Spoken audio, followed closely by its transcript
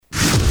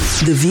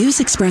The views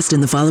expressed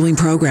in the following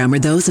program are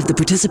those of the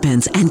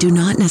participants and do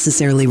not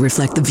necessarily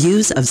reflect the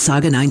views of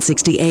Saga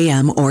 960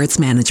 AM or its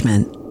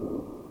management.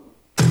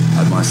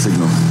 At my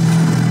signal,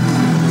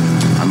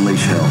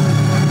 unleash hell.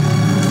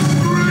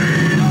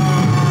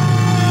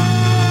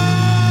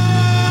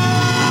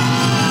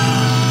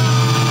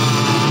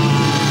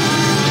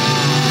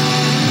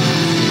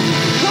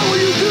 What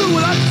will you do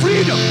without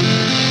freedom?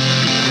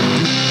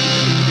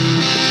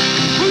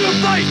 Will you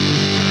fight?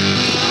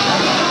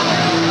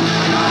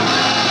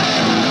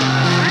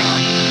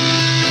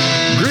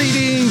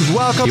 Greetings,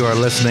 welcome. You are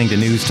listening to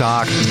News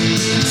Talk,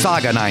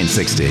 Saga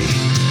 960.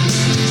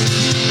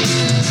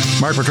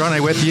 Marc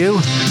Patrone with you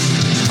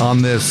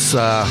on this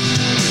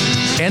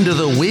end of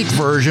the week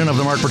version of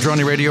the Marc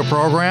Patrone radio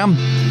program.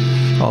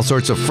 All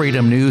sorts of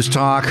freedom news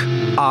talk,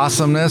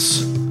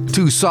 awesomeness,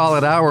 2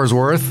 solid hours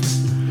worth.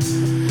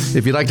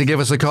 If you'd like to give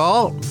us a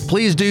call,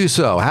 please do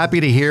so. Happy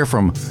to hear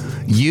from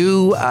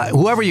you,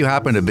 whoever you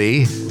happen to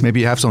be. Maybe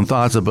you have some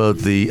thoughts about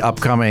the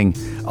upcoming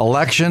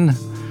election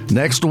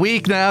next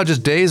week now,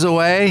 just days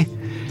away.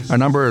 Our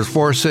number is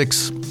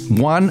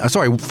 416,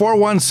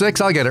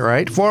 I'll get it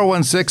right,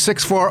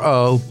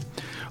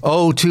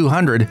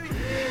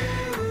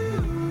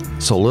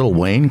 416-640-0200. So Lil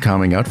Wayne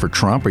coming out for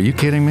Trump, are you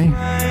kidding me?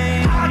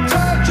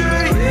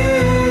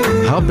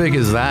 How big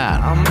is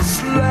that?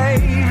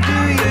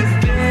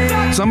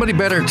 Somebody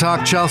better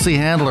talk Chelsea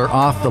Handler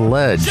off the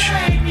ledge.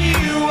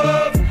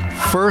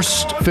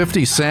 First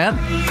 50 Cent,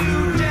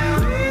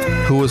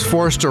 who was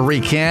forced to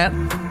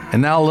recant,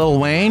 and now Lil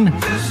Wayne.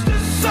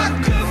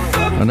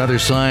 Another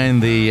sign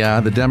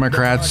the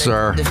Democrats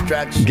are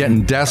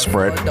getting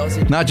desperate.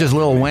 Not just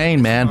Lil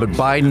Wayne, man, but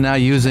Biden now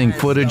using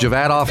footage of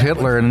Adolf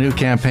Hitler in a new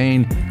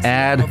campaign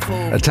ad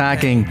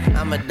attacking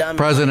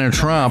President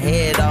Trump.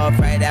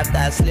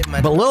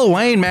 But Lil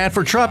Wayne, man,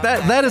 for Trump,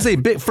 that is a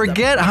big...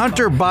 Forget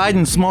Hunter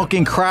Biden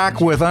smoking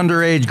crack with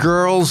underage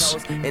girls.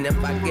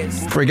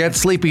 Forget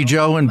Sleepy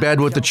Joe in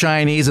bed with the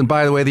Chinese. And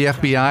by the way, the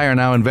FBI are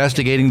now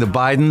investigating the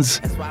Bidens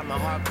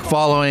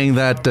following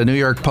that New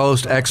York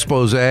Post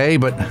expose.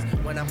 But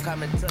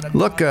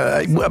look,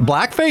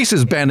 blackface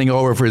is bending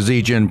over for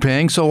Xi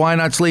Jinping, so why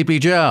not Sleepy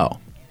Joe?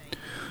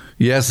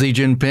 Yes, Xi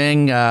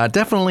Jinping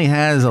definitely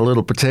has a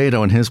little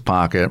potato in his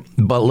pocket,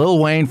 but Lil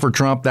Wayne for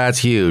Trump, that's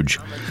huge.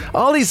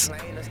 All these,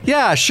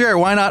 yeah, sure,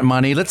 why not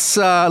money? Let's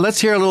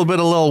hear a little bit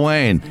of Lil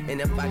Wayne.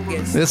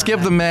 Let's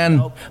give the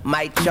man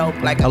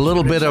a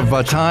little bit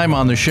of time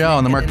on the show,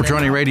 on the Marc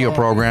Patrone radio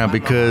program,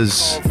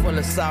 because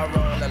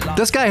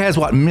this guy has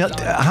what?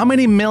 How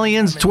many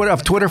millions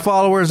of Twitter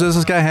followers does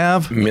this guy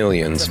have?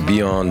 Millions,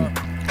 beyond.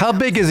 How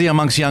big is he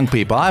amongst young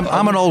people?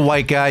 I'm an old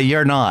white guy.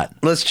 You're not.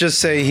 Let's just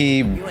say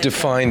he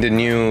defined a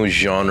new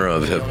genre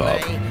of hip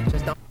hop.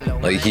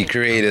 Like he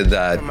created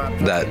that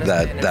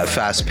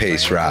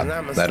fast-paced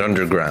rap, that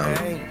underground.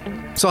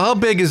 So how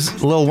big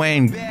is Lil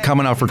Wayne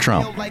coming out for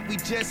Trump?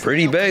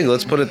 Pretty big.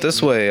 Let's put it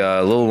this way.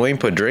 Lil Wayne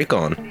put Drake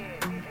on.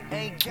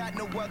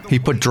 He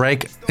put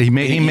Drake. He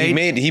made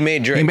Drake. He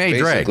made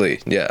basically.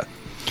 Drake. Yeah.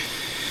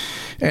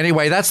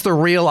 Anyway, that's the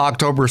real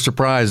October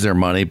surprise there,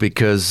 Money,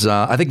 because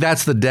I think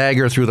that's the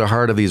dagger through the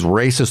heart of these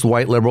racist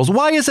white liberals.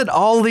 Why is it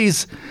all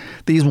these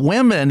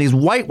women, these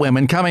white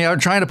women coming out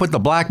trying to put the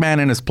black man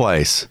in his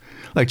place?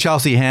 Like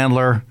Chelsea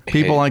Handler,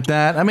 people like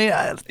that. I mean,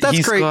 that's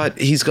great.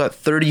 He's got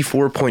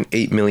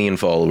 34.8 million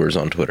followers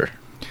on Twitter.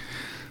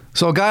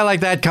 So a guy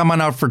like that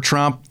coming out for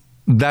Trump,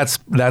 that's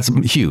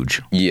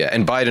huge. Yeah,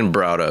 and Biden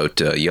brought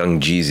out young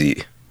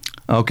Jeezy.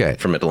 Okay.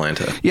 From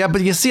Atlanta. Yeah,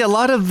 but you see, a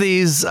lot of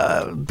these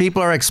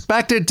people are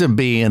expected to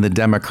be in the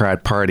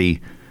Democrat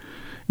Party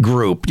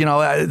group,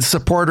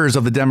 supporters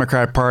of the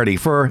Democrat Party.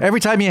 For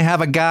every time you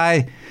have a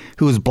guy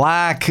who's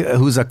black,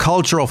 who's a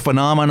cultural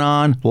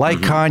phenomenon, like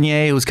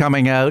Kanye,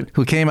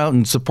 who came out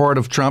in support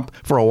of Trump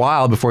for a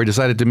while before he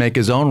decided to make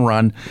his own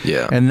run.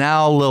 Yeah. And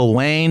now Lil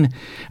Wayne.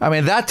 I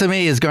mean, that to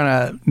me is going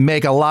to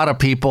make a lot of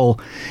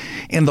people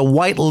in the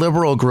white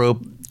liberal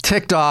group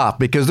ticked off,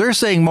 because they're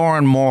saying more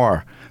and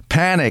more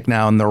panic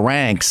now in the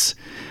ranks.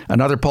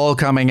 Another poll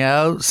coming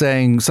out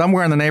saying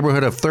somewhere in the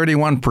neighborhood of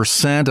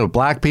 31% of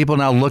black people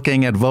now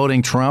looking at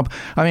voting Trump.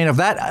 I mean,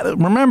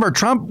 remember,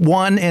 Trump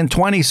won in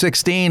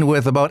 2016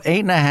 with about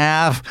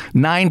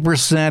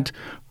 9%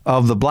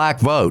 of the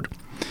black vote.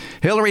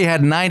 Hillary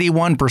had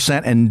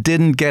 91% and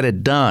didn't get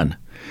it done.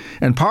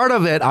 And part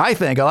of it, I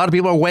think, a lot of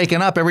people are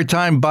waking up every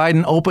time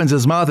Biden opens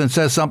his mouth and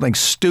says something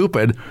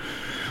stupid,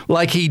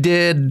 like he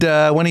did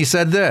when he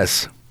said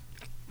this.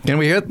 Can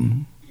we hit?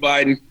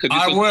 Biden.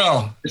 I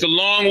will. It's a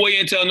long way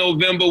until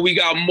November. We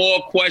got more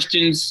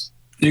questions.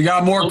 You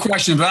got more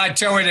questions, but I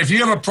tell you, if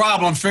you have a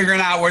problem figuring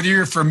out whether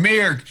you're for me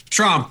or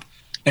Trump,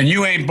 and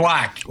you ain't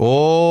black.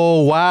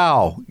 Oh,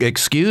 wow.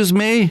 Excuse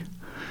me?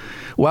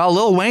 Well,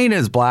 Lil Wayne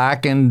is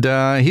black, and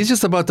he's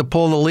just about to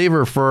pull the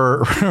lever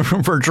for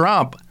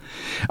Trump.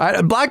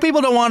 Black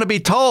people don't want to be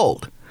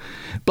told.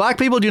 Black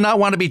people do not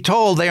want to be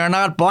told they are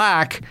not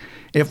black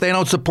if they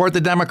don't support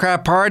the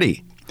Democrat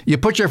Party. You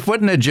put your foot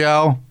in it,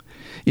 Joe.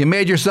 You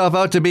made yourself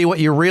out to be what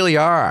you really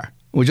are.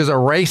 which is a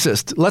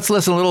racist. Let's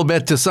listen a little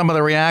bit to some of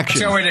the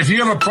reaction. So if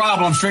you have a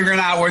problem figuring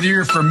out whether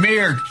you're for me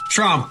or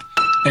Trump,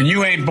 and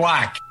you ain't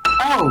black.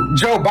 Oh,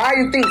 Joe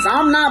Biden thinks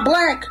I'm not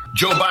black?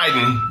 Joe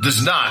Biden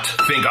does not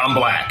think I'm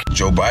black.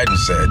 Joe Biden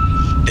said,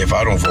 if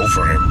I don't vote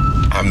for him,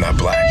 I'm not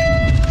black.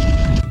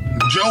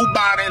 Joe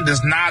Biden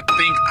does not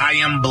think I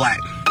am black.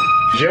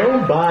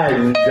 Joe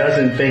Biden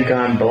doesn't think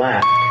I'm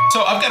black.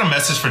 So I've got a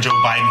message for Joe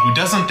Biden, who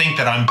doesn't think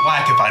that I'm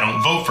black if I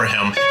don't vote for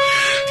him.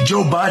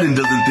 Joe Biden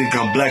doesn't think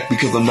I'm black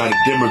because I'm not a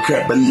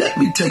Democrat. But let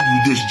me tell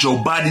you this, Joe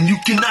Biden, you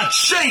cannot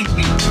shame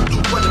me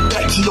for running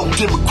back to your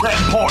Democrat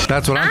party.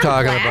 That's what I'm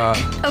talking black,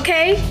 about.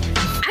 Okay?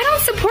 I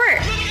don't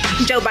support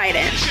Joe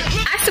Biden.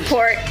 I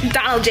support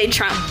Donald J.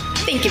 Trump.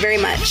 Thank you very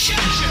much.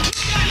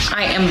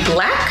 I am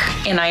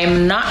black, and I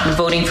am not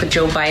voting for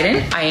Joe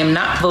Biden. I am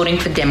not voting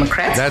for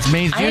Democrats. That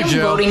means you, Joe. I am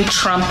Joe. voting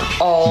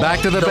Trump all the way.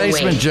 Back to the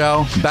basement,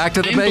 Joe. Back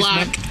to the basement.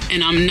 I'm black,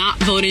 and I'm not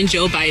voting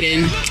Joe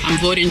Biden. I'm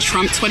voting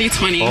Trump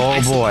 2020. Oh,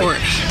 I boy. support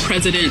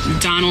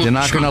President Donald You're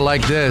not Trump. going to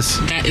like this.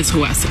 That is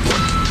who I support.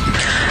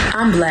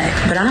 I'm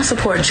black, but I don't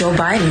support Joe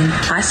Biden.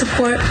 I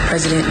support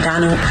President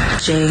Donald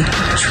J.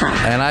 Trump.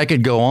 And I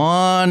could go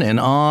on and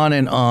on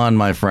and on,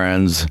 my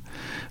friends.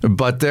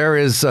 But there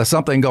is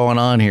something going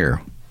on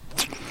here.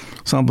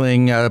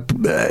 Something so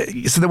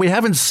that we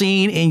haven't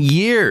seen in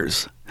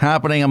years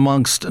happening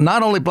amongst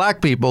not only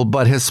black people,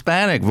 but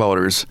Hispanic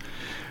voters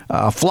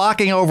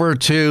flocking over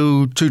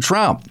to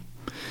Trump.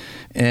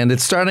 And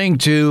it's starting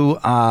to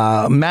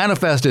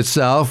manifest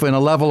itself in a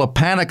level of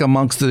panic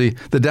amongst the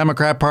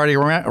Democrat Party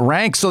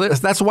ranks. So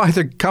that's why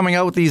they're coming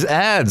out with these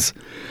ads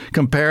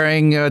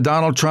comparing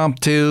Donald Trump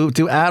to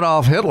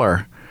Adolf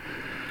Hitler.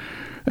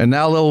 And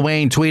now Lil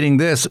Wayne tweeting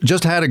this: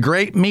 just had a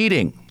great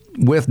meeting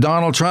with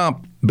Donald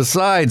Trump.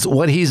 Besides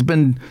what he's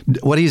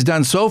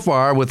done so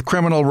far with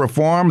criminal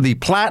reform, the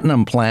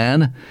Platinum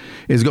Plan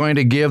is going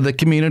to give the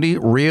community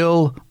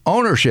real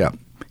ownership.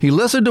 He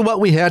listened to what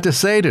we had to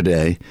say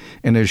today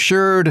and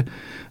assured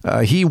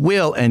he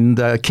will and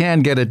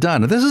can get it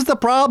done. This is the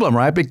problem,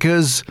 right?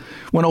 Because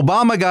when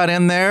Obama got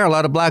in there, a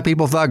lot of black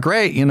people thought,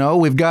 great,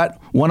 we've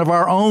got one of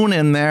our own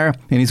in there,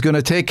 and he's going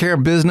to take care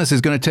of business, he's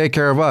going to take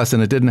care of us,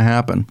 and it didn't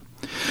happen.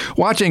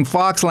 Watching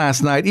Fox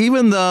last night,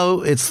 even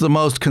though it's the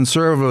most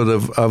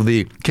conservative of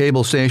the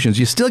cable stations,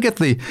 you still get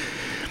the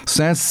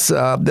sense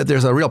that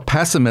there's a real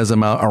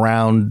pessimism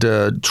around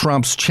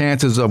Trump's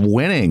chances of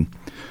winning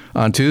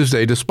on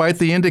Tuesday, despite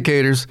the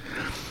indicators.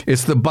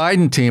 It's the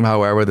Biden team,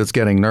 however, that's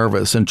getting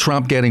nervous and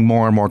Trump getting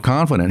more and more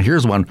confident.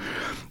 Here's one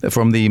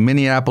from the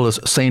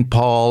Minneapolis-St.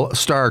 Paul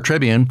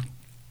Star-Tribune.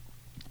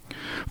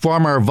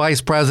 Former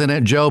Vice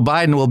President Joe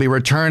Biden will be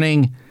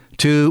returning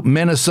to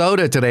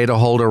Minnesota today to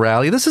hold a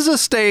rally. This is a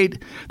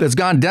state that's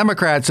gone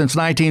Democrat since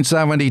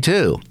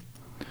 1972.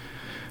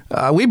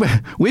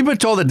 We've been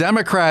told the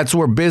Democrats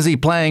were busy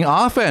playing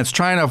offense,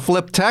 trying to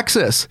flip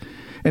Texas.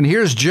 And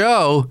here's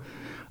Joe,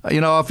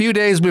 a few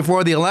days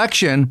before the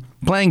election,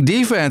 playing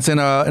defense in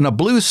a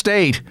blue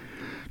state,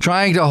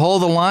 trying to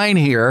hold the line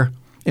here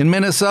in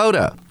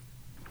Minnesota.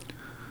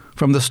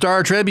 From the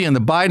Star Tribune,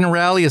 the Biden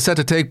rally is set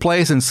to take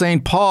place in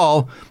St.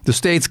 Paul, the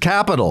state's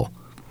capital,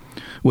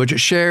 which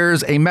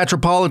shares a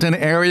metropolitan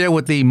area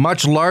with the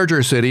much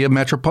larger city of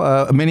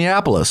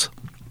Minneapolis.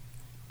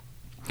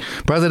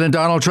 President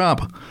Donald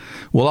Trump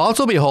will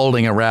also be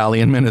holding a rally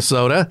in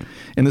Minnesota,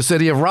 in the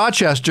city of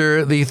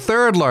Rochester, the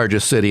third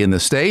largest city in the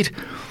state.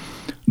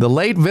 The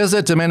late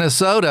visit to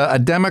Minnesota, a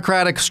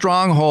Democratic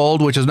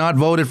stronghold which has not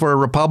voted for a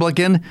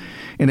Republican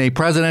in a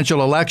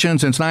presidential election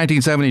since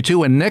 1972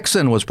 when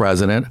Nixon was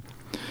president,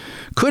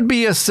 could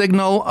be a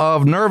signal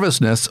of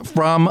nervousness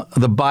from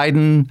the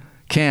Biden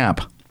camp.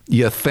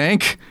 You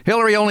think?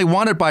 Hillary only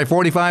won it by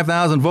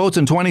 45,000 votes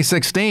in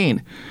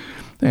 2016.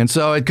 And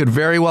so it could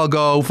very well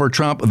go for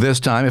Trump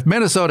this time. If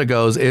Minnesota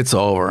goes, it's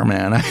over,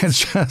 man.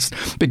 It's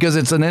just because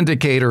it's an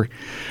indicator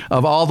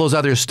of all those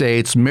other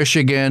states.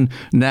 Michigan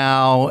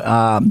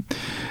now,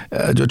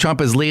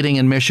 Trump is leading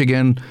in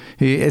Michigan.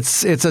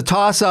 It's a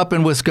toss-up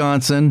in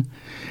Wisconsin.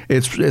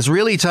 It's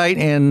really tight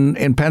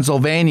in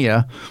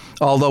Pennsylvania,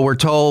 although we're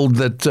told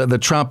that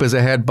Trump is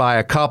ahead by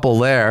a couple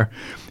there.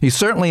 He's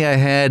certainly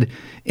ahead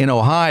in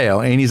Ohio,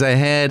 and he's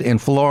ahead in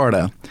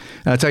Florida.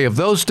 And I'll tell you, if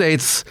those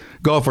states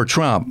go for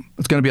Trump,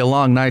 it's going to be a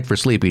long night for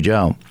Sleepy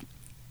Joe.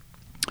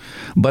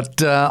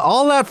 But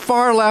all that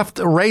far left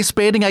race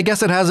baiting, I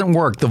guess it hasn't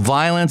worked. The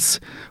violence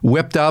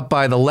whipped up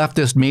by the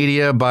leftist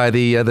media, by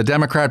the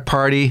Democrat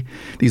Party,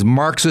 these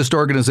Marxist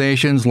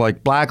organizations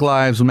like Black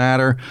Lives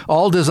Matter,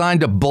 all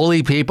designed to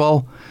bully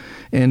people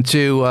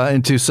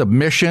into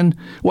submission.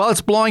 Well,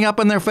 it's blowing up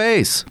in their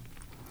face.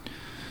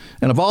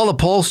 And of all the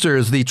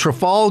pollsters, the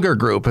Trafalgar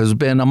Group has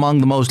been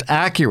among the most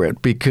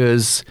accurate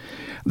because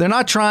they're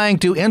not trying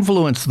to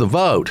influence the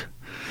vote.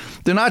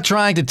 They're not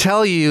trying to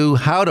tell you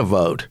how to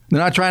vote. They're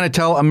not trying to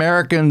tell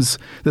Americans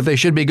that they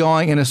should be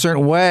going in a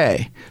certain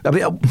way. Let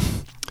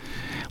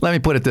me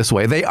put it this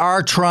way. They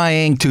are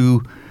trying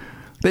to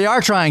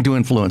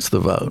influence the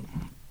vote.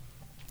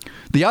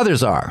 The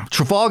others are.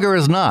 Trafalgar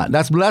is not.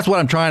 That's what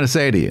I'm trying to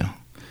say to you.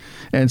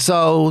 And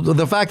so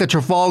the fact that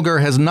Trafalgar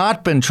has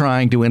not been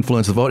trying to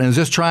influence the vote and is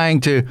just trying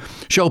to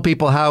show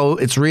people how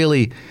it's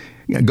really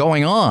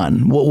going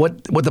on,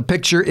 what the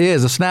picture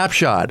is, a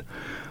snapshot,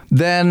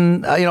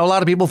 then a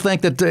lot of people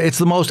think that it's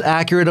the most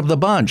accurate of the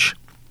bunch.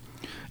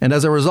 And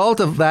as a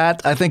result of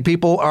that, I think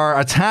people are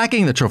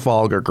attacking the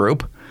Trafalgar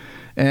Group.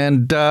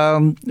 And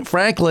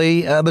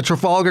frankly, the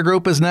Trafalgar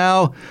Group is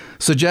now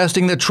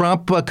suggesting that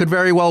Trump could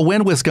very well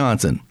win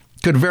Wisconsin,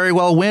 could very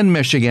well win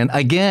Michigan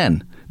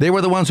again. They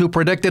were the ones who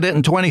predicted it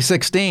in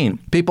 2016.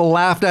 People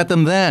laughed at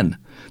them then.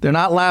 They're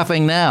not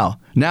laughing now.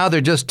 Now they're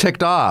just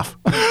ticked off.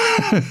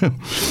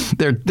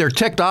 They're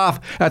ticked off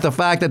at the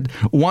fact that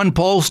one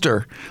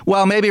pollster,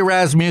 well, maybe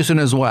Rasmussen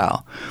as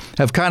well,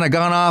 have kind of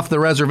gone off the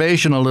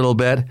reservation a little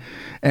bit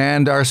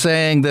and are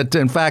saying that,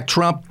 in fact,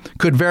 Trump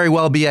could very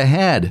well be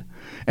ahead.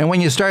 And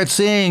when you start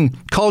seeing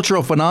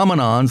cultural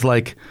phenomenons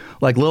like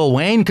Lil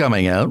Wayne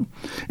coming out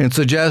and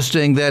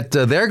suggesting that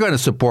they're going to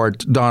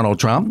support Donald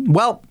Trump,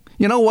 well,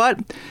 you know what?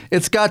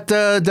 It's got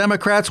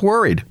Democrats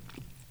worried.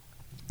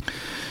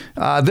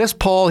 This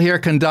poll here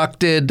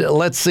conducted,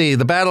 let's see,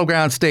 the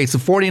battleground states,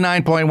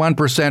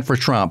 49.1% for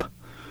Trump.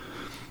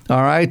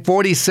 All right,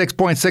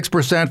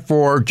 46.6%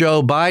 for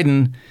Joe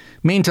Biden.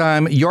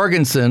 Meantime,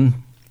 Jorgensen,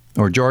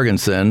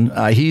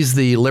 he's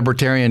the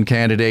Libertarian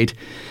candidate,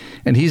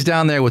 and he's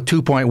down there with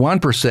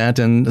 2.1%.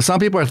 And some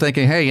people are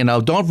thinking, hey,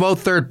 don't vote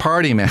third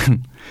party,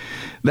 man.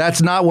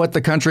 That's not what the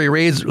country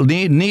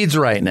needs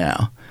right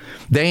now.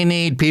 They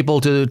need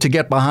people to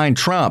get behind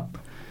Trump.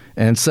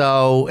 And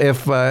so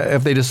if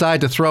they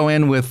decide to throw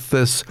in with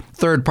this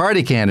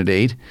third-party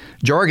candidate,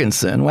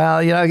 Jorgensen, well,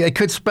 it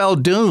could spell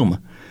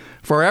doom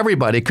for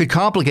everybody. It could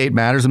complicate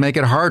matters and make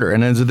it harder.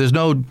 And there's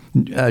no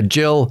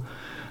Jill,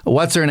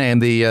 what's her name,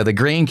 the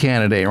Green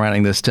candidate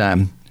running this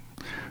time.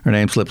 Her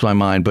name slips my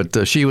mind,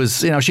 but she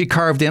was, she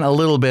carved in a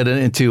little bit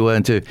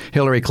into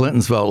Hillary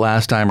Clinton's vote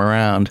last time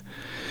around.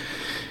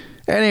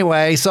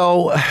 Anyway,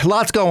 so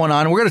lots going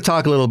on. We're going to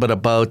talk a little bit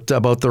about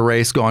the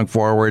race going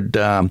forward.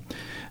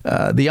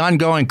 The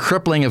ongoing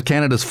crippling of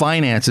Canada's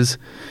finances,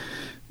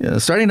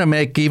 starting to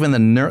make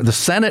even the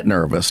Senate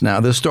nervous. Now,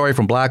 this story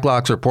from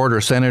Blacklock's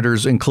reporter,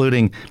 senators,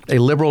 including a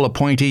Liberal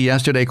appointee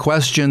yesterday,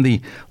 questioned the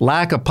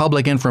lack of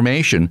public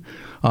information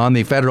on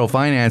the federal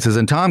finances.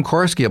 And Tom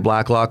Korski of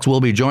Blacklock's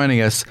will be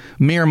joining us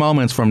mere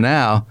moments from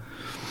now.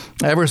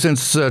 Ever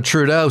since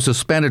Trudeau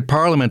suspended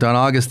Parliament on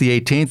August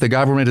the 18th, the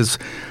government has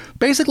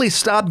basically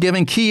stopped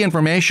giving key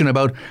information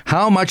about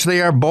how much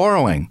they are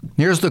borrowing.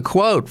 Here's the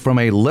quote from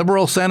a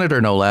Liberal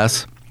senator, no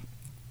less.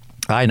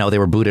 I know they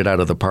were booted out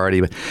of the party,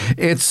 but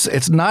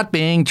it's not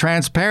being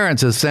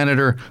transparent, says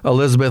Senator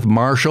Elizabeth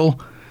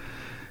Marshall,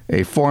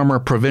 a former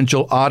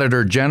provincial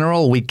auditor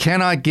general. We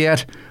cannot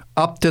get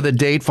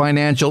up-to-the-date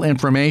financial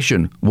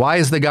information. Why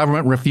is the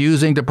government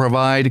refusing to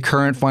provide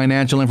current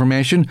financial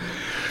information?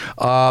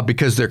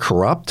 Because they're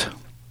corrupt.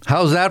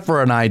 How's that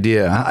for an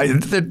idea?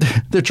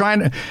 They're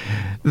trying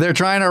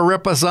to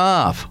rip us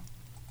off.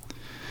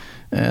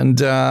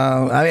 And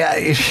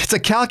it's a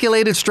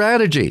calculated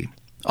strategy,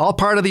 all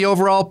part of the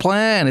overall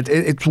plan.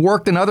 It's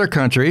worked in other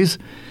countries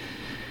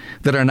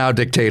that are now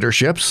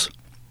dictatorships.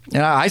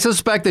 And I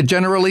suspect that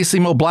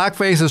Generalissimo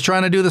Blackface is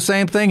trying to do the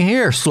same thing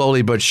here,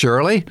 slowly but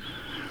surely.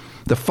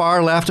 The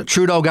far-left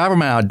Trudeau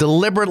government are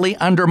deliberately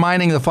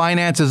undermining the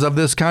finances of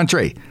this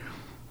country.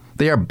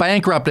 They are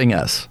bankrupting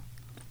us.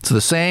 It's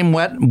the same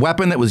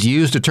weapon that was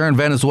used to turn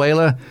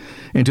Venezuela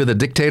into the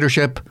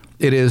dictatorship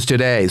it is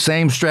today.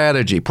 Same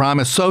strategy.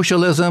 Promise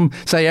socialism,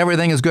 say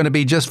everything is going to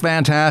be just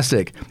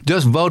fantastic.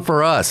 Just vote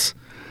for us.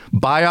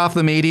 Buy off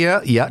the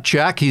media. Yeah,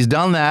 check. He's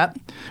done that.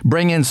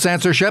 Bring in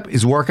censorship.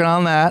 He's working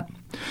on that.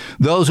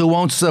 Those who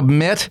won't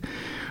submit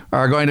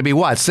are going to be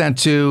what? Sent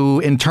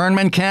to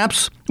internment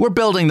camps? We're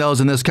building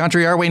those in this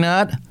country, are we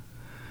not?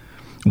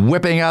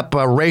 Whipping up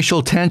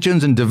racial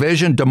tensions and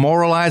division,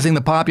 demoralizing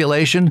the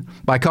population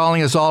by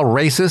calling us all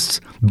racists,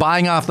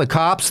 buying off the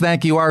cops,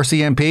 thank you,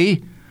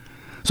 RCMP,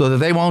 so that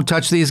they won't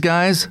touch these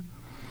guys,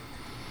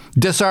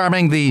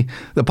 disarming the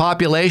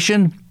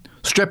population,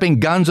 stripping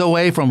guns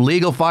away from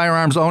legal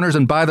firearms owners.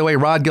 And by the way,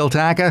 Rod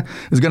Giltaca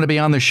is going to be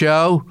on the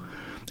show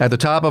at the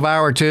top of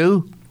hour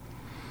 2.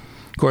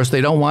 Of course,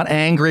 they don't want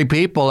angry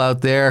people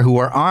out there who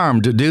are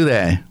armed, do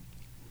they?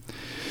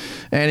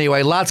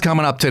 Anyway, lots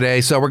coming up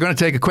today, so we're going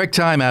to take a quick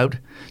time out.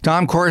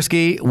 Tom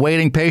Korski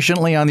waiting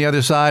patiently on the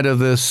other side of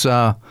this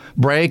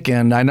break,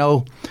 and I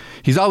know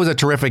he's always a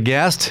terrific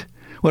guest.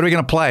 What are we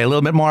going to play? A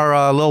little bit more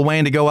Lil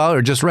Wayne to go out,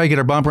 or just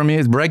regular bumper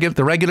music?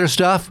 The regular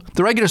stuff?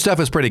 The regular stuff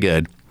is pretty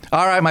good.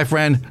 All right, my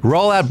friend,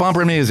 roll that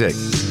bumper music.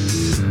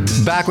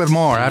 Back with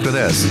more after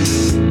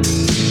this.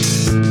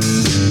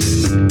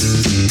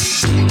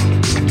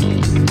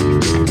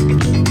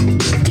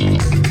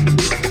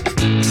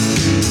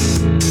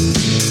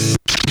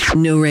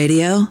 No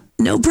radio?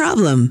 No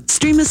problem.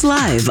 Stream us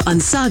live on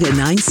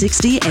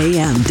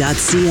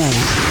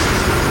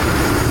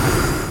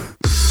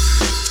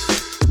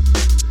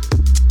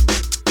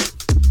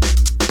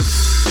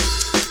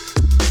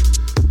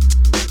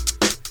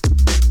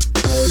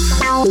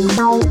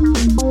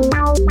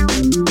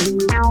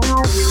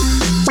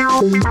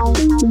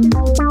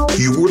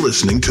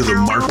to the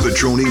Marc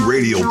Patrone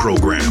radio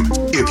program.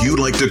 If you'd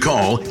like to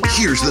call,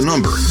 here's the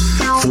number.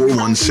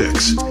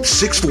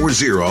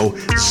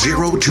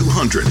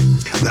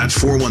 416-640-0200. That's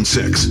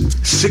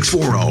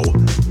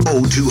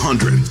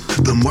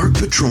 416-640-0200. The Marc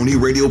Patrone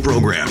radio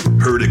program,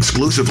 heard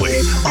exclusively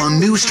on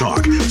News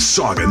Talk,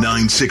 Saga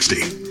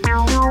 960.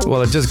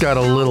 Well, it just got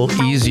a little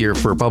easier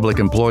for public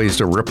employees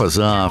to rip us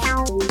off.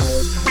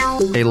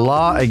 A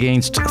law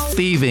against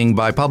thieving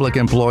by public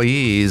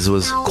employees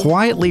was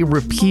quietly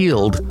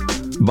repealed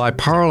by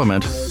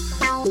Parliament,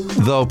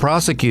 though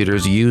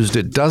prosecutors used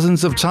it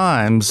dozens of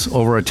times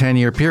over a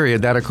 10-year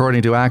period. That,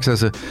 according to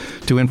Access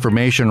to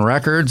Information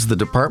Records, the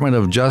Department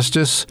of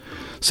Justice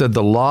said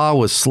the law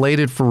was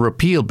slated for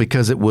repeal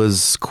because it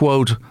was,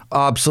 quote,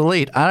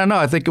 obsolete. I don't know.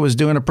 I think it was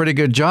doing a pretty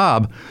good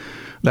job.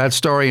 That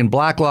story in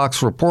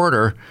Blacklock's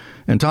Reporter.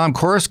 And Tom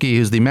Korski,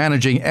 who's the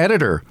managing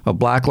editor of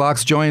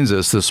Blacklock's, joins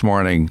us this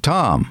morning.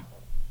 Tom.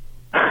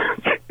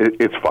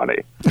 It's funny.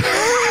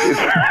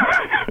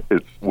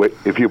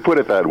 If you put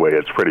it that way,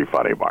 it's pretty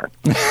funny, Mark.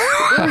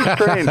 Very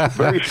strange.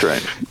 Very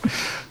strange.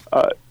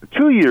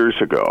 2 years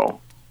ago,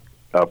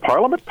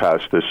 Parliament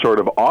passed this sort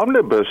of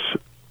omnibus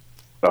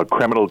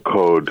criminal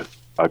code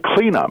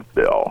cleanup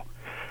bill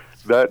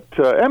that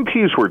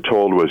MPs were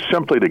told was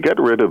simply to get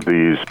rid of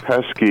these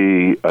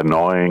pesky,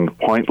 annoying,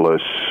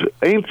 pointless,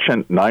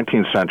 ancient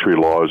 19th century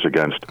laws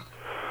against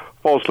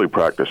falsely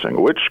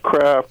practicing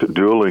witchcraft,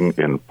 dueling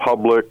in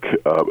public,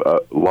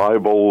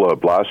 libel,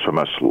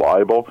 blasphemous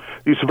libel,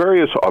 these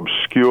various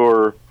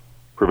obscure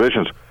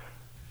provisions.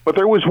 But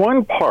there was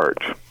one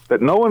part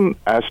that no one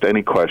asked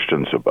any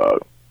questions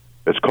about.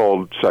 It's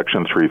called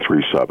Section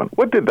 337.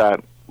 What did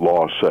that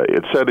law say?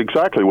 It said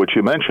exactly what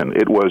you mentioned.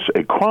 It was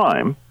a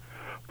crime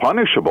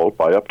punishable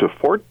by up to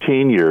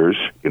 14 years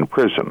in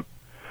prison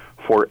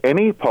for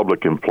any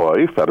public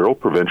employee, federal,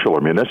 provincial,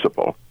 or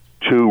municipal,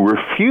 to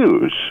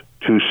refuse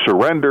to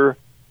surrender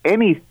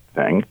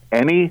anything,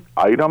 any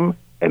item,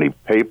 any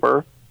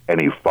paper,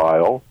 any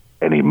file,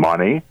 any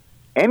money,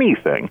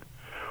 anything,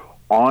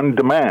 on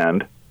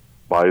demand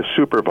by a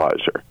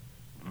supervisor.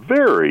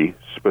 Very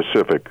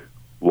specific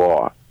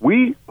law.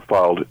 We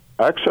filed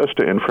access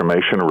to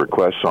information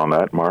requests on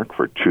that, Mark,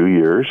 for 2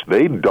 years.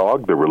 They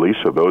dogged the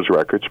release of those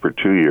records for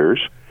 2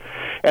 years.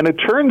 And it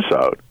turns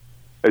out,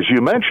 as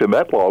you mentioned,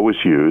 that law was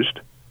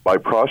used by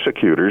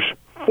prosecutors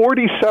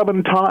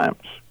 47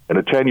 times in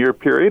a 10-year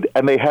period,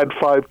 and they had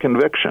 5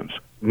 convictions.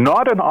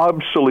 Not an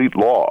obsolete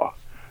law,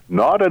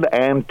 not an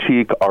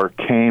antique,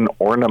 arcane,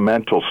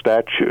 ornamental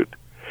statute.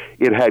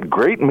 It had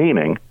great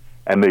meaning,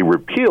 and they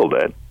repealed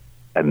it,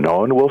 and no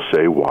one will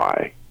say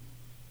why.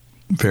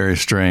 Very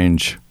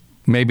strange.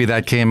 Maybe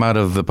that came out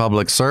of the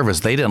public service.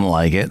 They didn't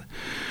like it.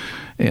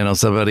 You know,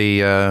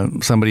 somebody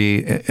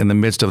in the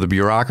midst of the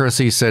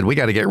bureaucracy said, we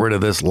got to get rid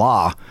of this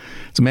law.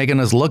 It's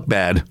making us look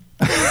bad.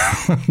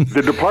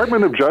 The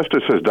Department of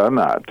Justice has done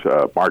that,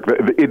 Mark.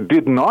 It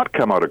did not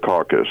come out of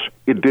caucus.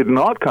 It did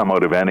not come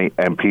out of any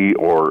MP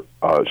or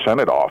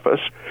Senate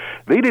office.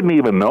 They didn't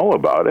even know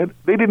about it.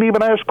 They didn't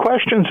even ask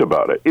questions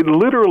about it. It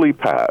literally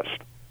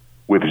passed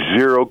with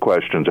 0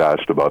 questions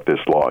asked about this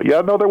law.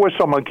 Yeah, no, there was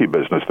some monkey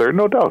business there,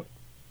 no doubt.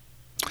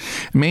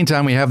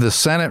 Meantime, we have the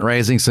Senate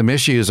raising some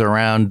issues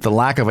around the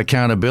lack of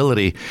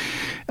accountability.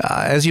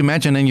 As you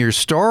mentioned in your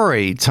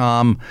story,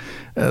 Tom,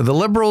 the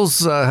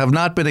Liberals have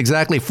not been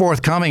exactly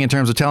forthcoming in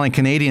terms of telling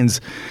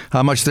Canadians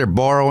how much they're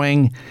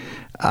borrowing.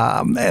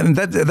 And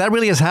that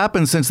really has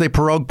happened since they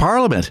prorogued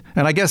Parliament.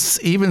 And I guess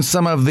even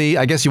some of the,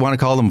 I guess you want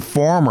to call them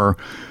former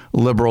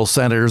Liberal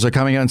senators, are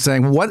coming out and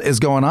saying, what is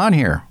going on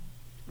here?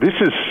 This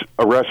is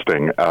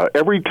arresting.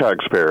 Every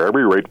taxpayer,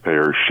 every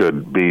ratepayer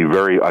should be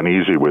very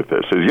uneasy with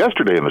this. As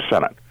yesterday in the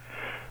Senate,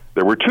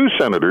 there were 2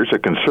 senators, a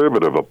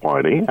Conservative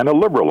appointee and a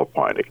Liberal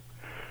appointee.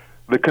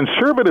 The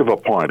Conservative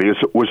appointee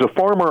was a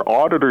former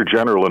Auditor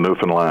General in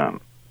Newfoundland.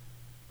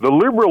 The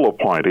Liberal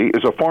appointee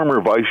is a former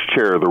Vice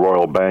Chair of the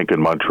Royal Bank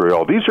in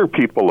Montreal. These are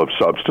people of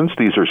substance.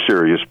 These are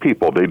serious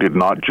people. They did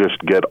not just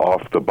get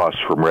off the bus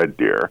from Red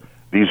Deer.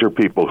 These are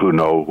people who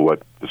know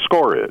what the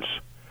score is.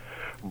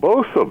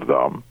 Both of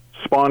them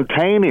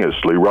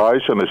spontaneously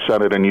rise in the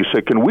Senate and you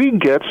say, can we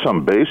get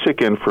some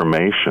basic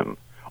information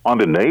on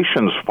the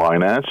nation's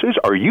finances?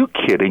 Are you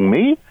kidding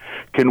me?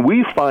 Can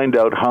we find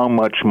out how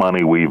much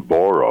money we've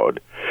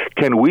borrowed?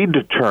 Can we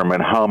determine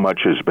how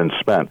much has been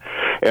spent?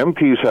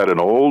 MPs had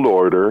an old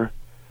order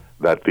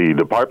that the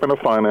Department of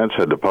Finance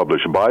had to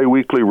publish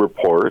biweekly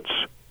reports.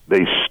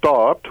 They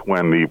stopped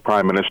when the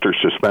Prime Minister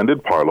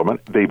suspended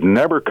Parliament. They've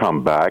never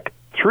come back.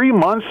 3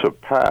 months have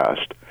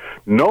passed.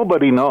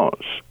 Nobody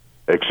knows,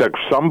 except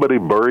somebody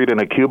buried in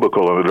a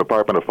cubicle in the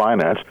Department of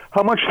Finance,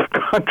 how much the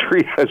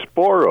country has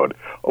borrowed.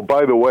 Oh,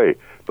 by the way,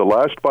 the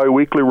last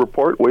biweekly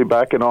report way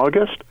back in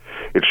August,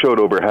 it showed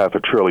over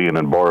 $500 billion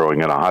in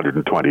borrowing in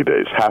 120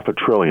 days. $500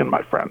 billion,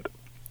 my friend.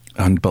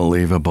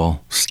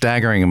 Unbelievable.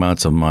 Staggering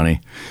amounts of money.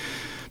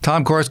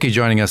 Tom Korski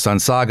joining us on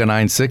Saga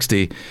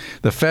 960.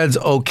 The feds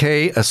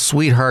okay a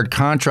sweetheart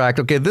contract.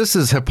 Okay, this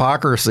is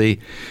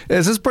hypocrisy.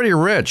 This is pretty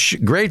rich.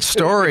 Great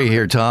story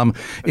here, Tom.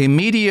 A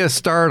media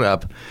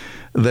startup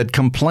that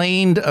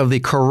complained of the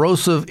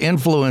corrosive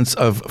influence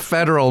of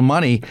federal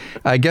money.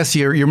 I guess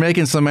you're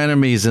making some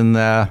enemies in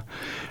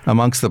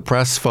amongst the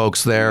press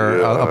folks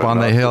there up on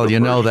the Hill. You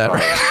know that. All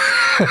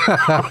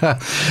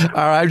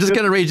right, I'm just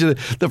going to read you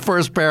the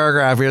first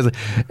paragraph here.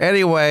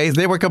 Anyway,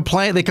 they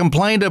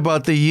complained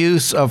about the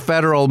use of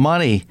federal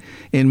money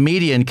in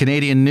media in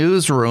Canadian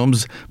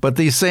newsrooms, but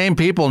these same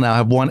people now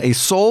have won a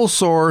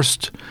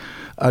sole-sourced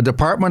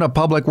Department of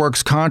Public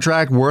Works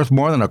contract worth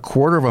more than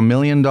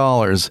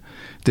 $250,000.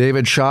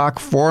 David Schock,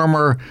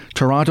 former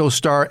Toronto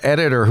Star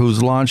editor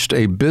who's launched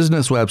a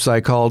business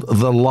website called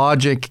The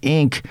Logic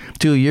Inc.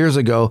 2 years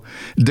ago,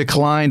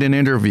 declined an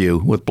interview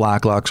with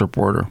Blacklock's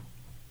reporter.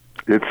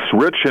 It's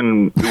rich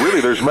and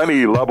really there's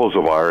many levels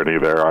of irony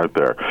there, aren't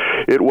there?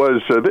 It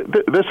was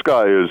this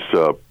guy is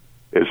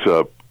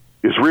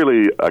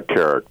really a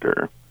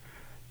character.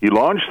 He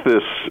launched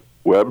this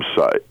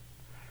website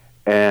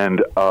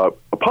and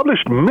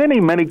published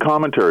many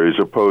commentaries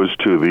opposed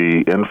to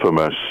the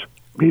infamous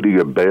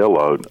media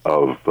bailout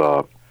of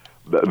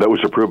that was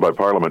approved by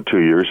Parliament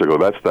 2 years ago.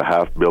 That's the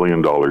 $500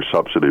 million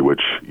subsidy,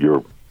 which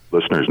your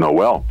listeners know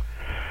well.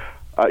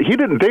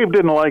 Dave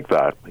didn't like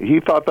that. He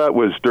thought that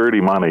was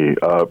dirty money.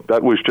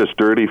 That was just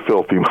dirty,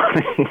 filthy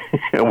money.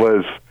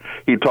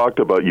 He talked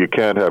about you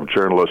can't have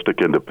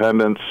journalistic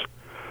independence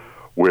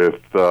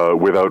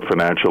without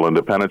financial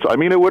independence. I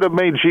mean, it would have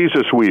made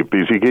Jesus weep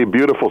because he gave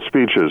beautiful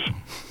speeches.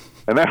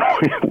 And then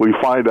we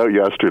find out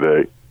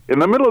yesterday, in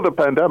the middle of the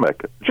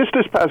pandemic, just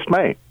this past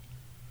May,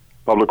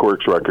 Public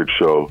Works records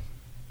show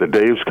that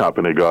Dave's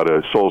company got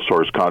a sole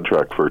source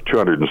contract for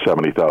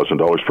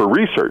 $270,000 for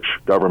research,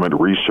 government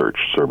research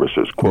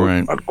services,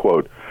 quote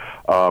unquote.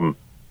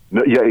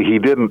 He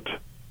didn't.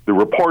 The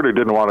reporter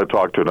didn't want to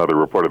talk to another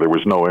reporter. There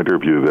was no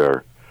interview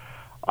there.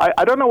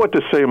 I don't know what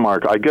to say,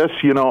 Mark. I guess,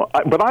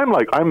 but I'm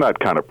that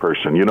kind of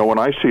person. When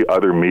I see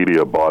other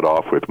media bought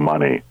off with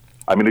money,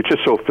 I mean, it's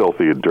just so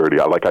filthy and dirty.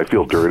 I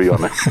feel dirty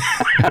on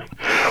that.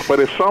 But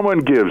if someone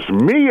gives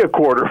me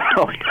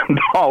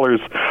 $250,000,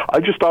 I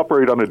just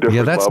operate on a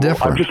different level.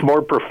 Different. I'm just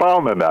more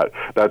profound than that.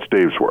 That's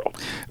Dave's world.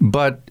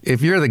 But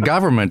if you're the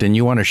government and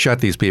you want to shut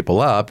these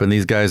people up, and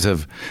these guys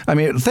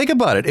think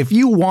about it. If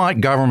you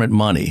want government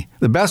money,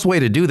 the best way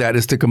to do that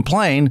is to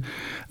complain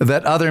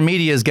that other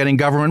media is getting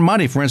government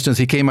money. For instance,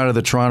 he came out of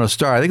the Toronto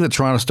Star. I think the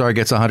Toronto Star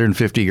gets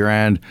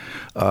 $150,000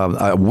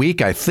 a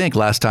week, I think,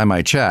 last time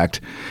I checked.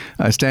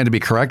 I stand to be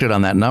corrected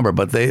on that number,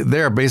 but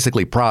they're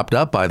basically propped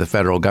up by the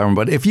federal government.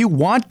 But if you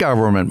want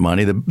government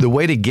money, the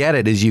way to get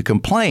it is you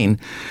complain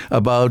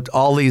about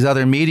all these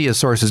other media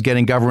sources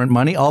getting government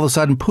money. All of a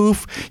sudden,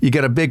 poof, you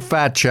get a big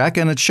fat check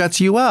and it shuts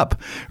you up,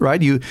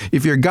 right?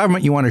 If you're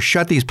government, you want to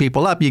shut these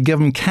people up, you give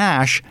them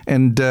cash,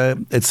 and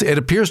it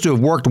appears to have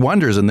worked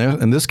wonders in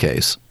this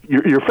case.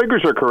 Your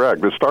figures are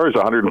correct. The Star is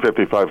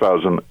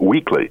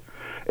 $155,000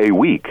 a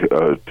week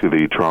to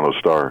the Toronto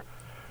Star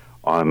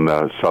on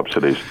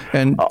subsidies.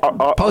 And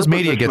Post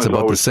Media gets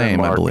about the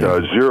same, Mark, I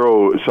believe.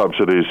 Zero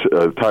subsidies.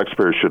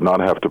 Taxpayers should not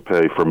have to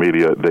pay for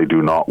media they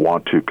do not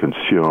want to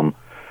consume.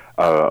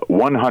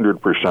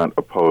 100%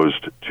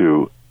 opposed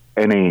to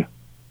any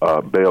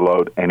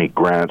bailout, any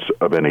grants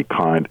of any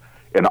kind.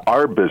 In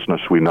our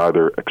business, we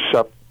neither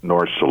accept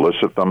nor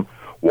solicit them.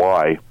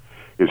 Why?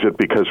 Is it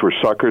because we're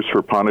suckers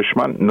for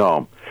punishment?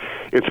 No.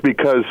 It's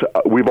because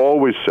we've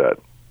always said,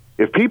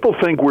 if people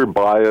think we're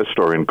biased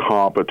or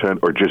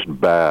incompetent or just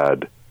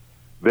bad,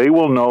 they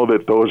will know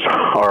that those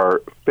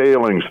are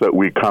failings that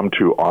we come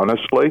to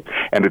honestly,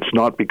 and it's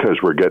not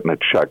because we're getting a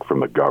check from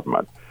the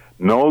government.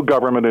 No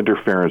government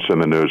interference in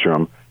the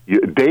newsroom.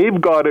 Dave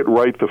got it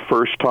right the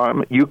first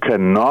time. You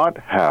cannot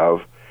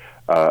have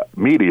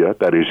media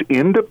that is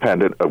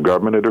independent of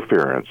government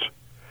interference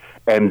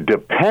and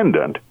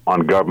dependent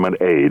on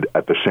government aid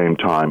at the same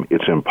time.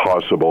 It's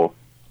impossible.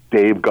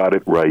 Dave got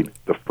it right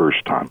the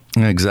first time.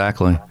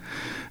 Exactly.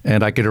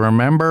 And I could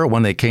remember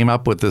when they came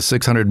up with the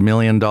 $600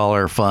 million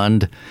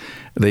fund,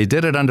 they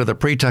did it under the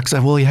pretext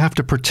of, well, you have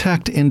to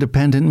protect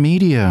independent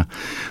media.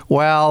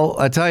 Well,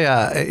 I tell you,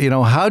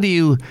 how do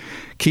you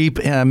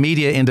keep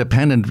media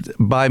independent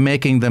by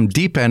making them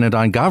dependent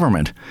on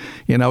government?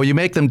 You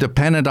make them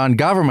dependent on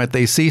government,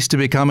 they cease to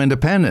become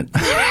independent.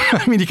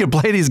 I mean, you can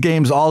play these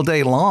games all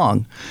day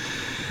long.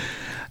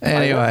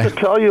 Anyway. I have to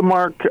tell you,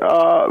 Mark,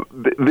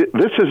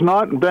 this has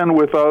not been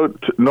without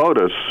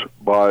notice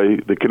by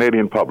the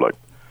Canadian public.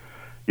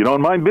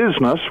 In my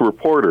business,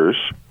 reporters,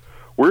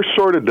 we're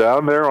sort of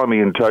down there on the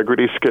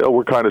integrity scale.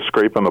 We're kind of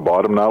scraping the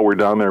bottom now. We're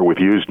down there with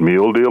used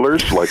mule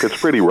dealers. It's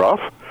pretty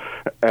rough.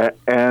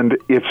 And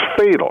it's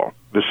fatal.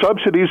 The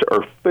subsidies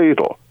are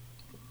fatal.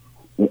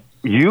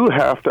 You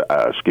have to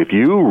ask, if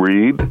you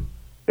read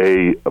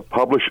a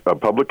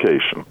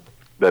publication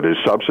that is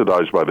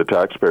subsidized by the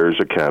taxpayers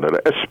of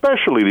Canada,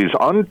 especially these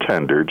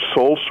untendered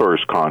sole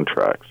source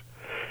contracts,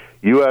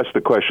 you ask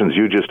the questions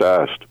you just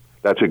asked.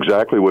 That's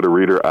exactly what a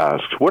reader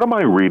asks. What am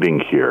I reading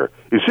here?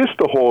 Is this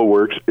the whole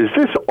works? Is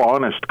this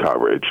honest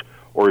coverage,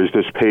 or is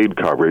this paid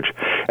coverage?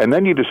 And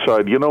then you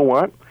decide, you know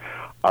what?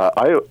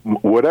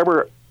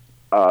 Whatever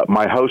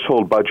my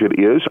household budget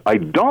is, I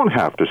don't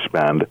have to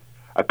spend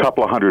a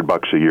couple of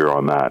 $100 a year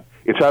on that.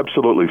 It's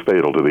absolutely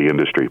fatal to the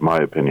industry, my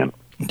opinion.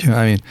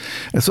 I mean,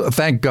 so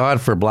thank God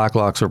for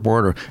Blacklock's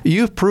reporter.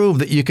 You've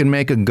proved that you can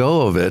make a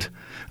go of it.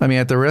 I mean,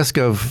 at the risk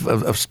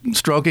of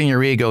stroking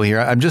your ego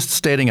here, I'm just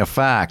stating a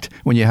fact.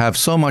 When you have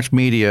so much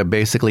media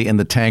basically in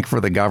the tank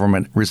for the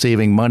government,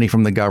 receiving money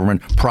from the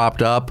government,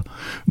 propped up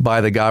by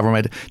the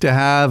government, to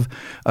have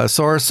a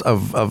source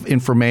of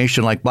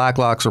information like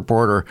Blacklock's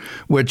reporter,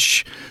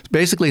 which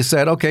basically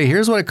said, okay,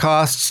 here's what it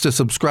costs to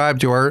subscribe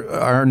to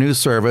our news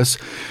service.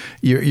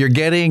 You're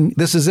getting,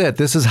 this is it.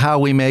 This is how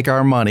we make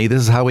our money.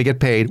 This is how we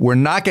get paid. We're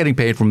not getting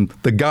paid from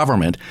the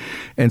government.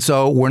 And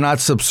so we're not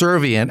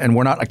subservient and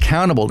we're not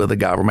accountable to the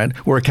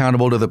government. We're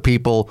accountable to the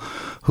people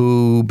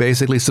who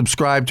basically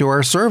subscribe to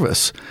our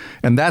service.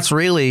 And that's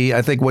really,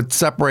 I think, what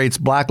separates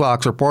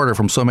Blacklock's reporter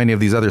from so many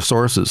of these other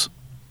sources.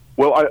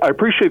 Well, I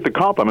appreciate the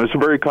compliment. It's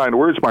very kind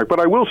words, Mark.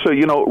 But I will say,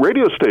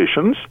 radio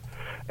stations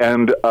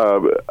and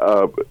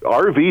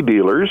RV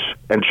dealers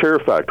and chair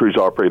factories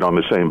operate on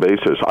the same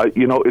basis.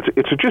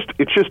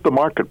 It's just the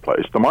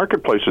marketplace. The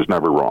marketplace is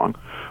never wrong.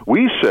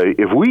 We say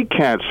if we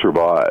can't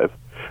survive,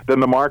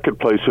 then the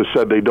marketplace has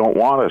said they don't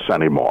want us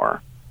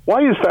anymore.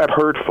 Why is that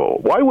hurtful?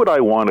 Why would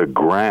I want a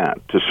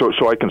grant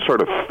so I can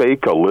sort of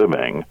fake a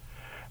living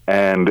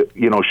and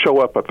show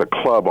up at the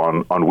club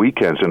on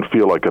weekends and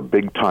feel like a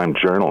big time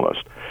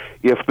journalist?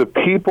 If the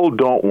people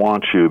don't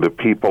want you, the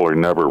people are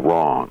never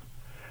wrong.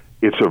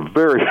 It's a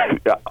very,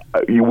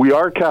 we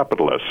are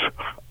capitalists.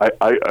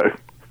 I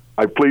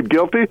plead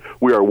guilty.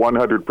 We are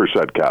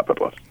 100%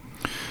 capitalists.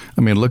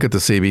 I mean, look at the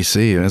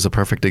CBC. It's a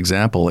perfect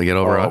example. They get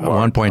over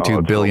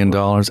 $1.2 billion,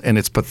 and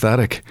it's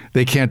pathetic.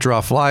 They can't draw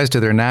flies to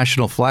their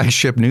national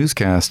flagship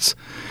newscasts.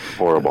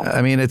 Horrible.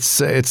 I mean, it's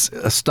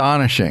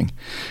astonishing.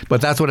 But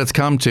that's what it's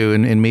come to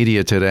in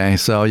media today.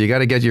 So you got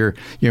to get your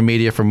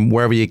media from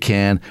wherever you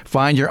can.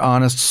 Find your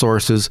honest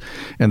sources.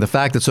 And the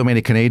fact that so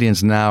many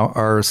Canadians now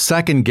are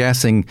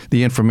second-guessing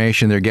the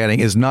information they're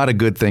getting is not a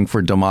good thing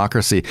for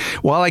democracy.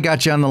 While I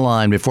got you on the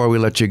line, before we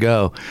let you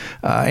go,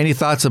 any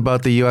thoughts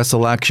about the U.S.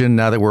 election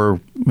now that we're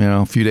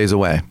a few days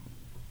away?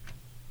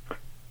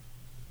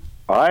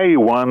 I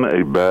won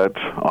a bet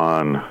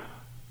on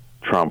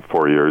Trump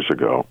 4 years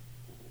ago.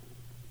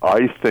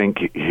 I think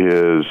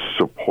his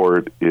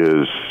support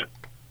is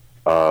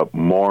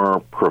more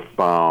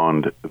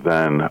profound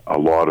than a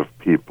lot of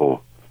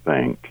people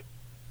think.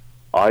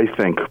 I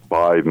think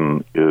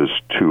Biden is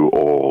too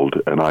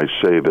old, and I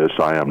say this,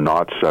 I am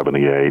not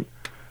 78,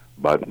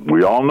 but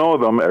we all know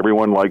them.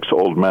 Everyone likes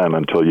old men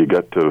until you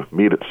get to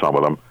meet some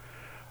of them.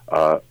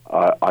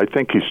 I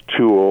think he's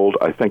too old.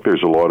 I think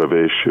there's a lot of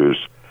issues.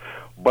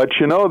 But,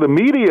 the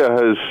media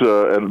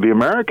the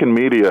American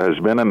media has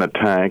been in the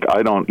tank.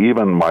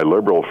 Even my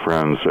liberal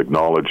friends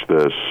acknowledge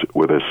this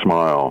with a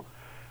smile.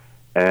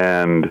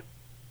 And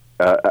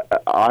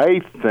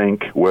I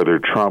think whether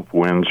Trump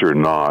wins or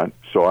not,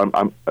 so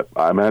I'm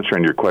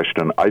answering your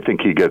question, I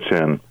think he gets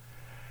in.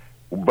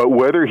 But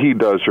whether he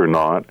does or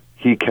not,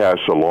 he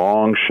casts a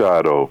long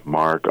shadow,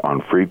 Mark,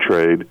 on free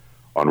trade,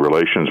 on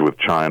relations with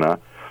China,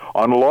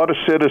 on a lot of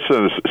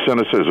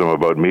cynicism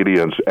about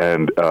media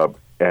and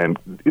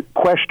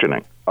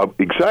questioning of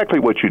exactly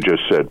what you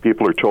just said.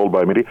 People are told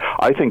by media.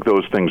 I think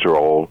those things are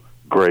all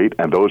great,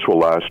 and those will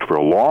last for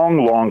a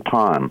long, long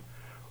time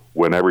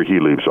whenever he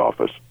leaves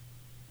office.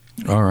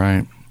 All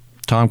right.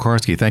 Tom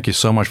Korski, thank you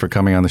so much for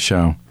coming on the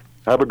show.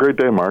 Have a great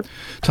day, Mark.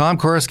 Tom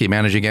Korski,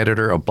 managing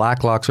editor of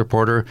Blacklock's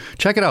Reporter.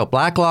 Check it out,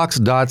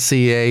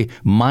 blacklocks.ca,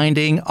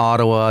 minding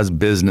Ottawa's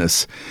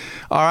business.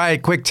 All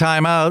right, quick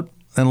time out.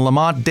 And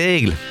Lamont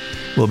Daigle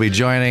will be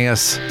joining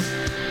us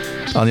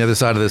on the other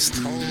side of this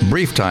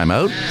brief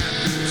timeout.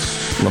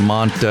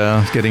 Lamont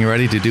getting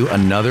ready to do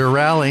another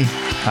rally.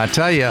 I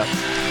tell you,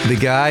 the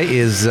guy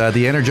is the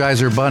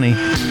Energizer Bunny,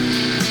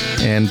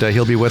 and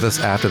he'll be with us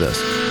after this.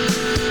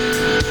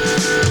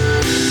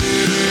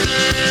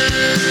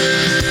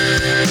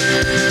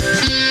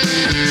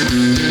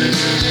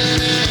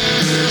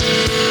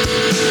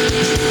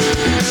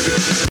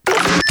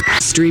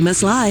 Stream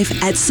us live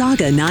at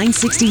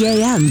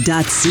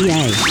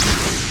saga960am.ca.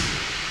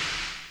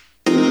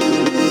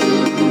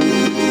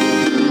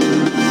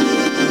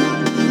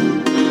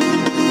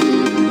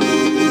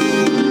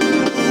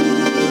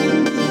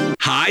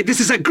 Hi, this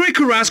is Greg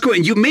Carrasco,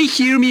 and you may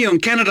hear me on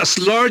Canada's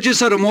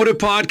largest automotive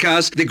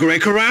podcast, The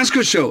Greg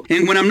Carrasco Show.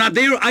 And when I'm not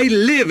there, I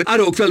live at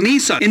Oakville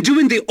Nissan. And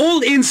during the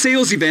all-in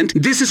sales event,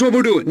 this is what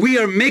we're doing. We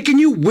are making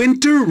you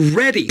winter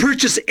ready.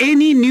 Purchase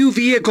any new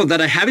vehicle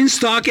that I have in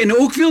stock, and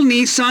Oakville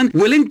Nissan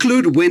will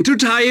include winter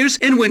tires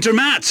and winter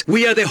mats.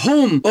 We are the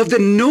home of the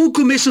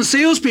no-commission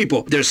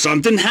salespeople. There's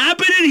something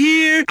happening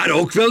here at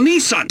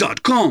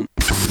OakvilleNissan.com.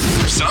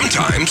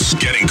 Sometimes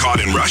getting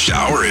caught in rush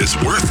hour is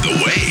worth the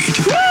wait.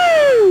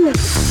 Woo!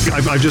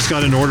 I've just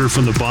got an order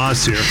from the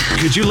boss here.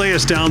 Could you lay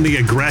us down the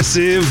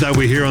aggressive that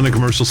we hear on the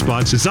commercial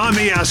spots? It's not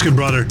me asking,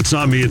 brother. It's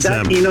not me, it's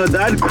them.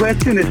 That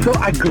question is so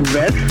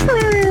aggressive.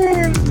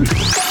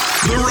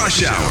 The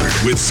Rush Hour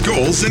with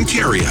Scholes and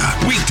Carria.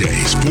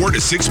 Weekdays, 4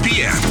 to 6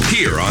 p.m.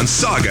 here on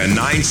Saga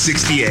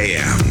 960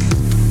 AM.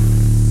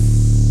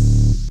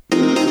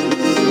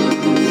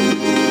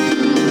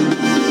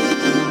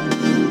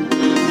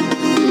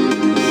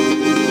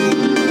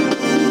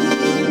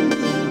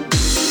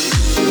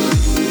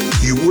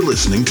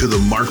 listening to the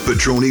Marc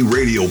Patrone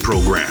radio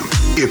program.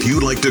 If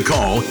you'd like to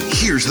call,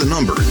 here's the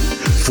number.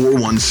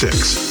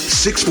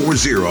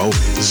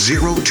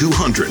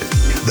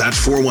 416-640-0200.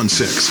 That's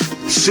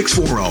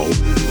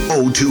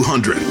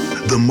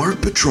 416-640-0200. The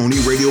Marc Patrone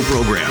radio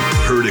program,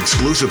 heard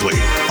exclusively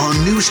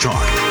on News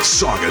Talk,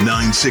 Saga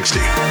 960.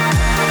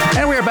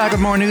 And we are back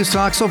with more News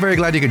Talk. So very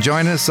glad you could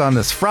join us on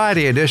this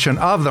Friday edition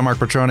of the Marc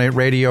Patrone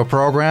radio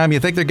program. You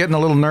think they're getting a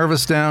little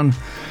nervous down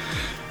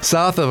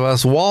south of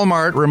us?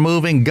 Walmart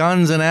removing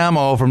guns and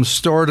ammo from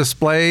store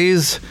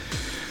displays,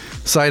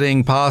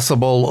 citing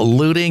possible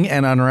looting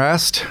and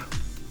unrest.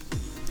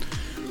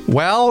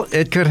 Well,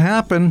 it could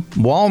happen.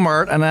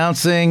 Walmart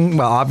announcing,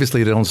 well,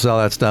 obviously they don't sell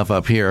that stuff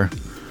up here.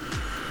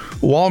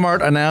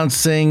 Walmart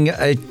announcing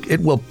it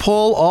will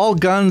pull all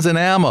guns and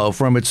ammo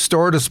from its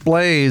store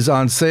displays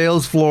on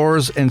sales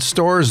floors and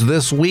stores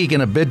this week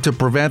in a bid to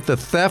prevent the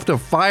theft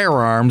of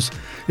firearms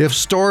if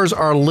stores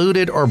are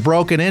looted or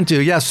broken into.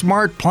 Yeah,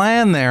 smart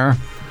plan there,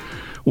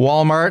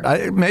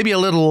 Walmart. Maybe a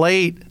little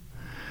late.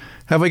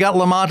 Have we got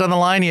Lamont on the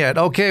line yet?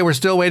 Okay, we're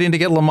still waiting to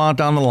get Lamont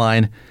on the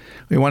line.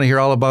 We want to hear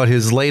all about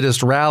his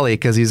latest rally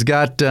because he's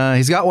got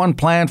one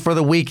planned for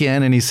the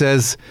weekend, and he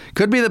says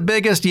could be the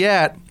biggest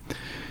yet.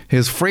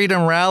 His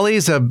freedom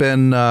rallies have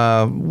been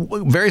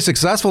very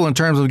successful in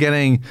terms of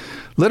getting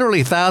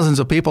literally thousands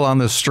of people on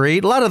the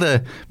street. A lot of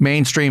the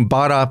mainstream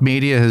bought-off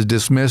media has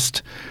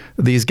dismissed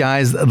these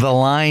guys, The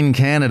Line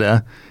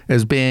Canada,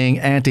 as being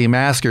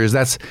anti-maskers.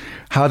 That's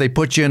how they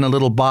put you in a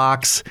little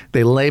box,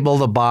 they label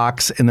the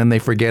box, and then they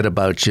forget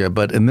about you.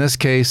 But in this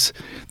case,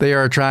 they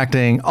are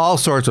attracting all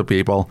sorts of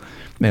people,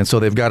 and so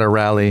they've got a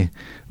rally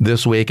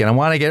this week. And I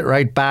want to get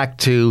right back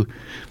to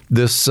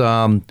this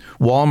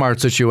Walmart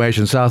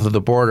situation south of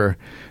the border.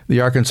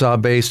 The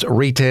Arkansas-based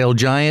retail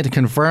giant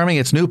confirming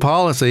its new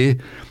policy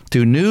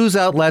to news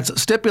outlets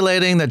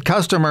stipulating that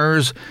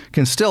customers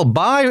can still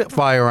buy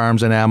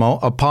firearms and ammo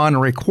upon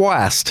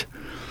request.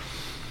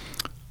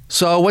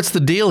 So what's the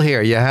deal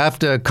here? You have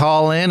to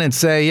call in and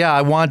say, yeah,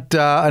 I want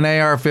an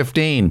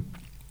AR-15.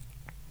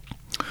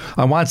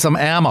 I want some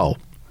ammo.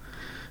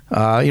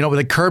 With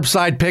a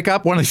curbside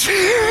pickup, one of these.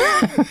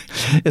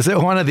 Is it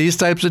one of these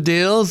types of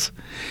deals?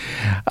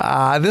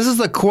 This is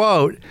the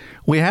quote.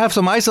 We have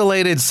some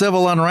isolated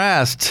civil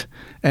unrest,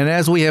 and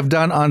as we have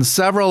done on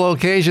several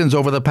occasions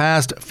over the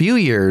past few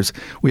years,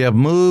 we have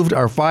moved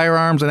our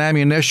firearms and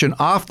ammunition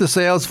off the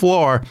sales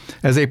floor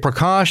as a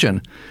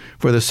precaution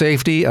for the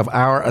safety of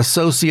our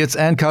associates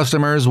and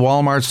customers,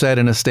 Walmart said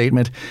in a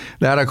statement,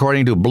 that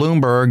according to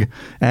Bloomberg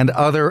and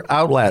other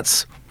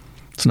outlets.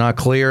 It's not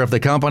clear if the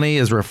company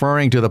is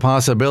referring to the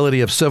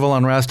possibility of civil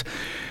unrest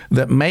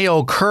that may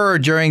occur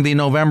during the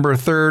November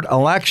 3rd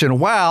election.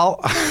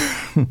 Well,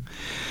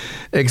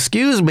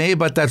 excuse me,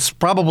 but that's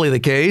probably the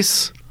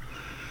case.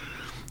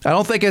 I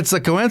don't think it's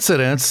a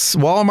coincidence.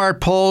 Walmart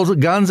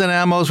pulled guns and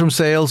ammo from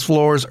sales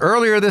floors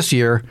earlier this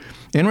year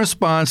in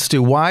response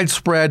to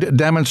widespread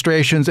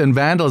demonstrations and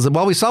vandalism.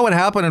 Well, we saw what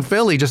happened in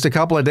Philly just a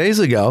couple of days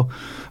ago.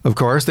 Of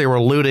course, they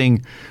were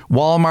looting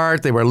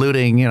Walmart. They were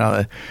looting,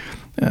 the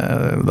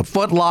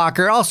Foot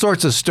Locker, all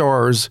sorts of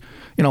stores,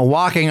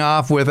 walking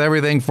off with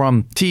everything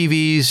from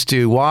TVs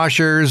to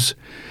washers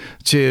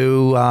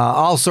to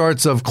all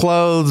sorts of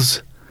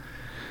clothes.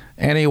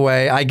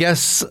 Anyway, I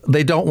guess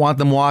they don't want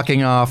them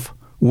walking off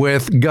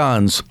with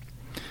guns.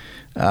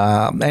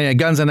 And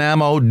guns and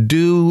ammo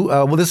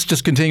this is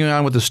just continuing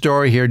on with the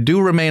story here, do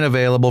remain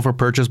available for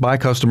purchase by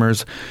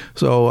customers.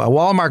 So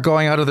Walmart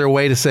going out of their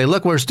way to say,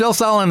 look, we're still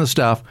selling the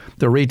stuff,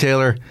 the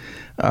retailer,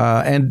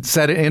 and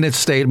said it in its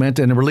statement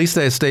and released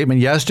a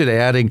statement yesterday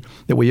adding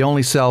that we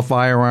only sell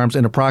firearms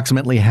in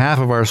approximately half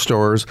of our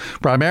stores,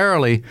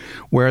 primarily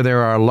where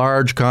there are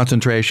large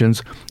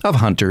concentrations of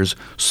hunters,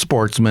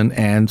 sportsmen,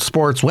 and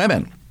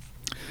sportswomen.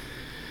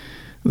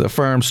 The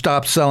firm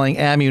stopped selling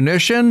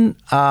ammunition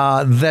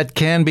that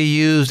can be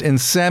used in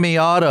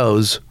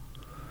semi-autos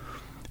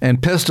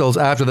and pistols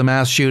after the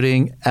mass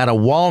shooting at a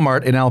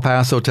Walmart in El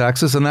Paso,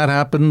 Texas, and that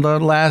happened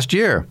last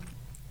year.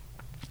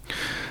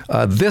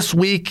 This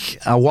week,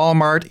 a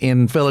Walmart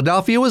in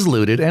Philadelphia was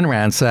looted and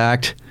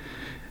ransacked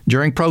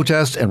during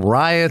protests and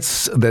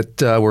riots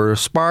that were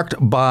sparked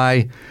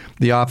by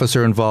the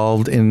officer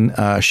involved in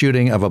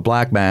shooting of a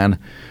black man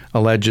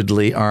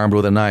allegedly armed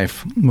with a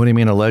knife. What do you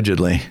mean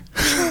allegedly?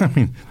 I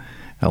mean,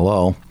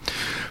 hello.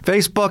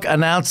 Facebook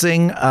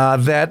announcing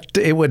that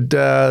it would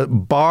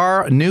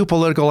bar new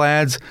political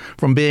ads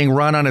from being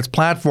run on its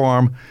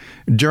platform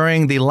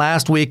during the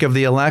last week of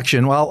the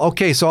election. Well,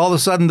 okay, so all of a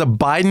sudden the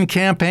Biden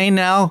campaign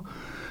now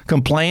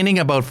complaining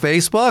about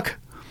Facebook?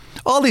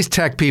 All these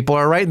tech people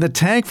are right in the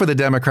tank for the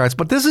Democrats,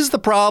 but this is the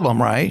problem,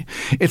 right?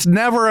 It's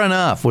never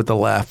enough with the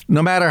left,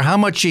 no matter how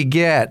much you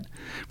get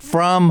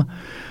from,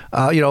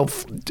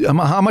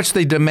 how much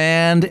they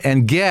demand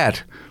and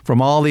get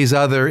from all these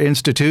other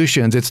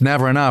institutions. It's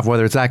never enough,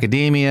 whether it's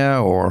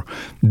academia or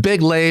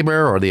big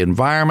labor or the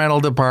environmental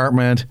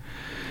department.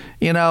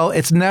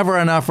 It's never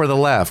enough for the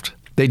left.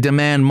 They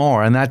demand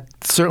more, and that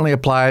certainly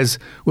applies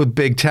with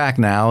big tech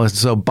now.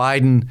 So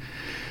Biden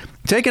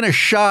taking a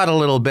shot a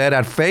little bit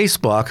at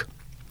Facebook,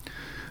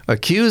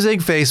 accusing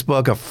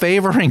Facebook of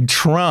favoring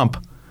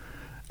Trump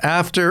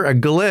after a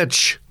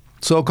glitch,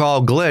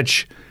 so-called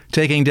glitch,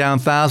 taking down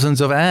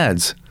thousands of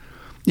ads.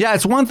 Yeah,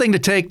 it's one thing to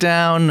take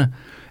down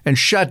and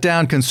shut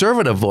down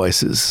conservative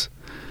voices,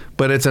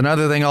 but it's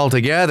another thing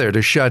altogether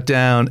to shut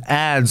down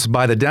ads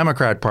by the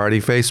Democrat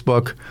Party,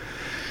 Facebook.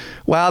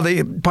 Well,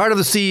 part of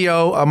the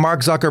CEO,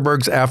 Mark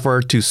Zuckerberg's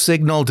effort to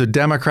signal to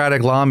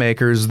Democratic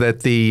lawmakers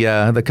that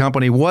the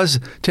company was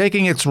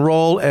taking its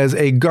role as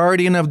a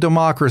guardian of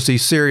democracy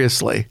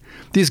seriously.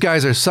 These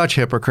guys are such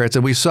hypocrites,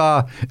 and we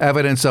saw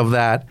evidence of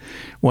that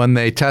when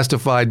they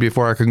testified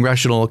before a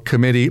congressional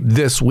committee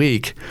this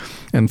week.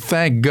 And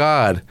thank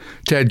God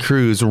Ted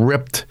Cruz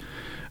ripped,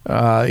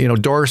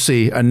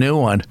 Dorsey a new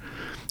one,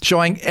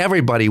 showing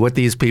everybody what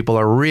these people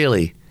are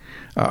really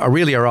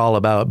are all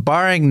about.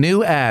 Barring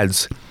new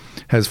ads,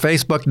 has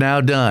Facebook now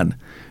done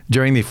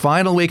during the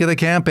final week of the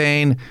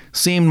campaign,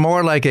 seemed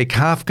more like a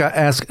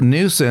Kafkaesque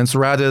nuisance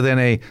rather than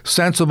a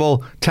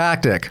sensible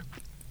tactic.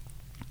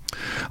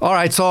 All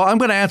right, so I'm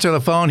going to answer the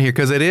phone here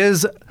because it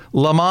is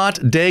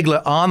Lamont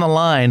Daigle on the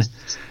line.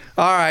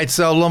 All right,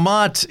 so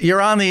Lamont,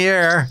 you're on the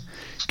air.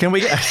 Can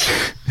we?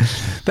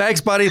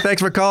 Thanks, buddy.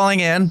 Thanks for calling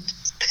in.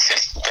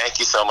 Thank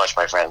you so much,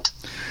 my friend.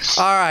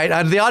 All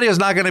right, the audio is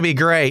not going to be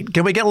great.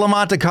 Can we get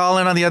Lamont to call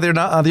in on the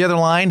other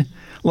line?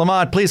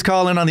 Lamont, please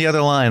call in on the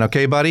other line,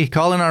 okay, buddy?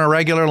 Call in on a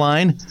regular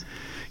line.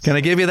 Can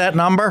I give you that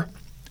number?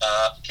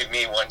 Give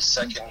me 1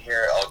 second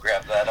here. I'll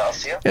grab that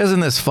off you. Isn't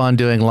this fun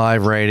doing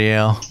live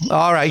radio?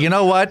 All right, you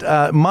know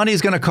what?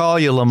 Money's going to call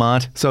you,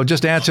 Lamont, so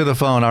just answer the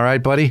phone, all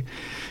right, buddy?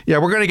 Yeah,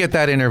 we're going to get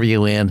that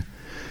interview in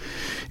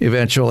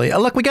eventually.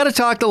 Look, we got to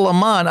talk to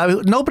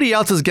Lamont. Nobody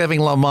else is giving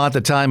Lamont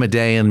the time of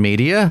day in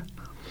media.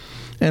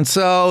 And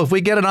so if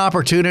we get an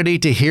opportunity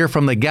to hear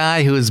from the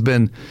guy who has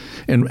been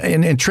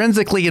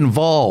intrinsically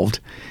involved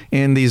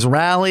in these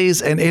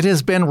rallies, and it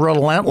has been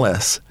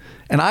relentless.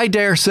 And I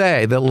dare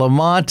say that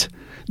Lamont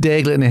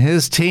Daigle and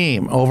his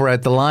team over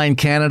at The Line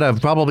Canada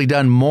have probably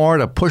done more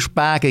to push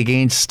back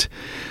against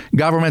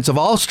governments of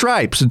all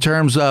stripes in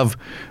terms of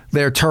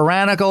their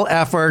tyrannical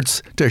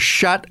efforts to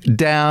shut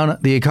down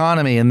the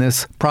economy in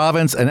this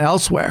province and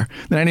elsewhere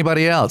than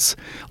anybody else.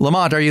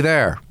 Lamont, are you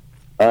there?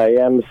 I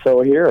am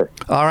so here.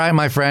 All right,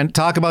 my friend.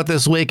 Talk about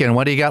this weekend.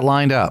 What do you got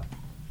lined up?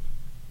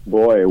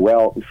 Boy,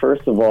 well,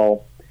 first of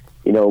all,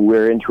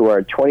 we're into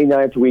our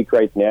 29th week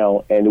right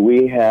now, and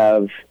we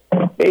have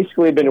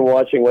basically been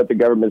watching what the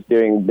government's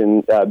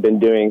been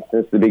doing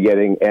since the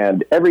beginning.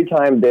 And every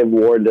time they've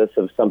warned us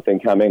of something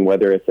coming,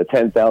 whether it's a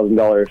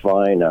 $10,000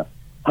 fine, a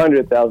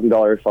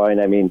 $100,000 fine,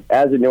 I mean,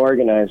 as an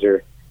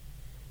organizer,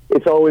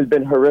 it's always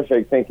been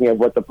horrific thinking of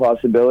what the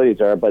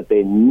possibilities are, but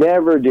they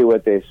never do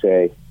what they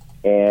say.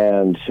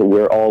 And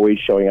we're always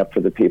showing up for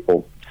the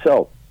people.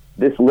 So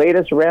this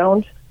latest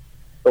round,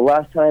 the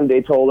last time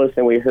they told us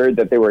and we heard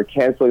that they were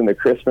canceling the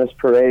Christmas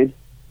parade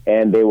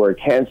and they were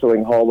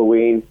canceling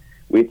Halloween,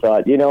 we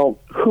thought,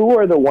 who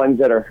are the ones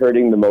that are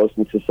hurting the most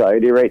in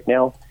society right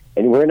now?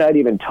 And we're not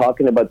even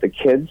talking about the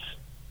kids.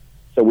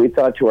 So we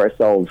thought to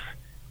ourselves,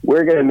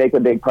 we're going to make a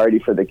big party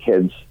for the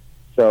kids.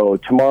 So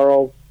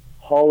tomorrow,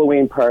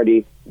 Halloween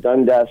party,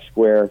 Dundas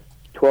Square,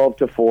 12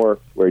 to 4.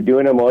 We're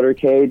doing a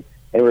motorcade.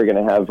 And we're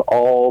going to have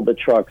all the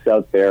trucks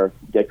out there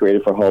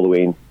decorated for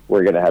Halloween.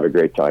 We're going to have a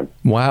great time.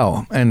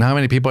 Wow. And how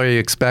many people are you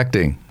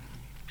expecting?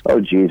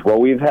 Oh, geez.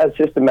 Well, we've had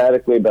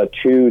systematically about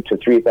 2,000 to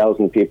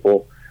 3,000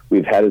 people.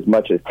 We've had as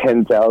much as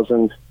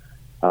 10,000.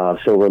 So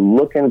we're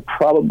looking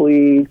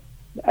probably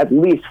at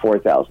least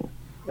 4,000.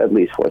 At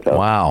least 4,000.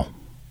 Wow.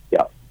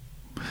 Yeah.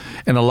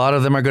 And a lot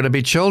of them are going to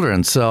be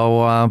children.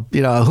 So,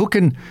 who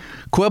can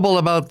quibble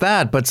about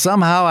that? But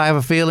somehow I have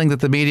a feeling that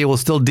the media will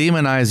still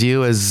demonize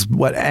you as,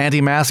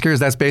 anti-maskers?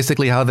 That's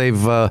basically how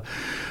they've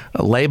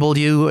labeled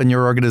you and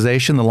your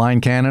organization, The Line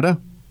Canada?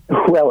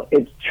 Well,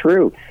 it's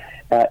true.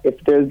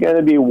 If there's going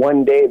to be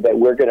one day that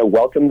we're going to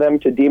welcome them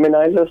to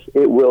demonize us,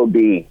 it will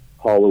be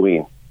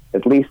Halloween.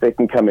 At least they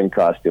can come in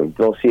costume.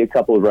 They'll see a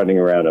couple running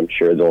around, I'm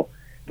sure.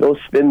 They'll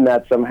spin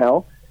that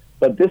somehow.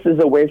 But this is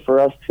a way for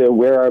us to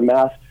wear our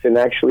masks and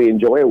actually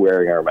enjoy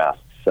wearing our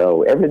masks.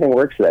 So everything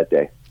works that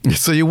day.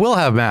 So you will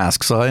have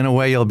masks. So in a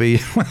way, you'll be,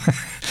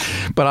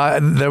 but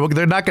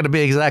they're not going to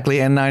be exactly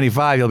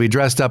N95. You'll be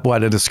dressed up,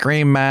 in a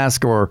Scream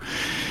mask or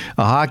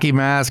a hockey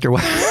mask or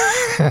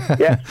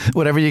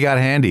whatever you got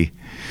handy.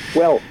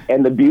 Well,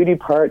 and the beauty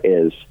part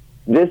is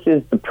this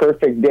is the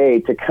perfect day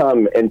to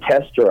come and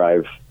test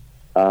drive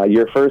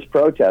your first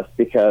protest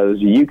because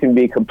you can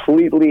be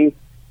completely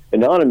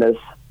anonymous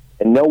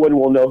and no one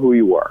will know who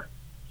you are.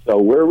 So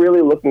we're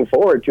really looking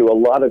forward to a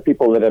lot of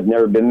people that have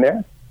never been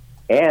there,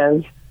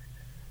 and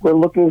we're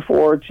looking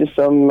forward to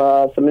some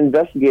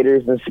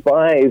investigators and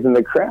spies in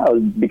the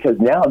crowd because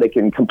now they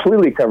can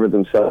completely cover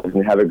themselves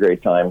and have a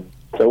great time.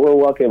 So we're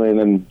welcoming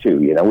them too.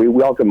 We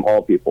welcome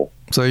all people.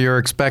 So you're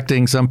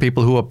expecting some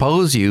people who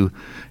oppose you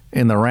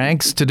in the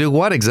ranks to do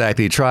what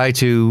exactly? Try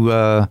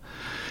to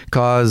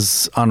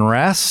cause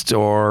unrest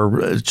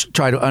or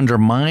try to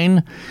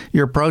undermine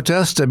your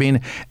protest? I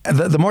mean,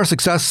 the more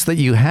success that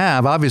you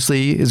have,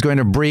 obviously, is going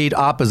to breed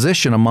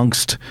opposition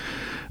amongst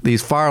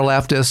these far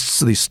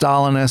leftists, these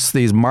Stalinists,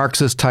 these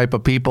Marxist type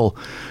of people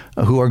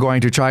who are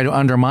going to try to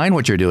undermine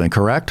what you're doing,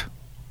 correct?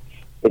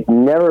 It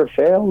never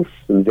fails.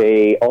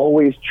 They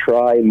always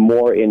try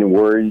more in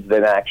words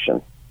than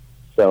action.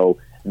 So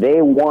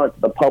they want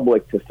the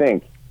public to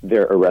think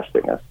they're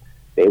arresting us.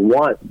 They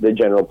want the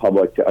general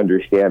public to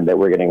understand that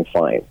we're getting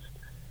fines.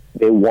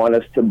 They want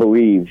us to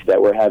believe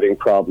that we're having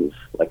problems,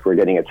 like we're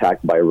getting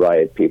attacked by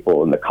riot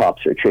people and the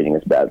cops are treating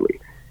us badly.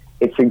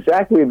 It's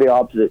exactly the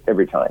opposite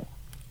every time.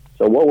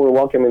 So what we're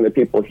welcoming the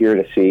people here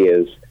to see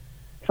is,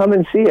 come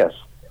and see us.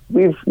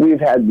 We've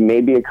had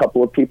maybe a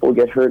couple of people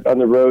get hurt on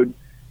the road,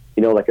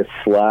 like a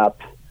slap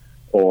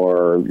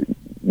or,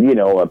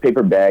 a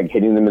paper bag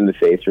hitting them in the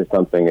face or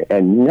something,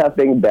 and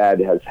nothing bad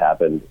has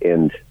happened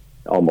in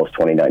almost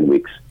 29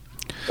 weeks.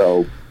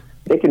 So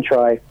they can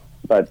try,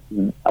 but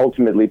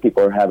ultimately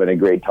people are having a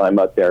great time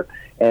out there.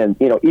 And,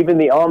 even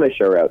the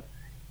Amish are out.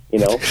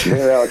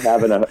 They're out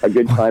having a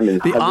good time. The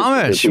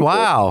Amish,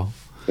 wow.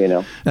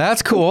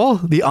 That's cool.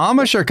 The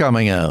Amish are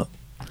coming out.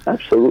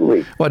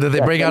 Absolutely. What, did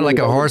they bring out like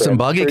a horse and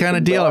buggy kind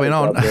of deal?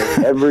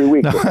 Every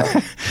week.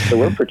 So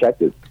we're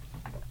protected.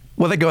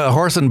 Well, they go a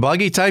horse and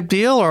buggy type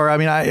deal, or I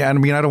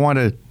don't want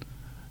to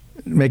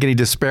make any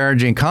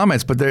disparaging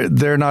comments, but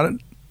they're not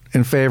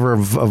in favor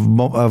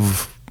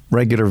of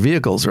regular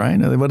vehicles, right?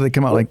 What do they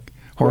come out like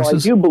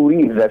horses? Well, I do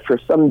believe that for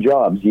some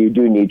jobs you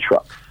do need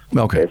trucks.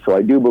 Okay. So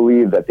I do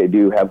believe that they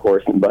do have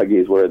horse and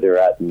buggies where they're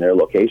at in their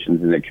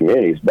locations in their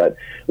communities, but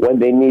when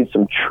they need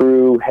some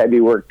true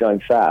heavy work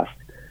done fast,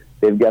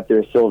 they've got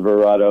their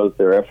Silverados,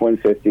 their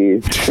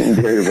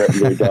F-150s,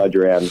 their Dodge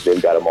Rams.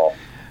 They've got them all.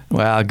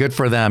 Well, good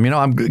for them.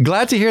 I'm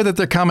glad to hear that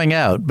they're coming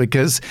out,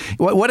 because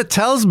what it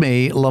tells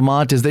me,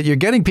 Lamont, is that you're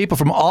getting people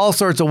from all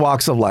sorts of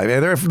walks of life.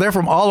 They're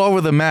from all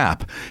over the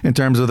map in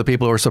terms of the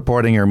people who are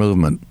supporting your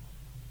movement.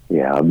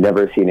 Yeah, I've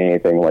never seen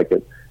anything like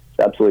it. It's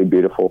absolutely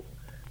beautiful,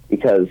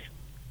 because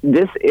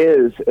this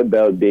is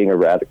about being a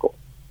radical.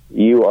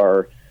 You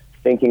are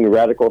thinking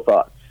radical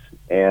thoughts,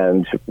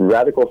 and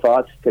radical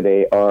thoughts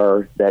today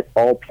are that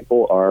all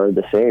people are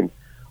the same.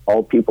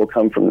 All people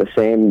come from the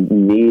same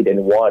need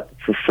and want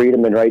for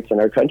freedom and rights in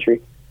our country.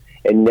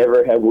 And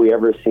never have we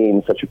ever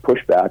seen such a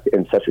pushback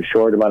in such a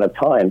short amount of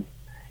time.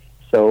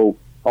 So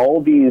all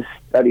these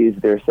studies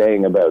they're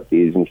saying about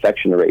these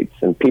infection rates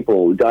and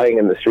people dying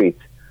in the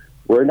streets,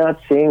 we're not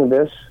seeing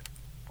this.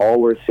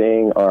 All we're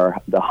seeing are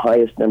the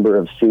highest number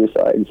of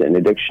suicides and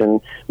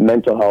addiction,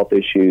 mental health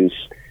issues,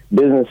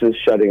 businesses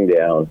shutting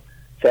down,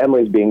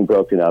 families being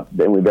broken up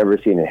than we've ever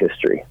seen in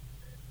history.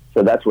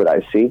 So that's what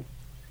I see.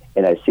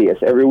 And I see us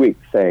every week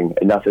saying,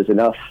 enough is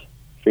enough.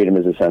 Freedom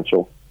is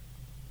essential.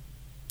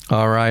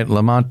 All right.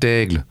 Lamont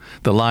Daigle,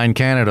 The Line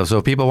Canada. So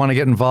if people want to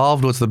get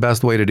involved, what's the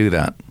best way to do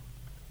that?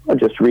 I'll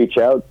just reach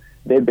out.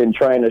 They've been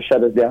trying to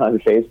shut us down on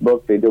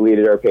Facebook. They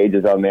deleted our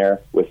pages on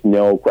there with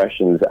no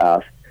questions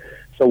asked.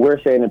 So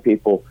we're saying to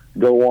people,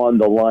 go on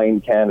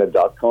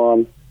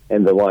thelinecanada.com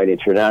and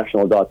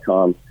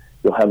thelineinterntional.com.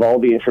 You'll have all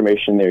the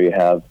information there you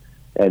have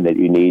and that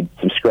you need.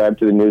 Subscribe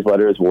to the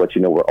newsletters. We'll let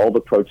you know where all the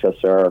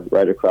protests are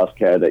right across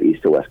Canada,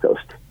 east to west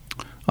coast.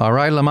 All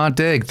right, Lamont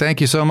Daigle, thank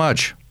you so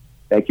much.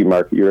 Thank you,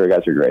 Mark. You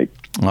guys are great.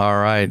 All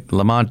right,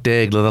 Lamont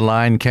Daigle, The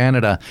Line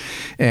Canada.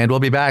 And we'll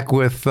be back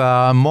with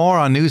more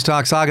on News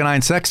Talk Saga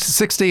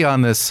 960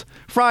 on this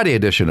Friday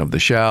edition of the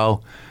show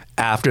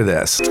after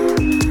this. 2,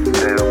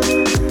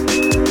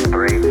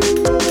 3.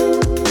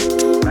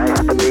 Nice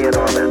to be in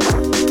orbit.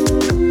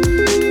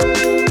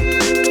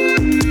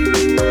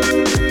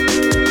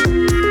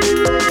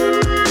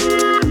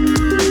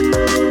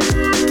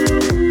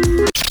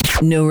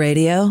 No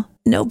radio?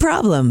 No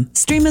problem.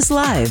 Stream us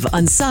live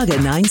on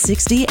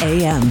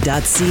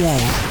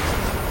saga960am.ca.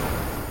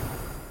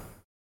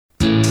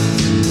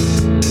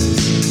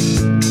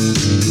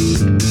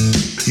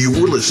 You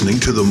were listening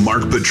to the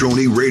Marc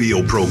Patrone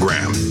radio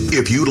program.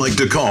 If you'd like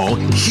to call,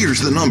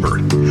 here's the number: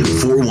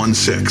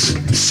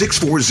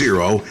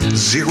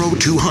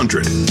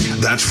 416-640-0200.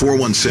 That's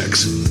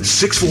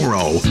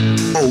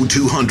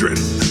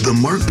 416-640-0200. The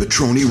Marc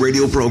Patrone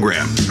radio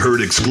program,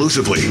 heard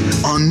exclusively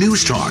on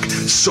News Talk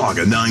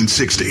Saga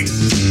 960.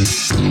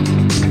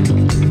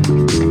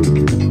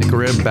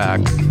 McRib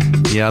back.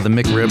 Yeah, the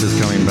McRib is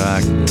coming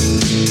back.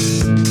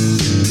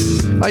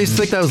 I used to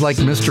think that was like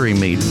mystery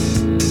meat.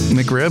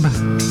 McRib?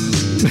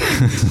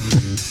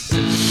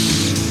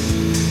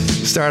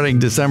 Starting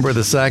December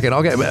the 2nd.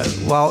 Okay,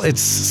 well,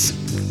 it's,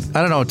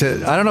 I don't know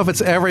if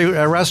it's every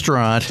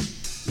restaurant.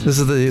 This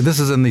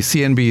is in the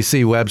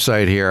CNBC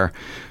website here.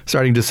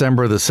 Starting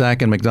December the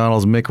 2nd,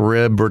 McDonald's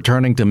McRib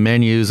returning to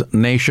menus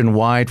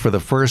nationwide for the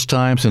first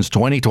time since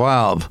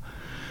 2012.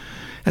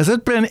 Has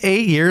it been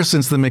 8 years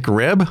since the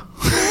McRib?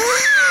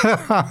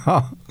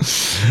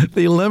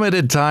 The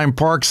limited time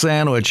pork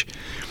sandwich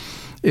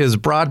is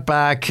brought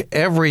back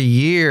every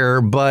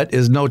year, but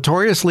is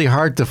notoriously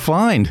hard to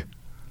find.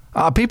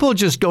 People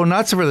just go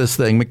nuts for this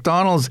thing.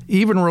 McDonald's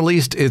even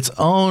released its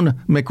own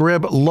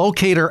McRib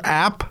locator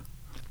app.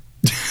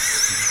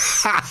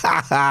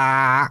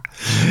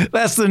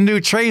 That's the new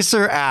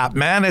Tracer app,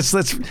 man. It's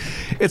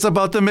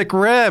about the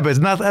McRib.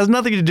 It has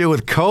nothing to do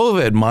with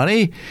COVID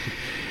money.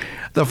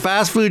 The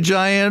fast food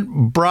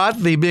giant brought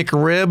the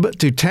McRib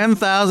to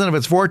 10,000 of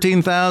its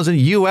 14,000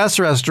 U.S.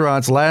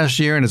 restaurants last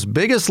year in its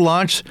biggest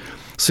launch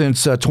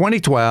since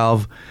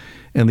 2012.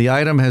 And the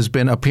item has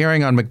been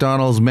appearing on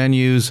McDonald's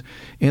menus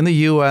in the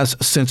U.S.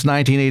 since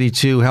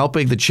 1982,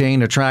 helping the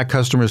chain attract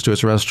customers to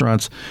its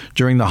restaurants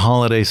during the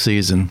holiday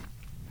season.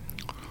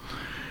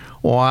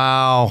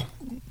 Wow.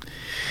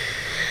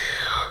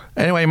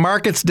 Anyway,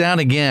 market's down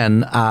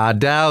again.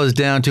 Dow is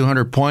down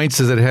 200 points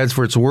as it heads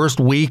for its worst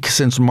week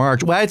since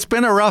March. Well, it's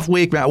been a rough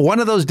week. One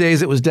of those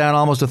days it was down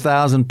almost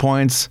 1,000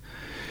 points.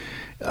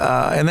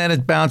 And then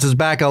it bounces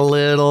back a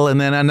little, and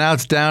now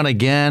it's down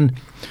again.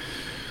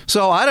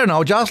 So I don't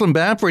know. Jocelyn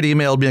Bamford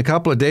emailed me a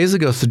couple of days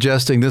ago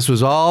suggesting this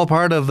was all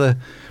part of the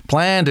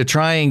plan to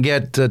try and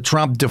get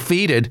Trump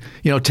defeated.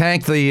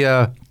 Tank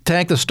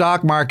the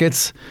stock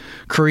markets,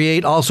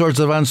 create all sorts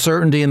of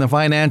uncertainty in the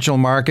financial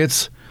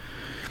markets.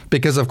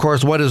 Because, of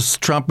course, what has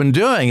Trump been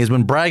doing? He's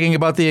been bragging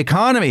about the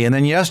economy. And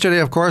then yesterday,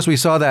 of course, we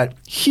saw that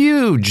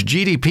huge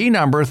GDP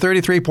number,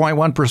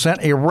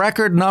 33.1%, a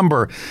record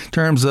number in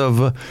terms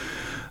of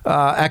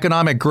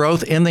economic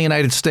growth in the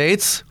United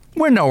States.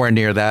 We're nowhere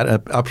near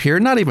that up here,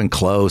 not even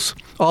close.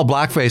 All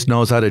blackface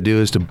knows how to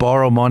do is to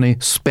borrow money,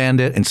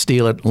 spend it, and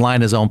steal it, line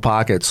his own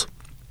pockets.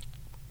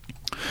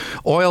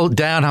 Oil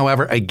down,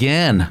 however,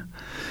 again.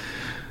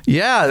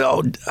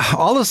 Yeah,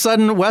 all of a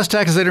sudden, West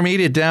Texas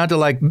Intermediate down to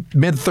like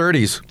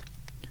mid-30s.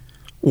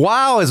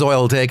 Wow, is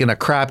oil taking a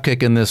crap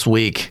kicking this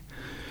week.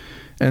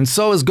 And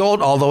so is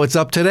gold, although it's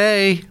up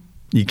today.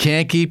 You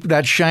can't keep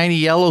that shiny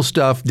yellow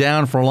stuff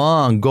down for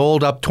long.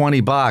 Gold up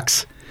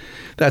 $20.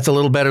 That's a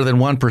little better than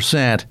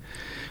 1%.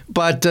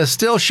 But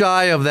still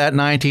shy of that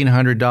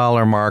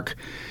 $1,900 mark.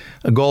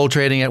 Gold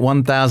trading at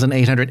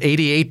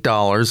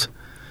 $1,888.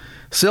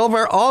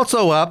 Silver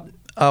also up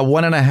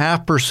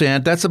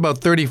 1.5%. That's about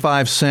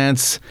 35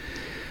 cents.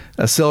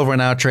 Silver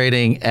now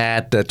trading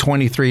at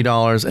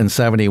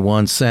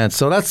 $23.71.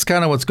 So that's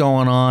kind of what's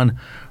going on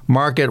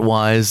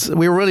market-wise.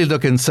 We were really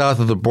looking south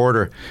of the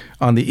border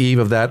on the eve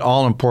of that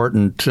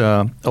all-important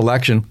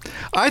election.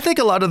 I think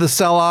a lot of the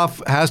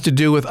sell-off has to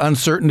do with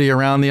uncertainty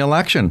around the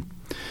election.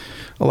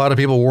 A lot of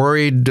people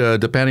worried,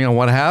 depending on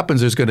what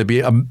happens, there's going to be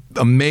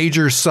a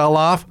major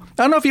sell-off.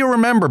 I don't know if you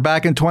remember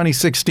back in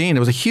 2016, it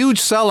was a huge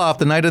sell-off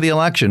the night of the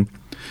election.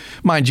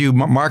 Mind you,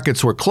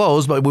 markets were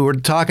closed, but we were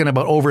talking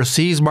about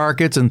overseas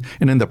markets and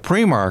in the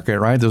pre-market,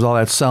 right? There's all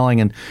that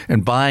selling and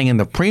buying in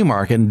the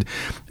pre-market.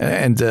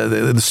 And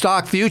the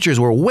stock futures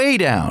were way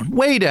down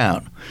when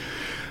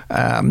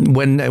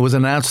it was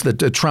announced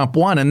that Trump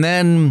won. And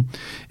then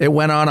it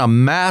went on a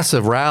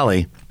massive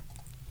rally.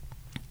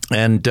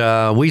 And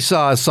we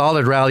saw a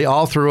solid rally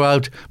all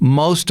throughout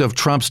most of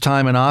Trump's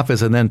time in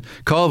office, and then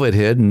COVID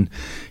hit and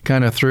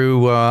kind of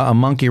threw a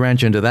monkey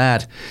wrench into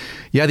that.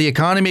 Yeah, the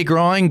economy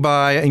growing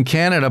in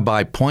Canada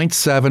by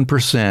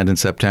 0.7% in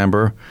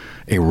September,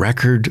 a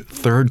record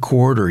third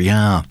quarter.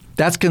 Yeah,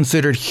 that's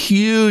considered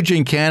huge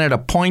in Canada,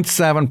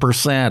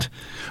 0.7%.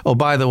 Oh,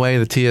 by the way,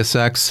 the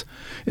TSX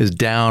is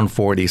down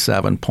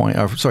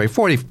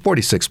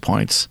 46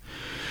 points.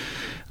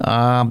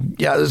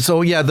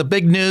 The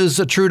big news,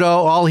 Trudeau,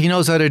 all he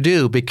knows how to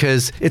do,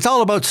 because it's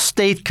all about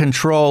state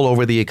control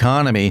over the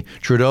economy.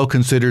 Trudeau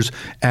considers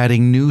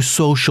adding new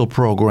social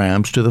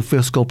programs to the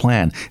fiscal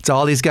plan. It's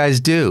all these guys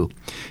do.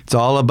 It's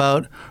all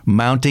about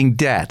mounting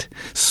debt,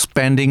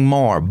 spending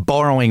more,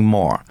 borrowing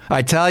more.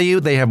 I tell you,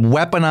 they have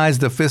weaponized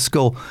the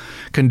fiscal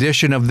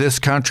condition of this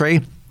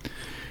country.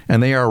 And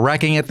they are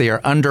wrecking it. They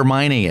are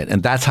undermining it.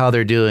 And that's how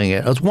they're doing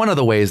it. That's one of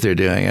the ways they're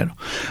doing it.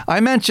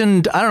 I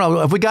mentioned, I don't know,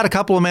 if we got a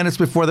couple of minutes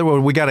before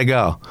we got to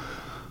go.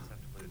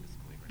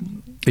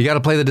 You got to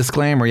play the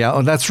disclaimer. Yeah.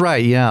 Oh, that's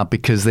right. Yeah.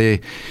 Because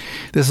this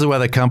is where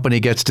the company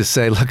gets to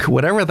say, look,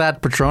 whatever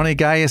that Patrone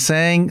guy is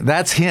saying,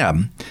 that's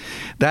him.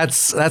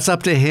 That's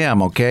up to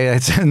him. Okay.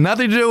 It's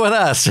nothing to do with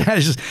us.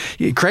 Just,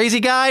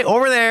 crazy guy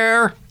over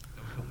there.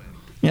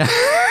 Yeah.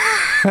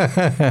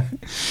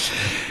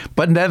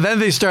 But then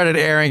they started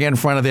airing it in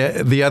front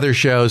of the other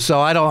shows,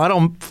 so I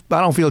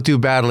don't feel too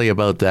badly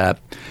about that.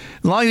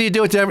 As long as you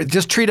do it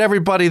just treat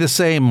everybody the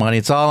same, money.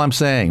 It's all I'm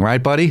saying,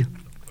 right, buddy?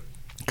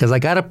 Because I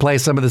got to play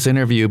some of this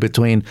interview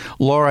between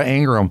Laura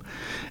Ingraham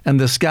and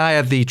this guy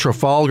at the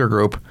Trafalgar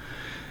Group.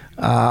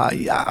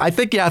 I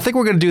think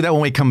we're going to do that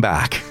when we come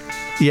back.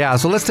 Yeah,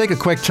 so let's take a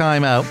quick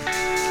time out.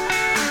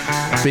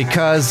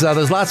 Because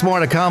there's lots more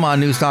to come on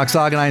Newstalk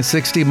Saga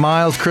 960.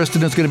 Miles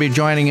Kristan is going to be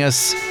joining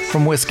us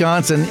from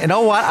Wisconsin. You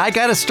know what? I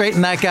got to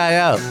straighten that guy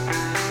out.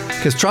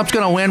 Because Trump's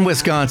going to win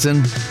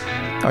Wisconsin.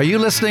 Are you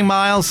listening,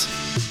 Miles?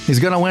 He's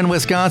going to win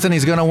Wisconsin.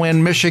 He's going to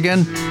win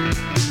Michigan.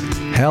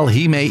 Hell,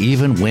 he may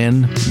even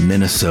win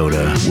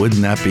Minnesota.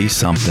 Wouldn't that be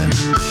something?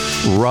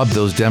 Rub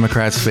those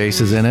Democrats'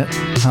 faces in it.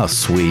 How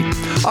sweet.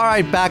 All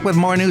right, back with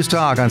more News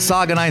Talk on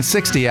Saga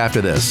 960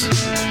 after this.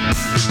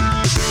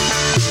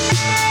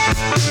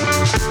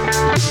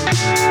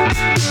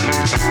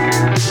 The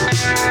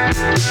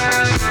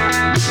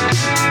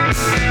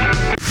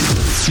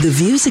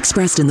views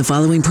expressed in the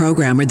following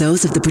program are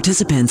those of the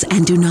participants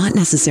and do not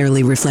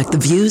necessarily reflect the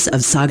views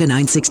of Saga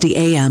 960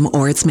 AM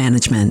or its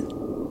management.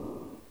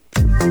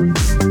 5,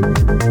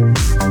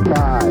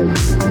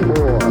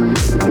 4,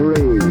 3,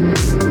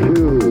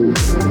 2,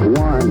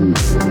 1,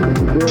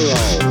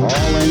 0.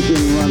 All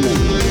engine running.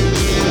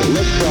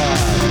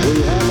 Liftoff.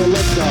 We have a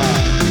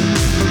liftoff.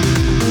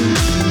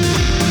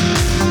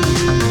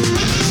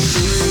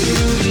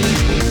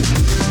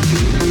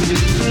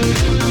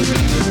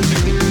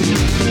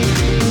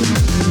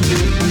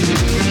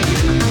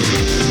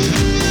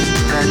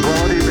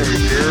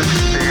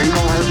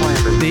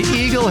 The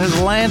Eagle has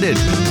landed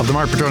of the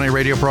Marc Patrone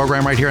radio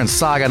program right here on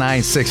Saga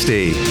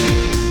 960.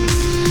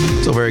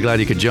 So very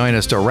glad you could join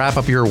us to wrap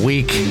up your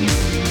week.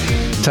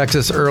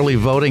 Texas early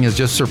voting has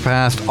just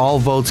surpassed all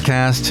votes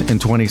cast in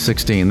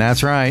 2016.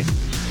 That's right.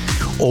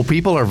 Old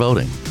people are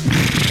voting.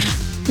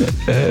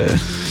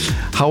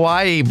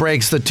 Hawaii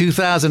breaks the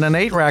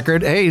 2008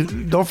 record. Hey,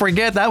 don't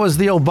forget that was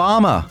the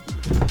Obama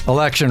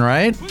election,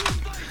 right?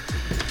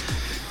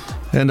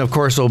 And of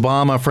course,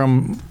 Obama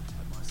from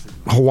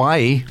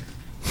Hawaii.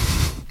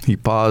 He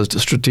paused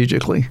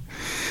strategically.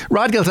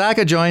 Rod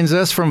Giltaca joins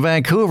us from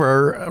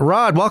Vancouver.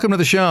 Rod, welcome to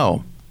the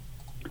show.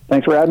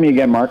 Thanks for having me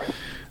again, Mark.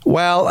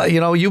 Well,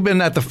 you've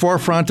been at the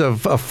forefront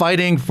of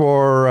fighting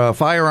for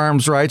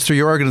firearms rights through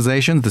your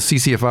organization, the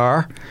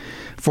CCFR,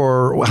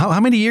 for how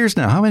many years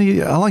now? How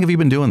long have you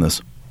been doing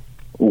this?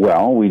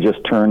 Well, we just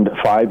turned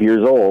 5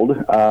 years old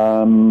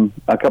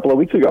a couple of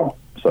weeks ago.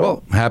 So,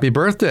 well, happy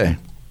birthday.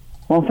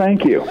 Well,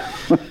 thank you.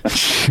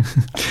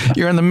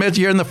 You're in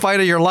the fight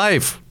of your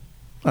life.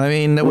 I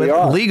mean,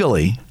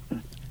 legally,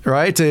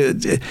 right?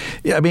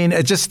 I mean,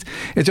 it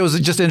was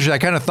just interesting. I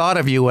kind of thought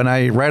of you when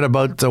I read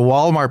about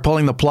Walmart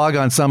pulling the plug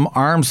on some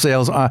arms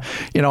sales,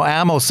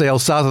 ammo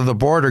sales south of the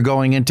border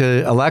going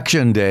into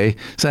election day,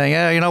 saying,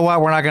 "Yeah, you know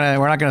what? We're not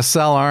gonna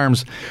sell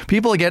arms."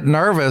 People get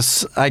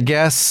nervous, I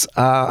guess,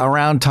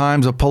 around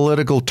times of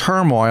political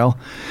turmoil,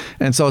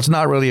 and so it's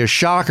not really a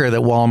shocker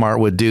that Walmart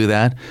would do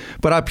that.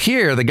 But up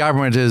here, the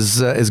government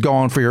is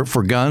going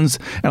for guns,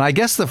 and I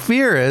guess the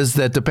fear is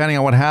that depending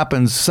on what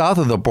happens south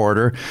of the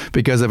border,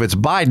 because if it's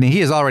Biden,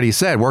 he has already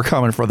said we're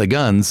coming for the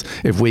guns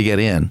if we get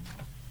in.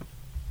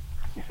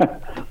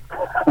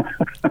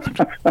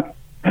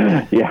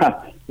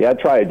 Yeah,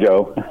 try it,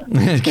 Joe.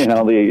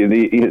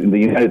 The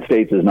United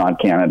States is not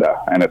Canada,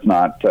 and it's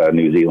not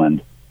New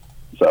Zealand.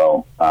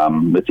 So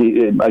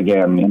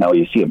again,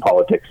 you see in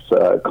politics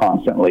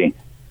constantly,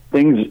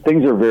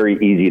 things are very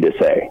easy to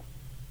say,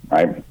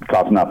 right? It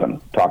costs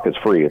nothing. Talk is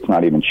free. It's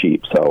not even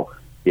cheap. So.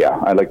 Yeah,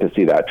 I'd like to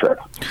see that trip.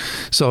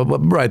 So,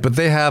 right, but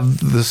they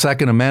have the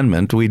Second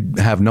Amendment. We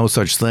have no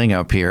such thing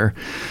up here.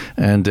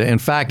 And in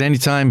fact,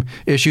 anytime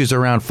issues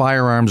around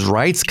firearms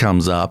rights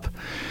comes up,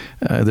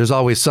 there's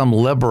always some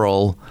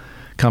liberal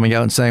coming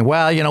out and saying,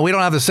 well, we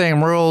don't have the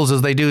same rules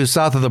as they do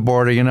south of the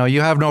border.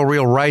 You have no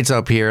real rights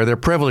up here. They're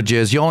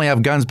privileges. You only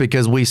have guns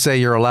because we say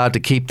you're allowed to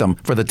keep them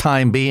for the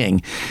time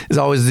being. There's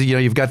always,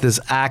 you've got this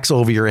axe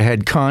over your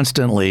head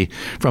constantly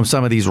from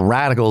some of these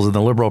radicals in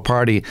the Liberal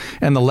Party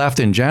and the left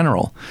in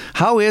general.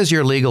 How is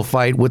your legal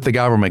fight with the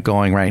government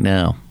going right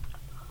now?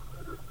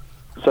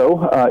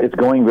 So it's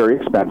going very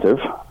expensive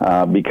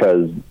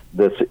because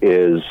this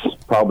is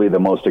probably the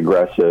most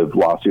aggressive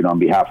lawsuit on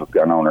behalf of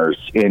gun owners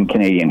in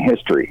Canadian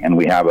history, and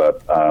we have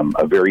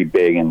a very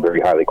big and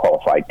very highly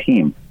qualified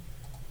team.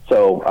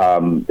 So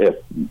if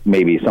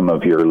maybe some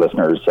of your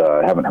listeners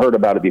haven't heard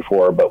about it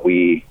before, but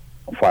we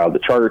filed the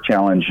charter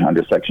challenge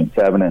under Section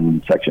 7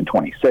 and Section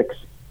 26.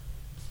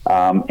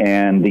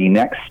 And the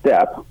next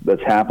step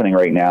that's happening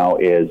right now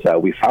is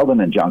we filed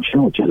an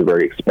injunction, which is a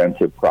very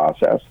expensive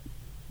process.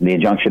 The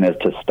injunction is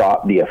to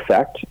stop the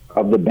effect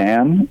of the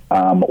ban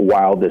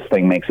while this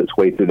thing makes its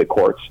way through the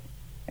courts.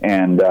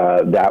 And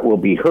that will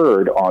be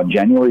heard on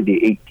January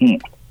the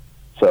 18th.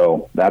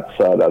 So that's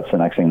the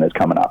next thing that's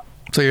coming up.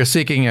 So you're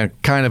seeking a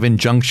kind of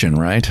injunction,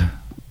 right?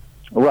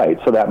 Right.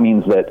 So that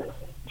means that,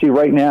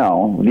 right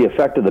now, the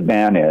effect of the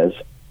ban is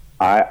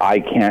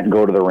I can't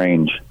go to the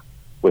range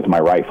with my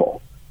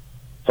rifle.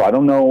 So I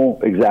don't know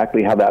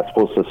exactly how that's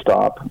supposed to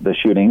stop the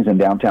shootings in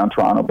downtown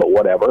Toronto, but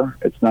whatever.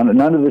 It's none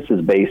of this is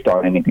based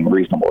on anything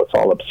reasonable. It's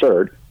all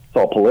absurd. It's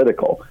all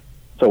political.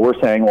 So we're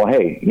saying, well,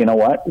 hey, you know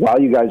what? While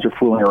you guys are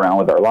fooling around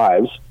with our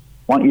lives,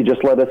 why don't you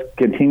just let us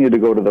continue to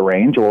go to the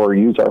range or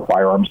use our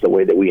firearms the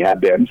way that we have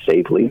been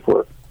safely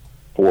for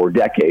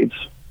decades,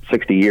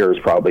 60 years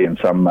probably in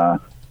some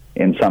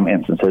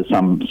instances,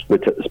 some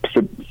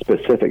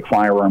specific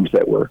firearms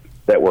that were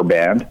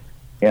banned.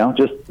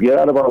 Just get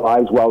out of our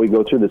lives while we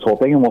go through this whole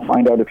thing, and we'll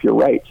find out if you're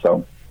right.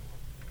 So,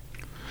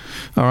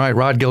 All right,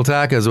 Rod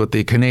Giltaca is with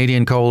the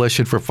Canadian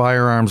Coalition for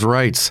Firearms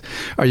Rights.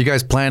 Are you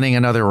guys planning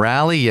another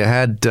rally? You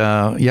had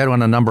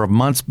one a number of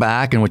months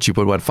back in which you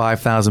put,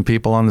 5,000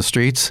 people on the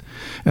streets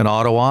in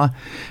Ottawa?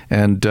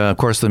 And, of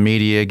course, the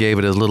media gave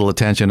it as little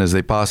attention as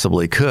they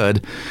possibly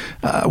could.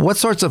 What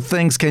sorts of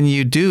things can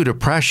you do to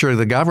pressure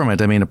the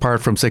government? I mean,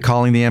 apart from, say,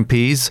 calling the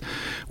MPs,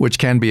 which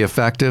can be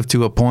effective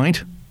to a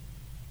point?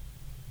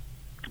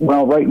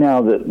 Well, right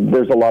now,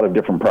 there's a lot of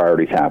different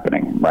priorities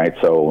happening, right?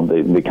 So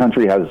the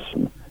country has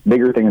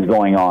bigger things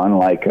going on,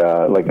 like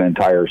an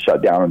entire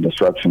shutdown and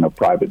disruption of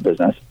private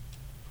business.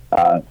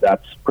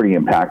 That's pretty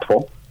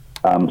impactful.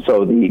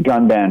 So the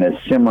gun ban is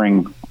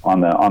simmering on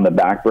the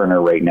back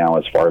burner right now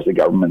as far as the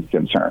government's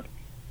concerned.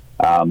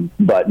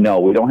 But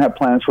no, we don't have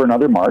plans for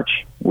another march.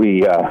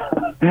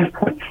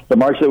 The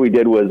march that we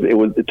did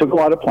it took a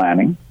lot of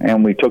planning,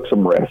 and we took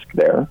some risk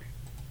there.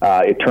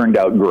 It turned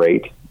out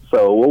great.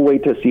 So we'll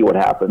wait to see what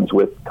happens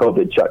with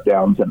COVID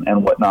shutdowns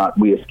and whatnot.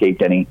 We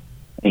escaped any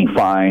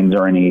fines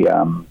or any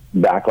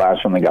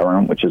backlash from the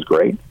government, which is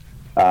great.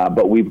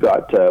 But we've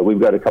got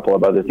a couple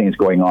of other things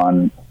going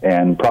on,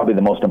 and probably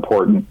the most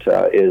important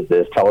is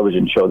this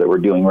television show that we're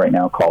doing right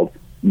now called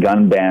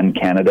Gun Ban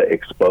Canada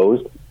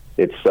Exposed.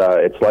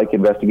 It's like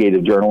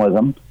investigative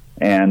journalism,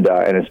 and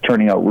it's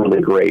turning out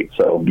really great.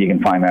 So you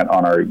can find that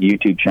on our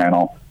YouTube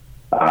channel.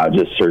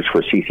 Just search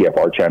for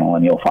CCFR channel,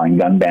 and you'll find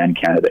Gun Ban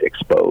Canada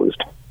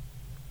Exposed.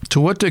 To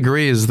what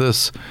degree is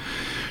this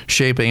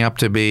shaping up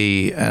to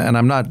be, and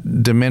I'm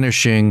not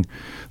diminishing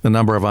the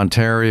number of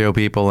Ontario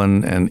people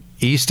and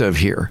east of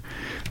here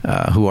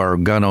who are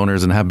gun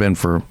owners and have been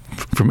for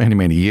many,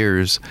 many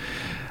years,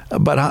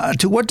 but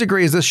to what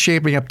degree is this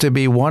shaping up to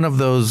be one of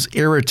those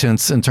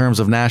irritants in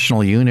terms of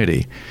national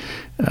unity?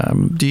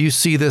 Do you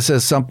see this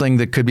as something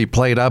that could be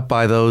played up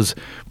by those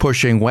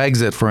pushing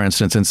Wexit, for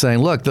instance, and saying,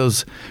 look,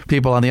 those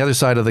people on the other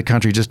side of the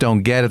country just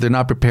don't get it. They're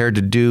not prepared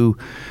to do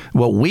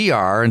what we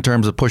are in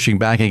terms of pushing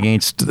back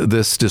against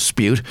this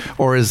dispute?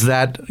 Or is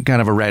that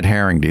kind of a red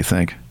herring, do you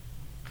think?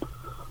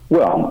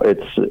 Well,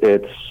 it's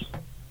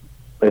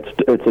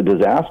a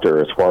disaster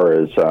as far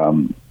as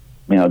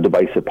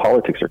divisive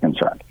politics are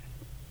concerned.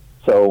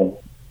 So,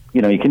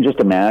 you can just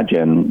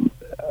imagine,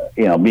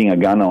 being a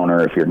gun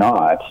owner if you're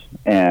not,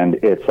 and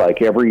it's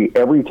like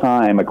every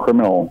time a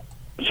criminal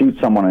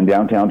shoots someone in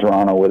downtown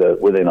Toronto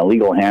with an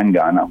illegal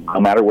handgun, no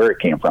matter where it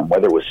came from,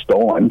 whether it was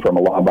stolen from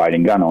a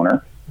law-abiding gun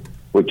owner,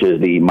 which is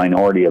the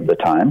minority of the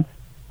time,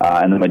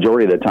 and the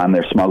majority of the time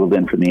they're smuggled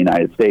in from the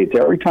United States.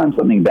 Every time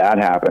something bad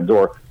happens,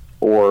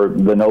 or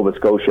the Nova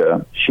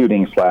Scotia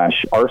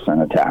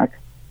shooting/arson attack,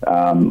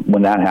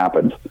 when that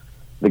happens,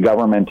 the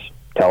government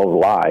tells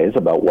lies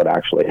about what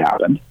actually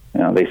happened.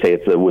 They say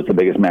it was the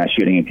biggest mass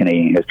shooting in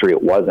Canadian history.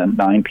 It wasn't.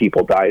 9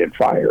 people died in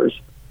fires.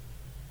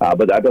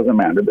 But that doesn't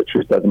matter. The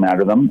truth doesn't matter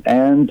to them.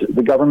 And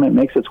the government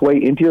makes its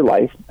way into your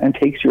life and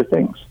takes your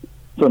things.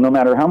 So no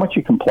matter how much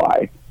you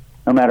comply,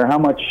 no matter how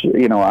much,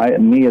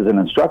 me as an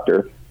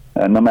instructor,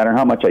 no matter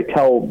how much I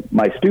tell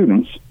my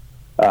students,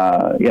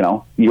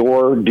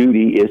 your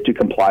duty is to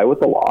comply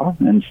with the law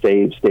and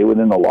stay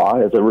within the law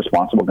as a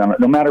responsible gun owner,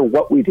 no matter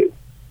what we do.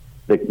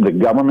 The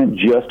government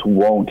just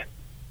won't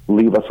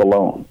leave us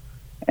alone.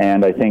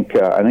 And I think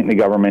the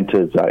government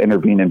has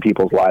intervened in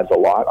people's lives a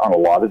lot on a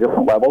lot of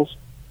different levels,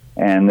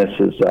 and this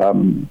is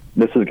going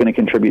to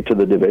contribute to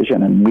the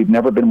division. And we've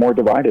never been more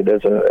divided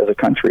as a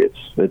country.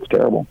 It's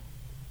terrible.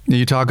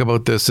 You talk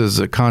about this as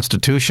a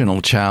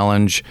constitutional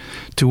challenge.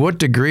 To what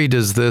degree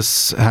does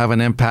this have an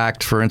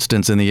impact, for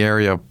instance, in the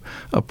area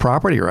of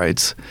property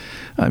rights?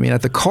 I mean,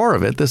 at the core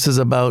of it, this is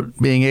about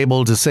being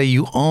able to say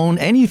you own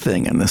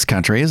anything in this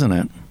country, isn't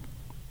it?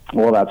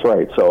 Well, that's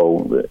right.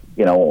 So,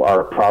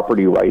 our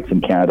property rights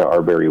in Canada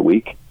are very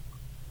weak.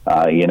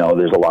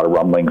 There's a lot of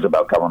rumblings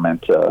about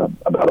government,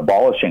 about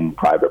abolishing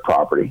private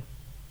property.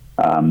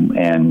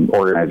 And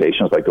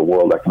organizations like the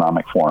World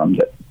Economic Forum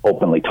that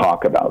openly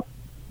talk about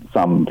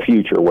some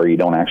future where you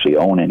don't actually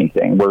own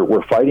anything.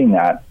 We're fighting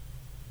that.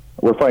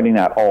 We're fighting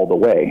that all the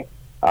way.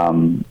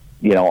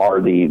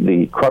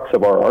 The crux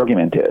of our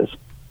argument is,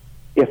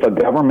 if a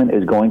government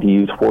is going to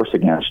use force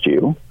against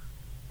you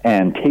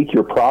and take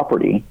your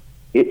property,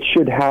 it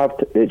should have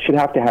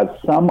to have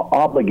some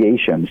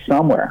obligation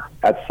somewhere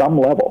at some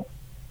level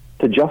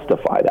to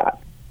justify that.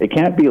 It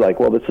can't be like,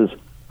 well,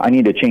 I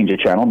need to change a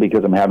channel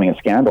because I'm having a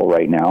scandal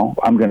right now.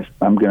 I'm going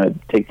to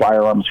take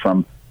firearms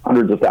from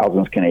hundreds of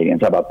thousands of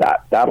Canadians. How about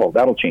that?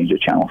 That'll change the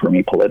channel for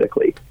me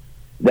politically.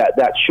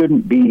 That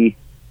shouldn't be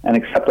an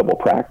acceptable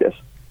practice.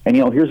 And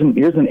here's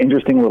an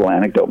interesting little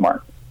anecdote,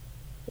 Mark.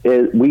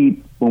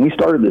 When we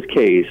started this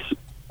case,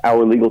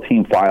 our legal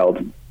team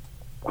filed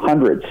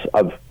hundreds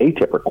of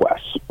ATIP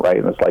requests, right?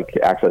 It's like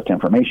access to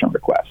information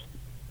requests.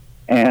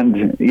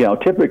 And,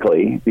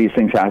 typically these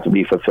things have to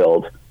be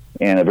fulfilled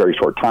in a very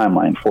short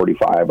timeline,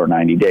 45 or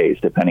 90 days,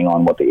 depending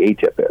on what the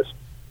ATIP is.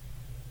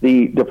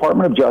 The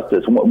Department of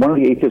Justice, one of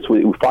the ATIPs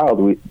we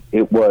filed,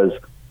 it was,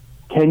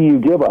 can you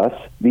give us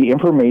the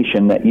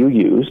information that you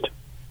used,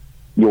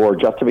 your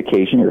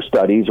justification, your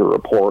studies or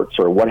reports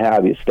or what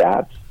have you,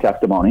 stats,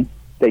 testimony,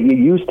 that you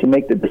used to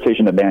make the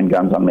decision to ban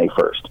guns on May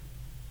 1st.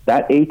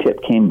 That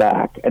ATIP came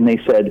back, and they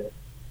said,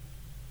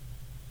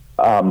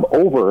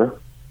 over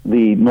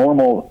the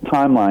normal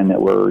timeline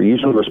that we're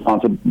usually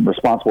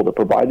responsible to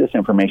provide this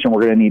information,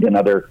 we're going to need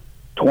another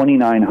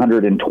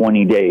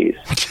 2,920 days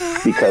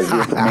because the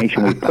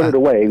information, we put it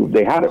away.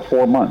 They had it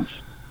 4 months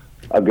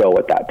ago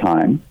at that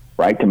time,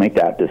 right, to make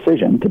that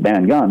decision to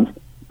ban guns.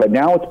 But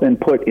now it's been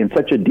put in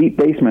such a deep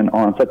basement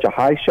or on such a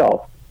high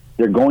shelf,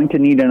 they're going to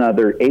need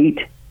another 8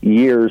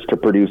 years to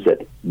produce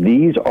it.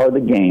 These are the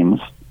games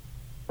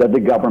that the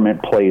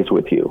government plays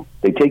with you.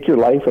 They take your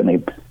life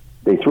and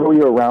they throw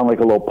you around like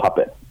a little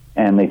puppet,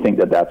 and they think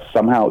that that's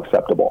somehow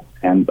acceptable.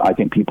 And I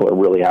think people are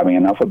really having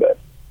enough of it.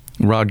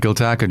 Rod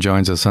Giltaca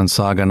joins us on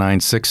Saga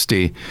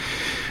 960.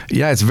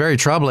 Yeah, it's very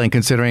troubling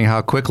considering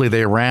how quickly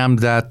they rammed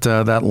that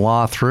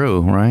law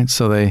through, right?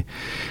 So they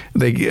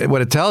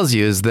what it tells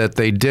you is that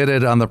they did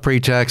it on the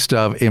pretext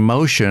of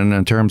emotion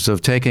in terms of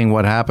taking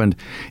what happened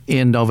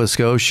in Nova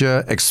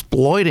Scotia,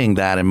 exploiting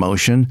that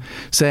emotion,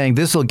 saying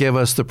this will give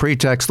us the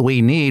pretext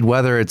we need,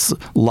 whether it's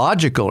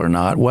logical or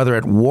not, whether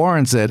it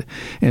warrants it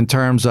in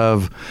terms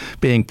of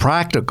being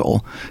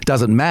practical,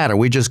 doesn't matter.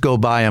 We just go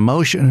by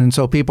emotion. And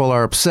so people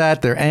are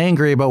upset, they're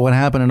angry about what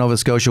happened in Nova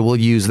Scotia. We'll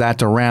use that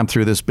to ram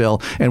through this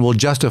bill, and we'll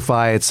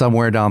justify it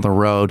somewhere down the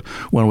road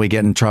when we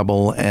get in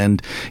trouble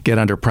and get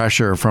under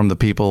pressure from the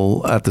people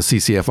at the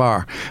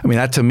CCFR. I mean,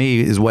 that to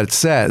me is what it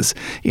says.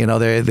 You know,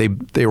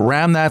 they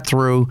ram that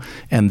through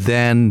and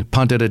then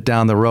punted it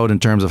down the road in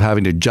terms of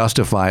having to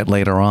justify it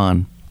later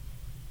on.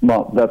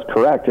 Well, that's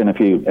correct. And if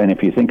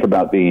you think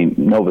about the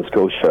Nova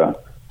Scotia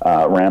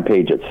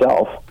rampage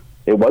itself,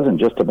 it wasn't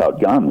just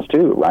about guns,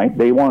 too, right?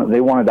 They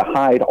wanted to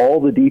hide all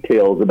the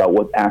details about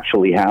what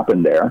actually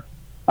happened there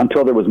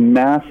until there was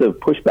massive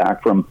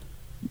pushback from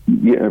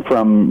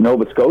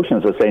Nova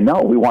Scotians to say,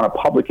 no, we want a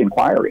public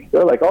inquiry.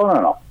 They're like, oh,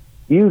 no.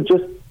 You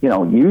just,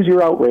 use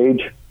your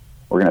outrage.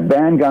 We're going to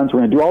ban guns.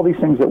 We're going to do all these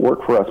things that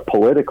work for us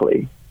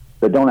politically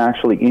that don't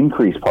actually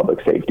increase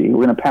public safety.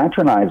 We're going to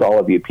patronize all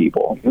of you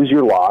people, use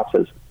your loss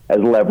as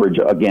leverage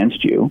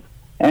against you.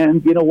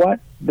 And you know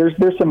what? There's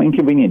some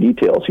inconvenient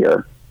details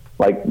here,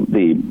 like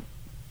the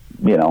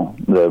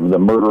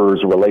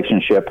murderer's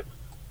relationship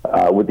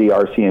with the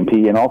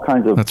RCMP and all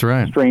kinds of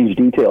strange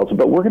details.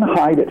 But we're going to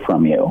hide it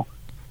from you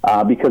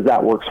because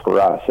that works for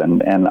us.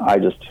 And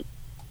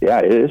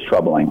it is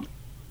troubling.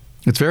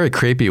 It's very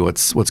creepy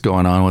what's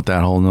going on with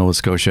that whole Nova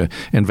Scotia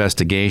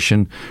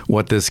investigation,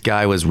 what this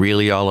guy was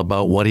really all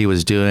about, what he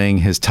was doing,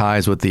 his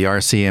ties with the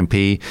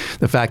RCMP,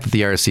 the fact that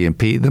the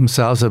RCMP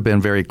themselves have been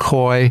very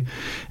coy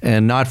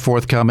and not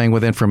forthcoming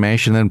with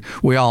information. And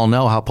we all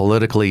know how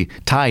politically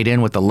tied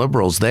in with the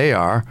Liberals they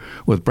are,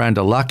 with Brenda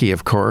Lucki,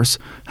 of course,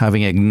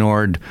 having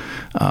ignored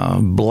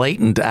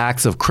blatant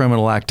acts of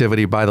criminal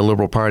activity by the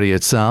Liberal Party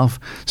itself,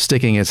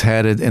 sticking its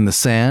head in the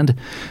sand.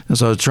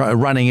 So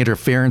running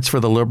interference for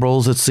the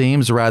Liberals, it seems,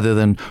 rather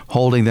than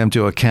holding them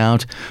to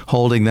account,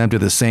 holding them to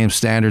the same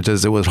standards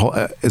as it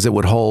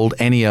would hold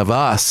any of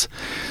us.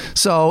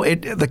 So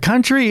the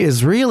country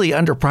is really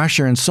under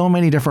pressure in so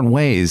many different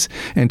ways.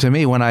 And to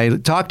me, when I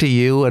talk to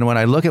you and when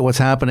I look at what's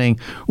happening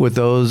with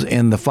those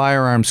in the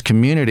firearms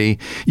community,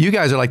 you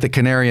guys are like the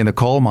canary in the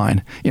coal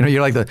mine.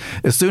 You're like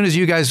as soon as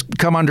you guys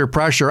come under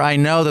pressure, I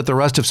know that the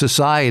rest of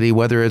society,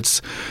 whether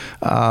it's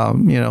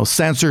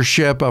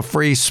censorship of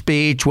free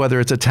speech,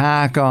 whether it's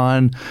attack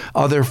on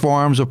other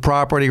forms of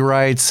property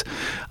rights,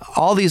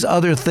 all these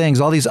other things,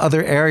 all these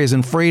other areas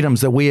and freedoms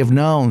that we have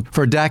known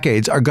for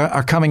decades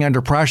are coming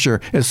under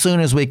pressure as soon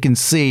as we can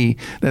see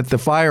that the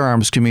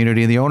firearms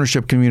community and the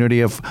ownership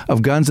community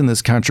of guns in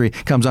this country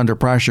comes under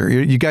pressure.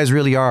 You guys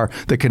really are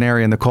the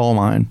canary in the coal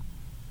mine.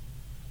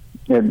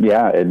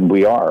 And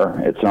we are.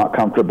 It's not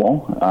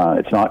comfortable.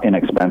 It's not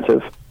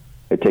inexpensive.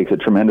 It takes a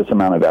tremendous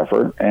amount of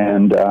effort.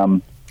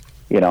 And,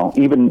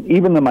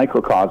 even the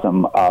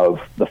microcosm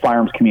of the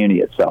firearms community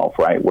itself,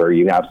 right, where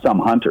you have some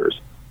hunters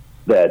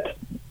that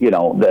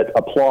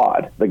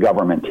applaud the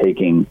government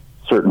taking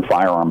certain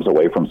firearms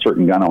away from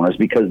certain gun owners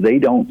because they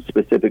don't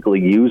specifically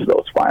use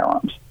those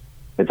firearms.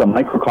 It's a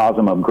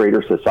microcosm of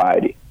greater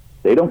society.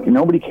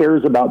 Nobody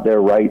cares about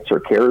their rights or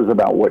cares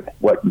about what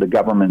the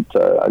government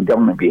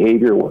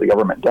behavior, what the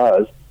government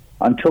does,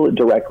 until it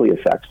directly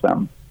affects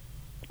them.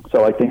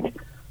 So I think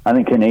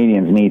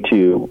Canadians need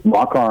to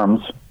lock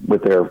arms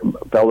with their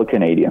fellow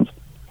Canadians,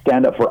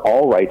 stand up for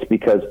all rights,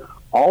 because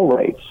all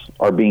rights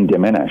are being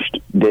diminished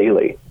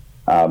daily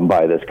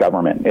by this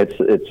government.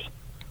 It's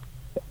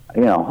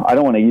I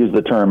don't want to use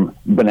the term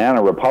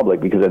banana republic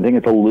because I think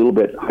it's a little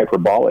bit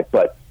hyperbolic,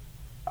 but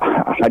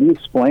how do you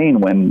explain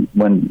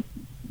when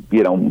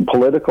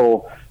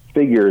political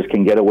figures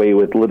can get away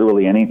with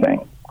literally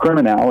anything?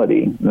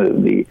 Criminality,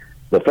 the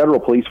federal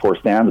police force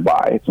stands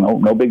by. It's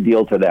no big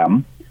deal to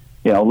them.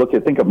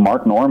 Think of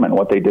Mark Norman,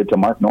 what they did to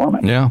Mark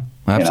Norman. Yeah,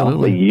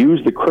 absolutely. They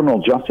used the criminal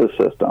justice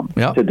system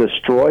to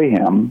destroy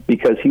him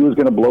because he was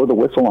going to blow the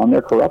whistle on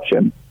their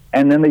corruption.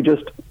 And then they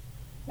just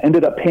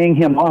ended up paying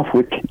him off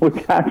with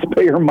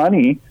taxpayer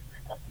money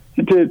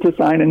to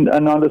sign a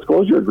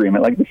non-disclosure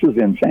agreement. Like, this is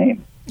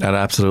insane. That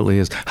absolutely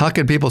is. How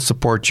can people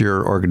support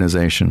your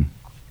organization?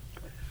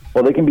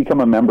 Well, they can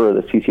become a member of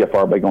the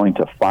CCFR by going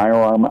to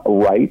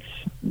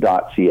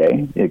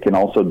firearmrights.ca. It can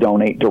also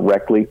donate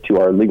directly to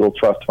our legal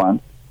trust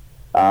fund.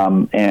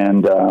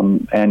 And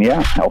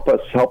help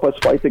us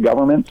fight the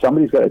government.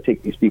 Somebody's got to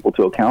take these people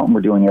to account, and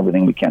we're doing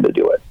everything we can to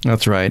do it.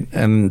 That's right.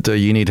 And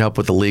you need help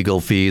with the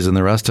legal fees and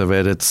the rest of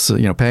it. It's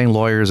paying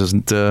lawyers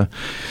isn't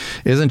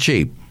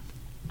cheap.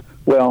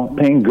 Well,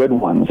 paying good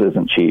ones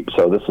isn't cheap.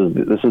 So this is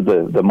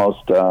the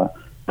most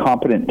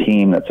competent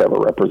team that's ever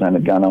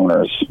represented gun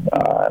owners,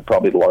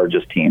 probably the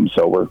largest team.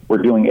 So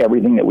we're doing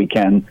everything that we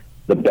can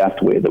the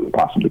best way that we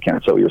possibly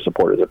can. So your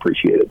support is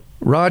appreciated.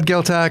 Rod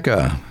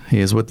Giltaca, he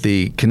is with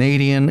the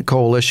Canadian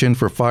Coalition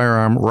for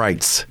Firearm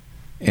Rights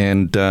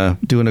and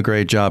doing a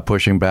great job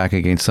pushing back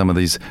against some of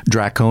these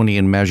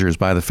draconian measures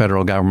by the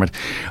federal government.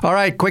 All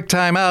right, quick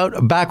time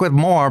out. Back with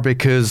more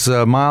because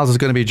Miles is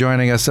going to be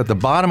joining us at the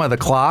bottom of the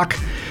clock.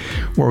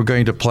 We're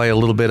going to play a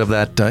little bit of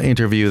that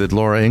interview that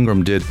Laura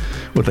Ingram did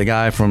with the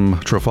guy from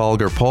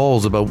Trafalgar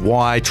Polls about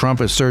why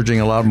Trump is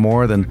surging a lot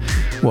more than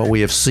what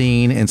we have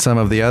seen in some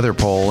of the other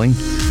polling.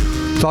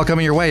 It's all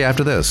coming your way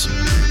after this.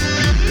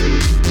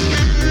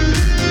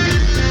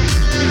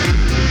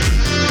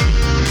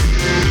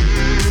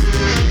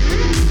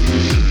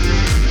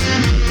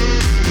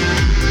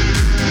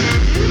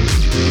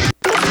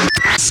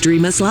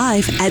 Stream us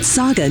live at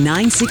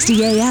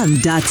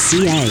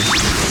saga960am.ca.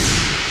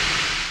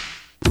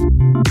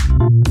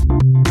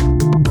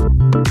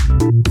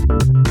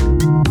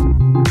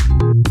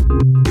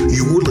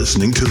 You're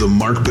listening to the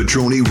Marc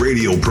Patrone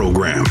radio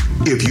program.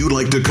 If you'd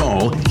like to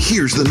call,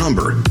 here's the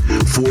number,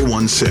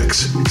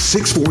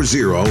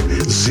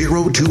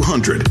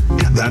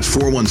 416-640-0200. That's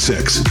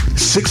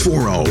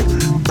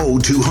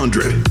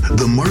 416-640-0200.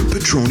 The Marc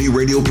Patrone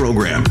radio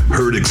program,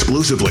 heard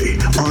exclusively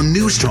on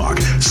News Talk,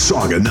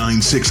 Saga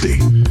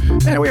 960.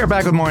 And we are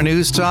back with more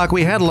News Talk.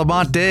 We had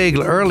Lamont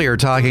Daigle earlier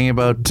talking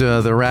about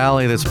the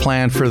rally that's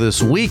planned for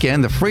this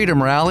weekend, the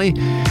Freedom Rally,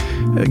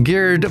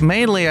 geared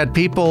mainly at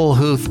people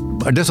who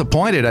are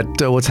disappointed at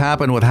what's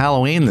happened with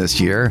Halloween this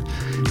year.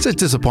 It's just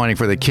disappointing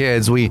for the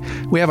kids. We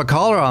have a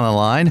caller on the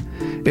line.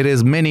 It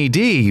is Minnie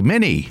D.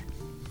 Minnie.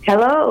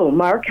 Hello,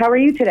 Mark. How are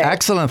you today?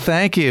 Excellent.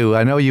 Thank you.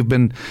 I know you've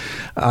been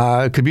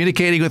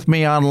communicating with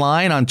me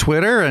online on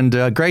Twitter,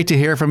 and great to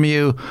hear from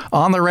you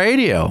on the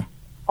radio.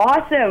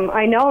 Awesome.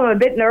 I know I'm a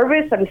bit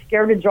nervous. I'm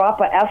scared to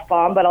drop a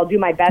F-bomb, but I'll do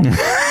my best.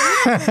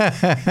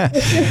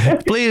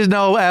 Please,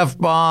 no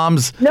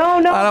F-bombs. No.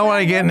 I don't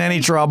want to get in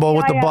any trouble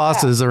with the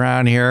bosses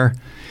around here.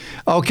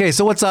 Okay,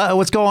 so what's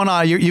going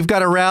on? You've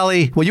got a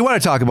rally. Well, you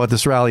want to talk about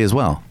this rally as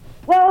well.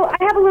 Well, I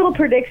have a little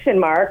prediction,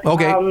 Mark.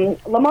 Okay.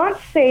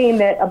 Lamont's saying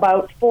that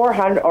about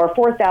 400 or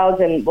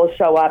 4,000 will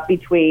show up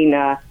between,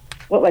 2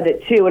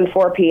 and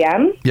 4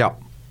 p.m.? Yeah.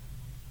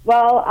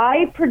 Well,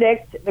 I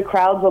predict the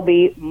crowds will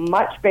be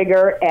much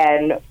bigger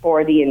and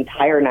for the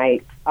entire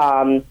night.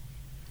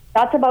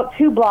 That's about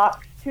 3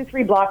 blocks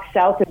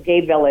south of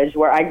Gay Village,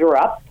 where I grew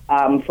up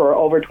for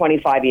over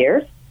 25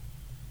 years.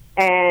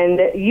 And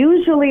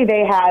usually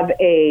they have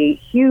a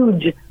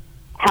huge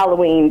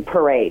Halloween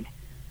parade.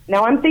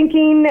 Now, I'm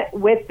thinking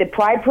with the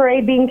Pride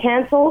Parade being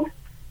canceled,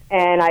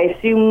 and I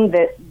assume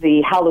that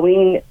the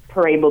Halloween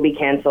parade will be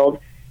canceled,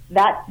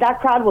 that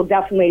crowd will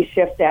definitely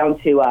shift down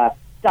to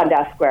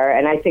Dundas Square,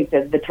 and I think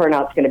that the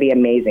turnout's going to be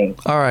amazing.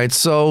 All right,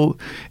 so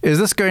is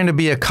this going to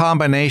be a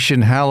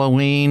combination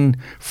Halloween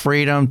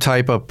freedom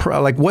type of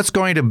what's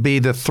going to be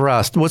the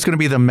thrust? What's going to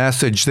be the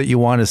message that you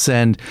want to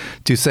send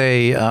to,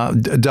 say,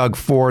 Doug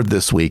Ford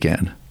this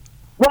weekend?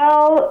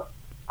 Well,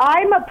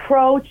 I'm a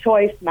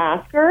pro-choice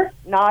masker,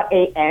 not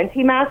a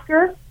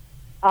anti-masker.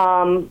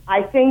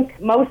 I think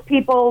most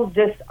people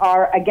just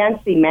are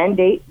against the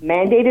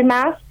mandated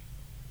mask,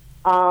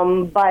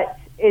 but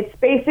it's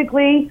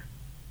basically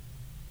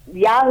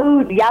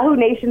Yahoo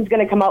Nation's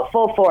going to come out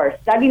full force.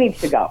 Dougie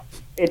needs to go.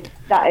 It's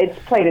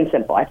plain and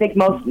simple. I think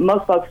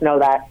most folks know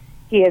that.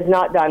 He has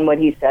not done what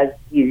he says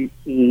he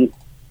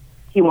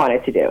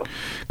wanted to do.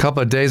 A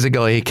couple of days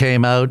ago, he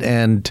came out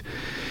and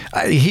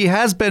he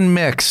has been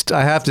mixed,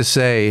 I have to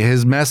say.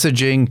 His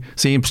messaging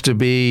seems to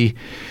be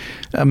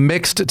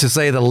mixed, to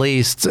say the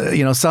least.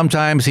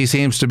 Sometimes he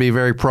seems to be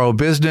very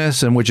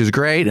pro-business, and which is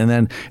great, and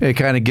then it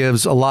kind of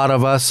gives a lot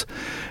of us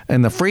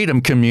in the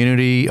freedom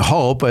community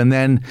hope, and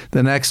then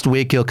the next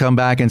week he'll come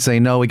back and say,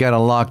 no, we got to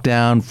lock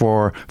down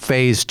for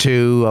phase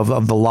 2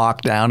 of the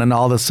lockdown and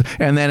all this,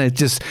 and then it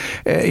just,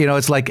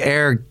 it's like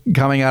air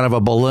coming out of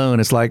a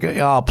balloon. It's like,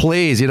 oh,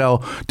 please, do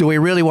we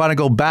really want to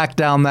go back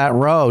down that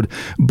road?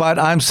 But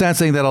I'm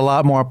sensing that a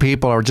lot more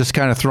people are just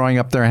kind of throwing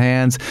up their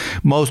hands.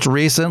 Most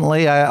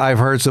recently, I've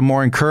heard some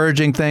more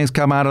encouraging things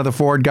come out of the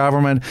Ford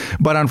government,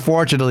 but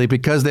unfortunately,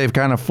 because they've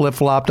kind of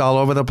flip-flopped all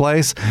over the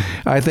place,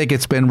 I think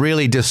it's been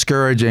really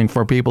discouraging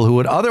for people who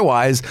would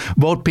otherwise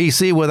vote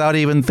PC without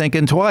even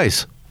thinking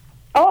twice.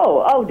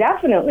 Oh,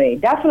 definitely.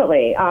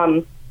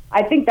 I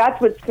think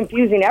that's what's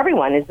confusing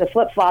everyone is the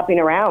flip-flopping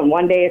around.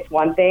 One day it's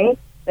one thing,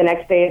 the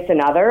next day it's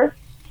another.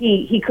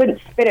 He couldn't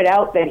spit it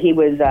out that he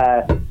was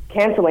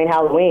canceling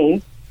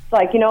Halloween,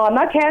 like, I'm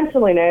not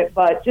canceling it,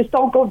 but just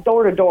don't go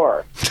door to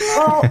door.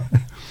 Well,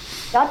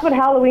 that's what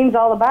Halloween's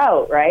all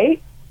about, right?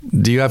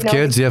 Do you have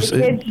kids? The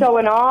kids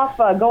showing off,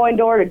 going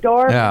door to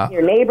door, with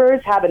your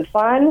neighbors, having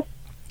fun.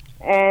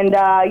 And,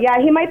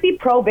 he might be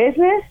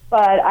pro-business,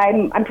 but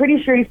I'm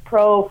pretty sure he's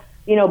pro,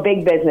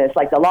 big business,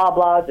 like the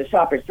Loblaws, the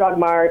Shoppers Drug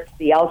Marts,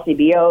 the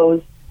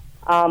LCBOs.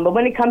 But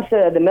when it comes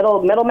to the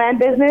middleman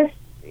business,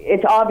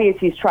 it's obvious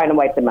he's trying to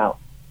wipe them out.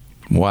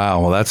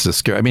 Wow, well, that's just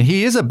scary. I mean,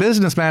 he is a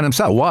businessman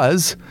himself.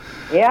 Was.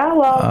 Yeah,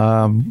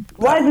 well,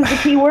 was is the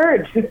key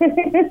word.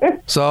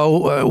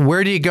 So,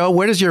 where do you go?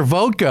 Where does your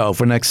vote go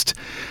for next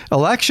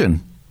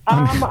election?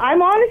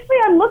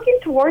 I'm looking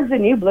towards the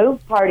New Blue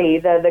Party,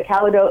 the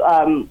I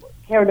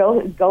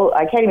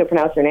can't even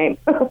pronounce their name.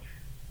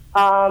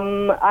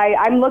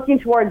 I'm looking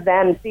towards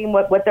them, seeing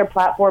what their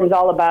platform's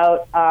all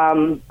about.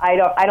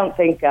 I don't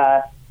think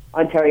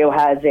Ontario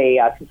has a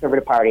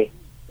Conservative Party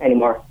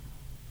anymore.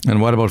 And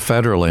what about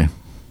federally?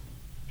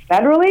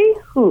 Federally?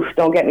 Oof,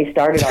 don't get me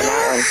started on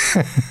that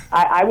one.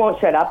 I won't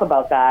shut up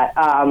about that.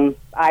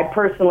 I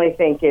personally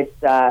think it's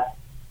they're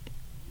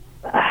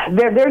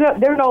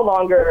no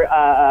longer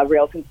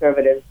real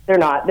conservatives. They're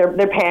not.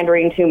 They're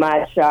pandering too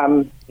much.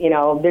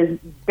 There's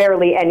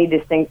barely any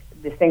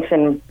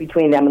distinction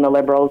between them and the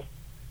Liberals.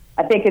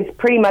 I think it's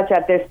pretty much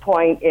at this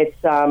point it's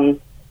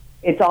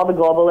all the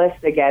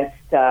globalists against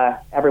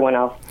everyone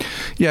else.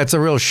 Yeah, it's a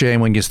real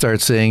shame when you start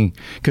seeing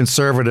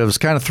conservatives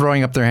kind of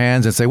throwing up their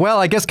hands and say, well,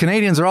 I guess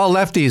Canadians are all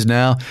lefties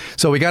now,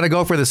 so we got to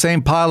go for the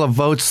same pile of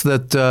votes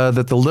that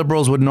the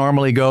Liberals would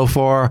normally go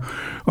for,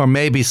 or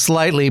maybe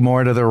slightly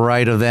more to the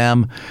right of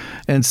them.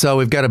 And so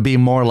we've got to be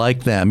more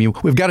like them.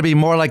 We've got to be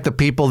more like the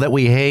people that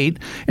we hate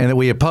and that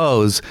we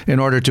oppose in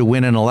order to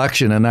win an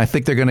election. And I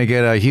think they're going to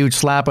get a huge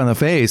slap on the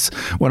face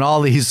when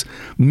all these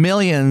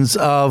millions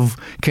of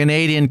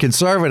Canadian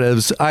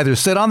conservatives either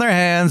sit on their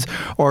hands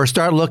or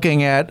start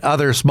looking at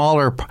other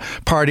smaller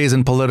parties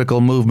and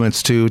political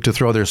movements to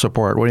throw their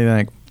support. What do you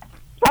think?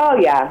 Oh,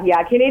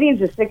 yeah.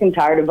 Canadians are sick and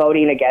tired of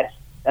voting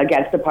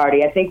against a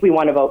party. I think we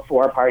want to vote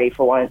for a party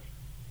for once.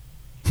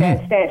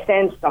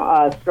 Stand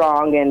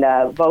strong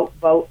and vote.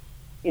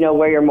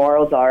 Where your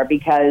morals are,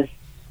 because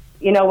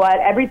you know what?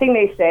 Everything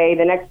they say,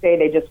 the next day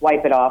they just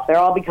wipe it off. They're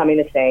all becoming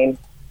the same,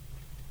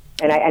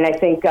 and I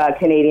think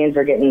Canadians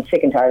are getting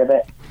sick and tired of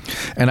it.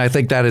 And I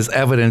think that is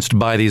evidenced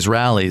by these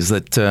rallies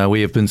that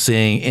we have been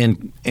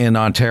seeing in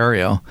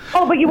Ontario.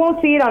 Oh, but you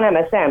won't see it on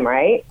MSM,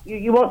 right?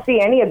 You won't see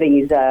any of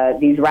these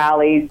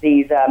rallies,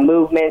 these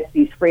movements,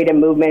 these freedom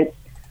movements.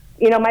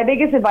 My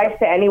biggest advice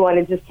to anyone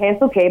is just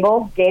cancel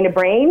cable, gain a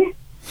brain,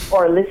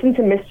 or listen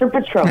to Mr.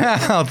 Patrone.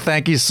 Oh,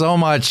 thank you so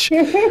much,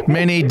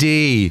 Minnie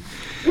D.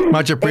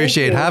 Much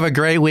appreciated. Have a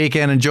great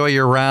weekend. Enjoy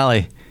your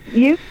rally.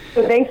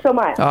 Thanks so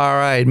much. All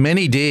right,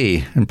 Minnie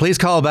D. And please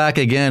call back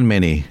again,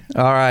 Minnie.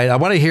 All right, I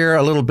want to hear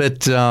a little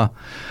bit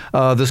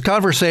this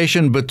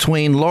conversation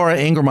between Laura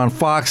Ingraham on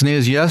Fox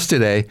News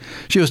yesterday.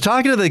 She was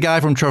talking to the guy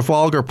from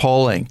Trafalgar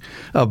Polling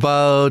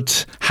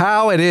about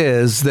how it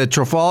is that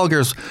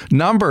Trafalgar's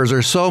numbers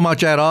are so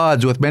much at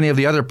odds with many of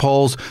the other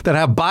polls that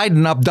have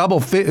Biden up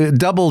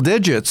double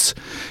digits.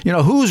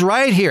 Who's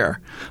right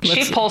here?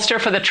 Chief pollster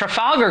for the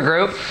Trafalgar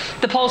Group,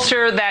 the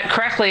pollster that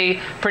correctly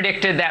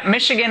predicted that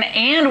Michigan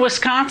and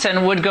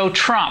Wisconsin would go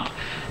Trump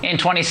in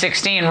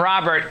 2016.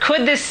 Robert,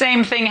 could this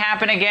same thing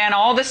happen again?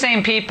 All the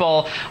same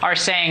people are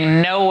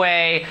saying, no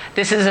way.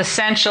 This is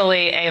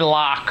essentially a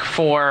lock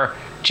for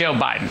Joe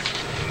Biden.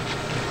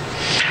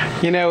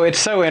 It's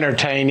so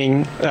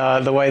entertaining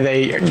the way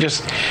they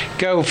just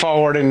go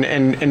forward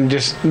and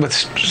just with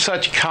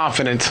such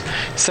confidence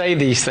say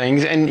these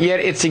things, and yet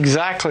it's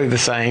exactly the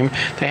same.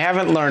 They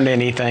haven't learned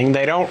anything.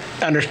 They don't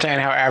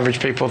understand how average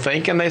people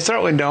think, and they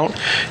certainly don't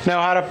know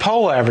how to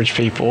poll average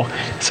people.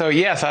 So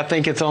yes, I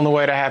think it's on the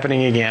way to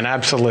happening again.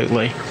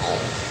 Absolutely.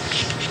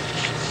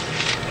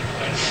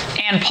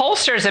 And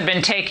pollsters have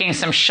been taking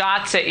some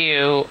shots at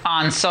you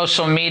on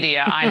social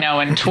media, I know,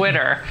 and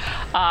Twitter,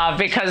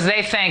 because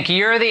they think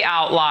you're the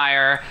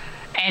outlier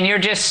and you're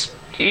just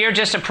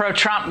a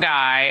pro-Trump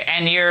guy,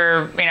 and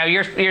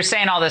you're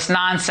saying all this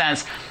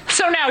nonsense.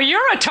 So now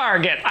you're a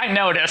target, I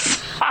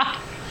notice.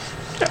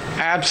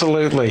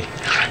 Absolutely.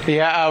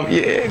 Yeah,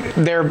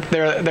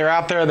 they're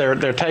out there.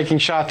 They're taking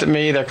shots at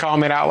me. They're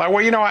calling me an outlier.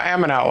 Well, I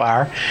am an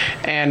outlier,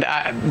 and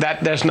I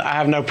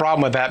have no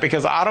problem with that,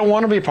 because I don't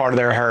want to be part of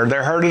their herd.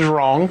 Their herd is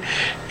wrong.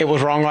 It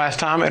was wrong last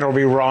time. It'll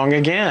be wrong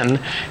again.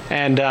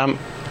 And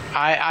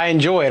I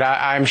enjoy it.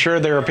 I'm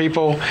sure there are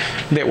people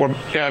that were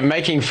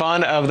making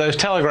fun of those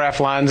telegraph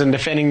lines and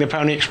defending the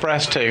Pony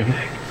Express too.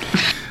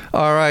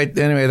 All right.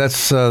 Anyway,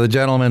 that's the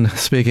gentleman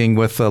speaking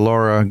with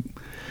Laura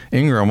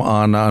Ingraham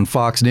on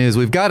Fox News.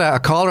 We've got a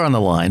caller on the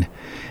line.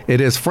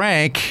 It is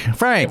Frank.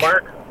 Frank, hey,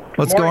 Mark.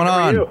 What's going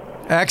on?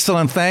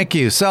 Excellent, thank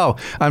you. So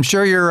I'm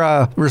sure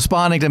you're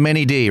responding to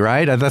Minnie D,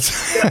 right? That's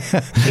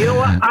You know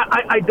what?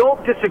 I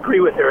don't disagree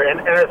with her, and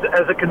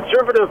as a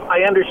conservative,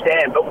 I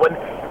understand. But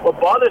what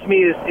bothers me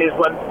is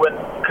when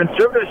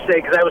conservatives say,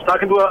 because I was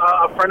talking to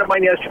a friend of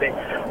mine yesterday,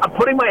 I'm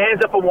putting my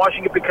hands up and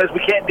washing it because we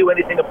can't do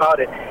anything about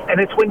it.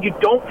 And it's when you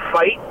don't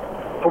fight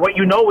for what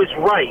you know is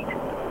right.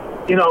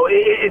 You know,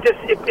 it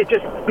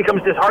just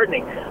becomes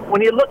disheartening.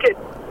 When you look at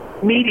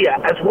media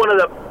as one of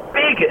the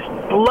biggest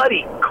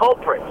bloody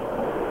culprits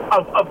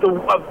of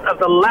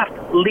the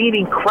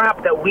left-leaning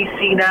crap that we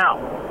see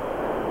now.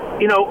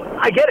 You know,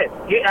 I get it.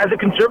 As a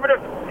conservative,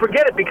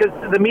 forget it, because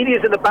the media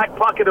is in the back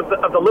pocket of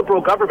the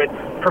liberal government,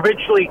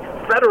 provincially,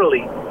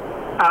 federally,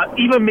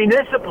 even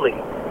municipally.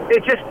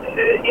 It just,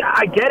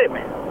 I get it,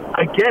 man.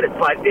 I get it.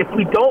 But if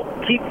we don't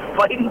keep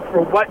fighting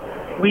for what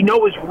we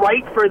know is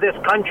right for this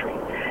country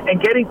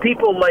and getting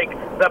people like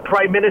the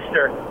Prime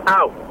Minister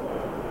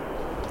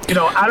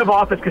out of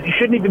office because he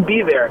shouldn't even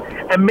be there,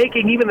 and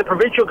making even the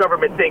provincial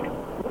government think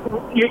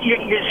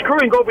you're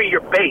screwing over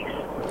your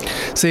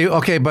base. See,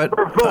 okay, but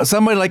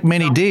somebody like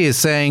Minnie D is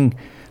saying,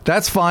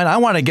 that's fine. I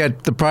want to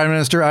get the Prime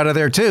Minister out of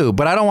there too,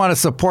 but I don't want to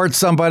support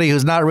somebody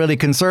who's not really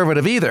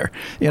conservative either.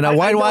 You know,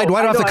 why do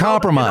I have to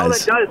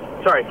compromise?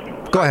 Sorry.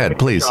 Go ahead,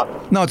 please.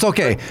 No, it's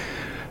okay.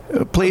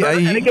 Please.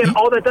 And again,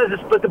 all that does is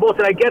split the votes,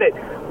 and I get it.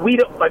 We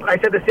don't, like I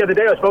said this the other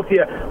day, I spoke to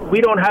you,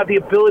 we don't have the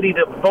ability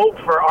to vote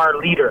for our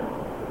leader.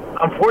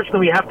 Unfortunately,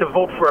 we have to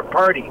vote for a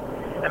party.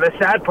 And the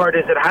sad part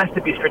is it has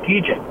to be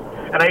strategic.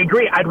 And I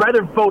agree, I'd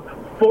rather vote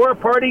for a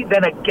party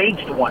than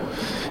against one.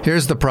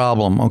 Here's the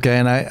problem, okay?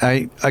 And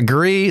I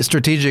agree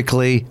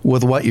strategically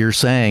with what you're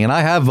saying, and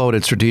I have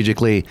voted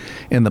strategically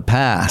in the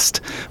past.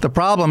 The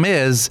problem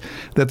is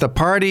that the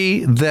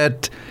party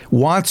that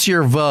wants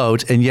your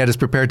vote and yet is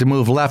prepared to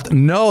move left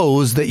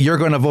knows that you're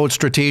going to vote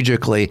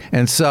strategically,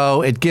 and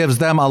so it gives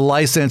them a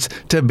license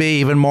to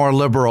be even more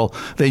liberal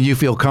than you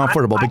feel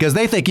comfortable because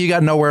they think you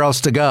got nowhere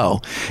else to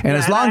go. And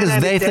as long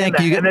as they think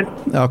you get...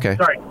 Okay.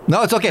 Sorry.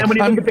 No, it's okay. And when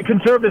you look at the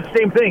conservatives, the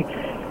same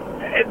thing.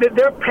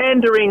 They're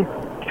pandering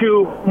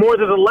to more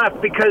to the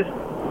left because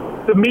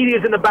the media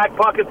is in the back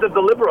pockets of the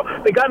liberal.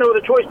 They got no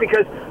other choice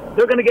because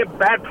they're going to get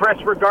bad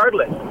press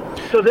regardless.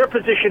 So their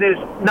position is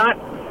not,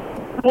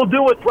 we'll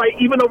do what's right,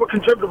 even though we're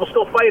conservative, we'll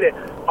still fight it.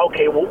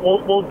 Okay,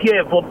 we'll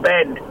give, we'll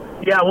bend.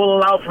 Yeah, we'll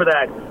allow for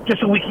that,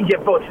 just so we can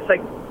get votes. It's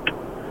like,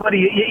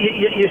 buddy,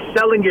 you're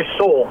selling your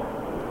soul.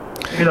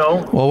 You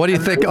know? Well, what do you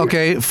think?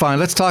 Okay, fine.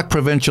 Let's talk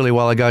provincially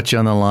while I got you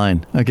on the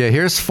line. Okay,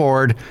 here's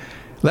Ford.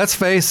 Let's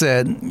face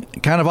it,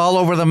 kind of all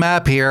over the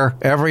map here.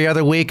 Every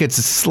other week, it's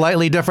a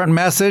slightly different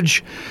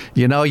message.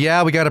 You know,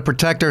 yeah, we got to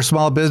protect our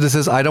small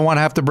businesses. I don't want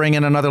to have to bring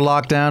in another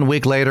lockdown.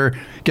 Week later,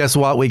 guess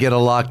what? We get a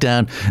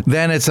lockdown.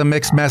 Then it's a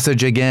mixed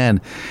message again.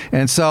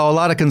 And so a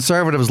lot of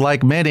conservatives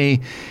like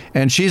Minnie,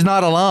 and she's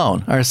not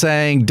alone, are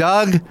saying,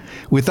 Doug,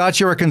 we thought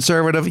you were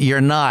conservative.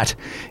 You're not.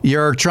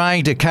 You're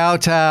trying to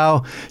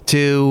kowtow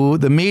to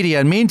the media.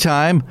 And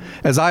meantime,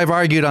 as I've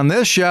argued on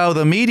this show,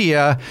 the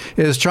media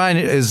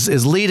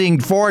is leading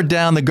forward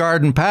down the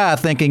garden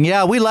path thinking,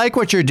 yeah, we like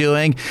what you're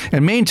doing.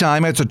 And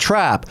meantime, it's a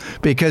trap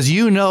because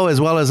you know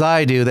as well as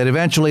I do that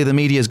eventually the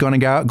media is going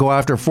to go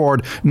after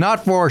Ford,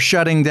 not for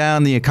shutting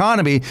down the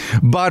economy,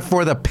 but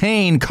for the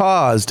pain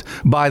caused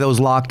by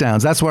those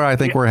lockdowns. That's where I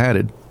think we're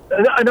headed.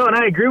 No, and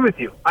I agree with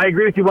you. I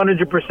agree with you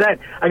 100%.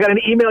 I got an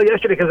email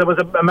yesterday because I was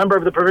a member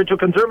of the Provincial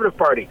Conservative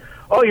Party.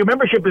 Oh, your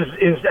membership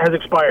has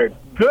expired.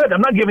 Good.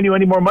 I'm not giving you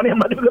any more money. I'm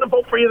not even going to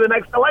vote for you the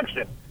next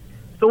election.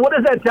 So what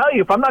does that tell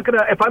you? If I'm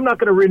not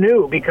gonna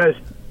renew because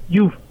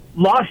you've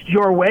lost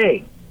your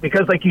way,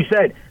 because like you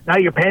said, now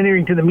you're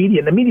pandering to the media,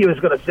 and the media is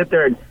going to sit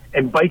there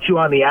and bite you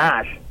on the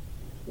ass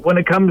when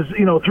it comes,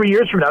 3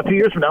 years from now, 2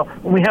 years from now,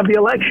 when we have the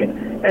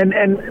election.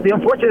 And the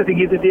unfortunate thing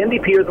is that the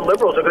NDP or the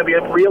Liberals are going to be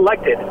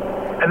reelected,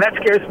 and that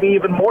scares me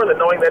even more than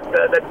knowing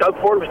that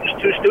Doug Ford was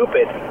just too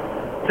stupid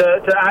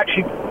to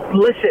actually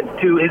listen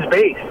to his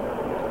base.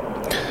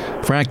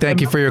 Frank, thank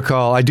you for your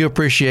call. I do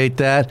appreciate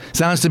that.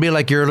 Sounds to me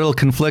like you're a little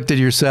conflicted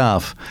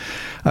yourself.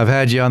 I've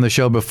had you on the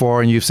show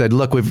before, and you've said,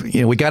 "Look,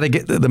 we got to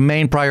get the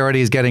main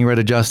priority is getting rid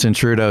of Justin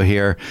Trudeau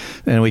here,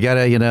 and we got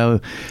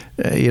to,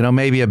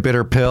 maybe a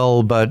bitter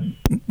pill, but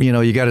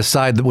you got to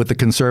side with the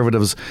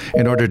Conservatives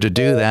in order to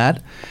do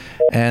that."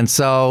 And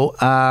so,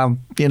 I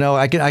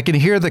can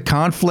hear the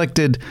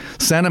conflicted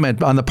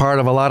sentiment on the part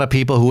of a lot of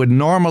people who would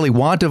normally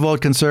want to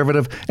vote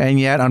Conservative and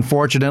yet,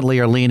 unfortunately,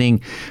 are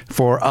leaning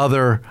for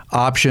other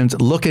options,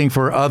 looking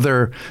for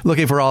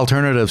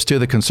alternatives to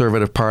the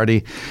Conservative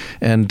Party.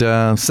 And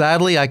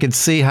sadly, I can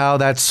see how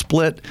that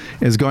split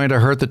is going to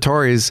hurt the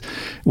Tories,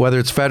 whether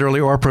it's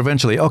federally or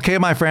provincially. Okay,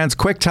 my friends,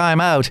 quick time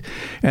out,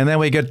 and then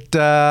we get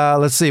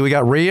we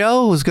got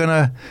Rio who's going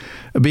to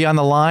be on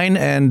the line,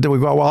 and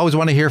we always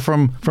want to hear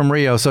from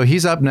Rio. So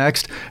he's up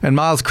next, and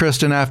Miles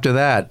Kristan after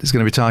that is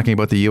going to be talking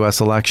about the U.S.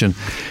 election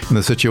and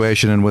the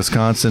situation in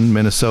Wisconsin,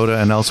 Minnesota,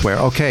 and elsewhere.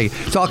 Okay,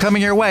 it's all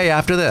coming your way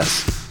after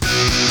this.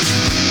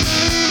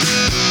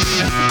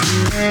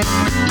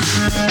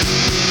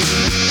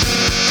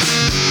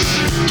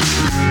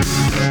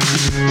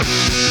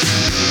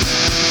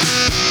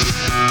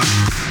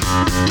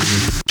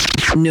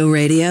 No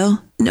radio?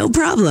 No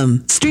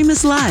problem. Stream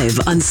us live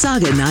on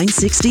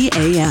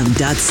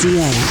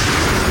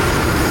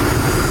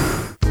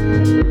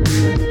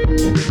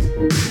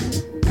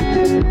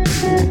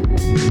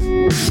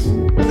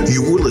saga960am.ca.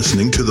 You're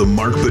listening to the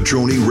Marc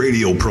Patrone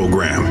radio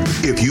program.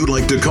 If you'd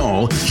like to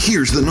call,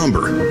 here's the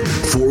number: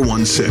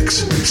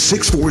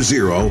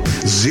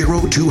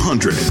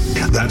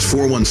 416-640-0200. That's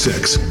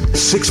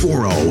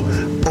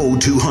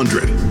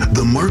 416-640-0200.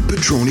 The Marc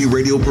Patrone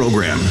radio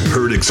program,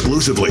 heard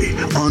exclusively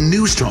on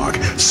News Talk,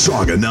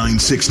 Saga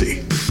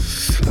 960.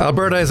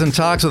 Alberta is in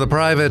talks with a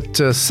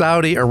private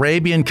Saudi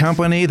Arabian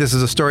company. This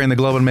is a story in the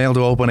Globe and Mail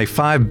to open a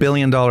 $5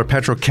 billion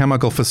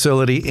petrochemical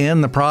facility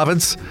in the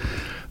province.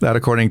 That,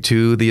 according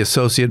to the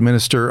Associate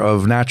Minister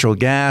of Natural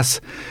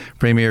Gas.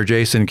 Premier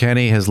Jason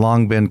Kenney has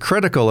long been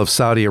critical of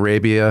Saudi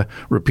Arabia,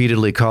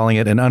 repeatedly calling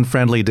it an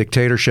unfriendly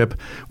dictatorship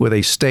with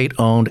a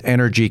state-owned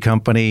energy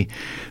company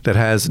that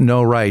has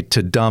no right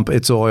to dump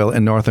its oil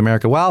in North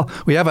America. Well,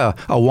 we have a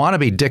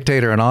wannabe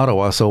dictator in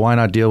Ottawa, so why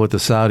not deal with the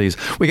Saudis?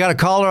 We got a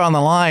caller on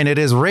the line. It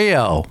is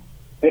Rio.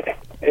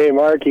 Hey,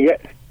 Mark, you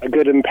got a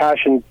good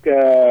impassioned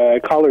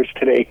callers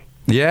today.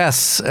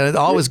 Yes,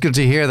 always good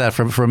to hear that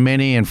from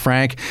Minnie and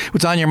Frank.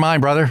 What's on your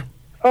mind, brother?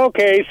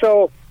 Okay,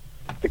 so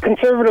the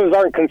Conservatives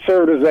aren't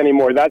Conservatives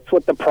anymore. That's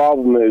what the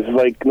problem is.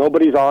 Like,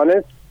 nobody's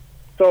honest.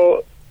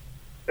 So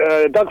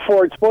Doug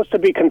Ford's supposed to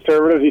be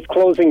Conservative. He's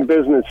closing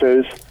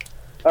businesses.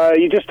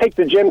 You just take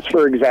the gyms,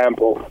 for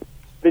example.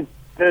 The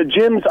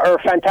gyms are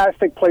a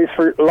fantastic place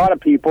for a lot of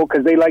people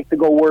because they like to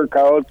go work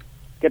out,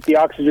 get the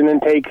oxygen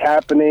intake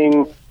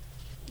happening,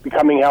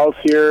 becoming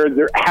healthier.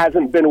 There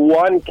hasn't been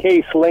one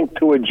case linked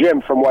to a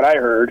gym from what I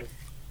heard,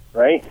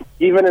 right?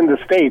 Even in the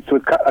States,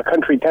 with a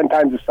country 10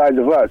 times the size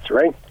of us,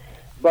 right?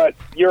 But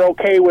you're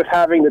okay with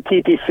having the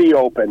TTC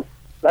open.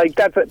 Like,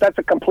 that's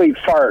a complete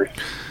farce.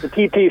 The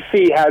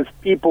TTC has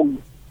people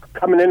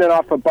coming in and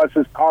off of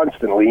buses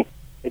constantly.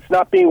 It's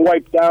not being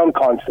wiped down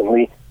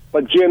constantly.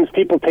 But gyms,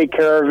 people take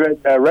care of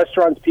it.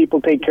 Restaurants, people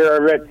take care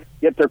of it,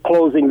 yet they're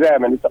closing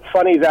them. And it's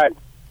funny that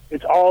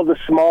it's all the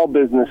small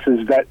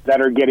businesses that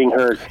are getting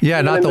hurt.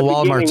 Yeah, even not the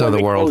Walmarts of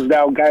the world. Closed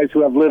down guys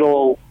who have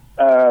little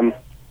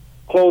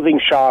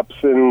clothing shops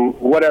and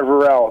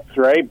whatever else,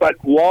 right? But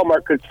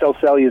Walmart could still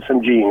sell you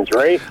some jeans,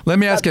 right? Let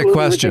me ask you a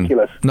question.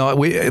 Ridiculous. No, I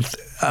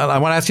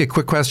want to ask you a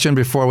quick question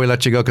before we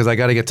let you go because I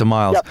got to get to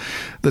Miles. Yep.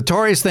 The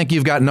Tories think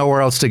you've got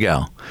nowhere else to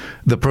go.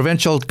 The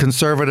provincial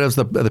Conservatives,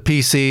 the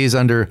PCs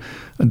under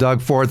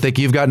Doug Ford think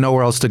you've got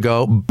nowhere else to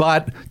go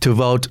but to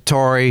vote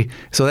Tory,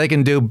 so they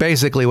can do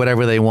basically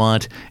whatever they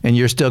want, and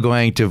you're still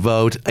going to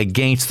vote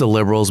against the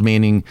Liberals,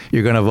 meaning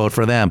you're going to vote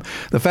for them.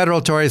 The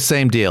federal Tories,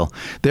 same deal.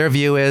 Their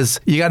view is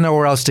you got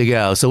nowhere else to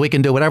go, so we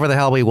can do whatever the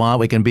hell we want.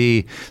 We can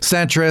be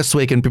centrists.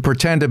 We can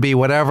pretend to be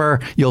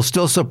whatever. You'll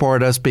still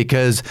support us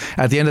because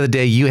at the end of the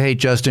day, you hate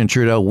Justin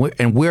Trudeau,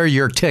 and we're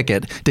your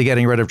ticket to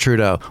getting rid of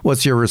Trudeau.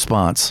 What's your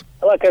response?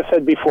 Like I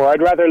said before,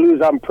 I'd rather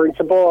lose on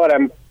principle,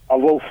 and I'll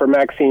vote for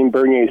Maxime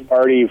Bernier's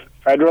party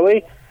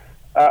federally.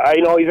 I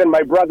know even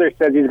my brother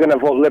says he's going to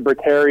vote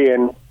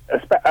Libertarian,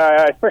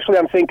 especially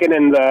I'm thinking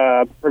in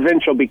the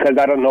provincial because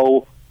I don't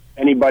know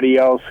anybody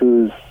else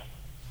who's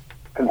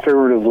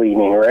conservative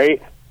leaning,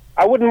 right?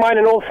 I wouldn't mind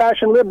an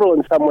old-fashioned Liberal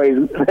in some ways.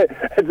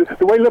 The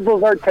way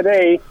Liberals are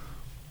today,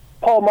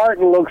 Paul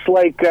Martin looks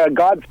like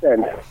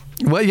godsend.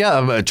 Well,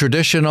 yeah,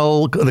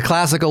 traditional, the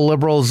classical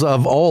Liberals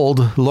of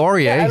old.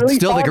 Laurier,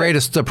 still the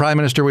greatest prime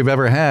minister we've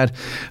ever had,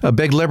 a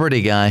big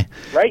Liberty guy.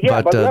 Right,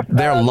 yeah, but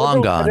they're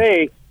long gone.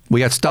 Today, we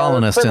got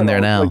Stalinists in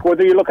there now. Like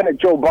whether you're looking at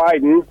Joe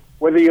Biden,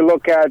 whether you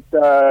look at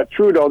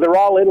Trudeau, they're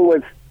all in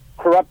with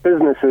corrupt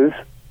businesses,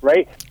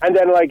 right? And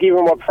then, like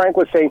even what Frank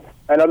was saying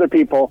and other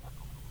people,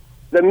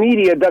 the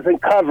media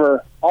doesn't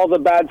cover all the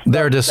bad stuff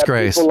they're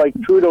disgrace. That people like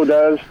Trudeau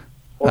does.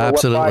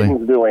 Absolutely. What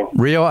Biden's doing.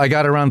 Rio, I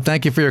got to run.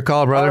 Thank you for your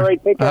call, brother. All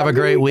right, take care. Have a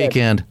great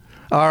weekend.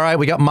 All right,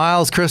 we got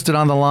Miles Kristan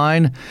on the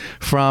line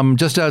from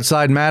just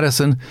outside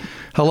Madison.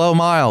 Hello,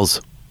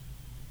 Miles.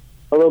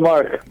 Hello,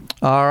 Mark.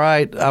 All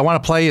right, I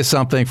want to play you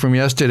something from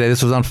yesterday.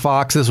 This was on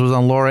Fox. This was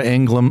on Laura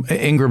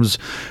Ingram's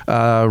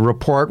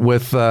report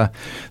with the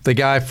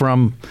guy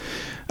from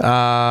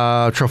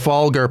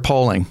Trafalgar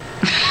polling.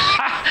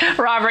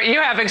 Robert,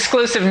 you have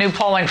exclusive new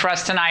polling for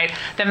us tonight.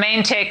 The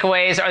main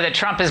takeaways are that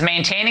Trump is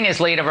maintaining his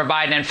lead over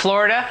Biden in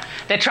Florida,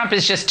 that Trump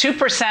is just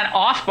 2%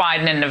 off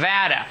Biden in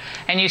Nevada.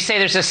 And you say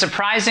there's a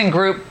surprising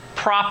group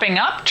propping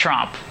up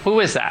Trump. Who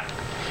is that?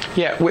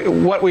 Yeah,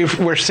 what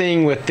we're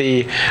seeing with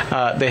the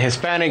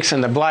Hispanics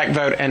and the black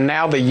vote and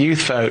now the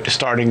youth vote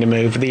starting to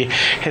move. The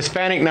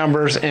Hispanic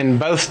numbers in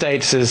both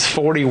states is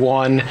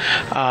 41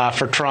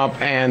 for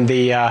Trump, and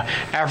the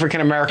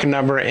African American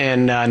number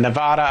in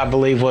Nevada, I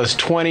believe, was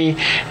 20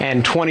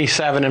 and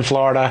 27 in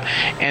Florida.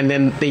 And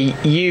then the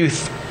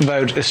youth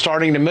vote is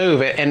starting to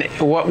move. And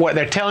what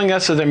they're telling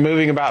us is they're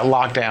moving about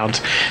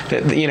lockdowns.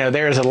 That,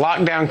 there's a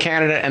lockdown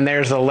candidate and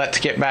there's a let's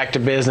get back to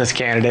business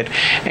candidate.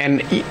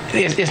 And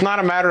it's not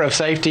a matter of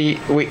safety.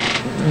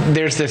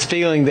 There's this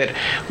feeling that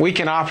we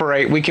can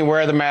operate, we can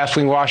wear the mask,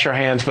 we can wash our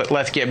hands, but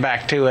let's get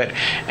back to it.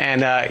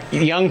 And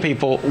young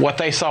people, what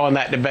they saw in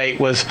that debate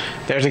was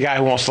there's a guy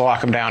who wants to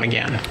lock them down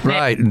again.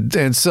 Right.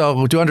 And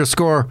so to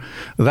underscore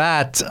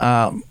that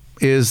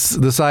is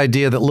this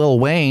idea that Lil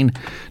Wayne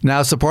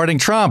now supporting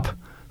Trump.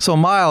 So,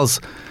 Miles,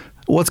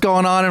 what's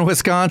going on in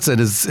Wisconsin?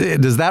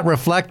 Does that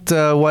reflect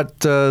what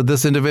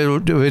this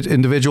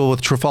individual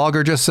with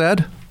Trafalgar just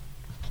said?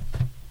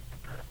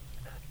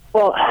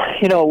 Well,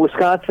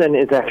 Wisconsin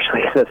is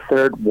actually the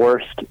third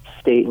worst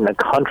state in the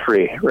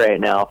country right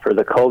now for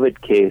the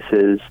COVID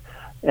cases.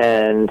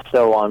 And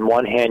so on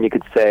one hand, you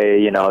could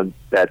say,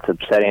 that's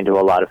upsetting to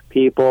a lot of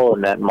people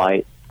and that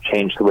might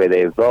change the way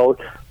they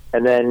vote.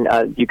 And then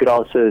you could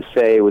also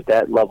say with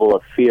that level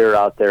of fear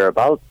out there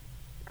about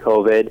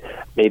COVID,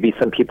 maybe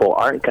some people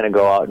aren't going to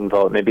go out and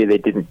vote. Maybe they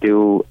didn't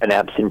do an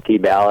absentee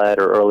ballot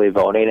or early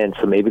voting, and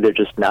so maybe they're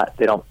just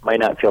might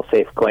not feel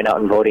safe going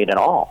out and voting at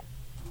all.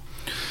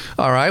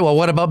 All right. Well,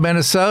 what about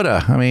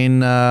Minnesota? I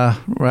mean,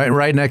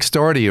 right next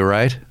door to you,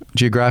 right?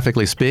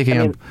 Geographically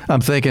speaking,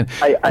 I'm thinking.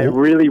 I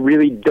really,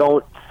 really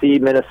don't see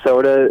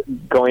Minnesota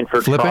going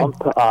for flipping?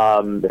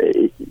 Trump.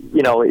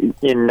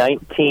 In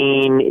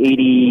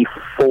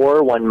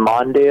 1984, when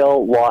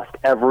Mondale lost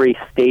every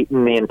state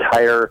in the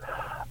entire,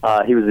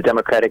 he was a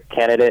Democratic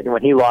candidate, and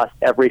when he lost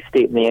every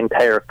state in the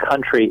entire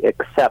country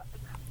except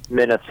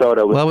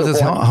Minnesota. Well, that was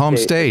his home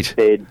state.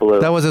 Stayed blue.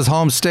 That was his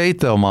home state,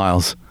 though,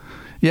 Miles.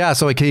 Yeah,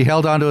 so he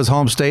held on to his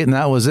home state, and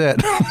that was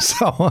it.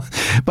 So,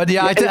 but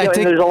yeah, I think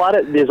there's a lot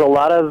of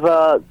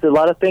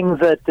things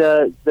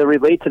that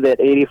relate to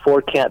that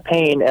 '84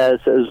 campaign. As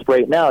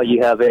right now,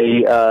 you have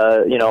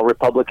a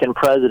Republican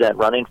president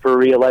running for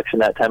re-election.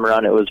 That time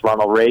around, it was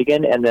Ronald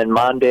Reagan, and then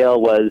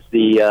Mondale was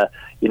the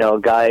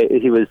guy.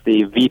 He was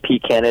the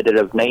VP candidate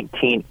of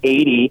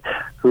 1980,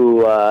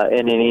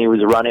 and he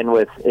was running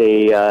with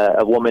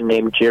a woman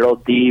named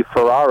Geraldine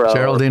Ferraro.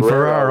 Geraldine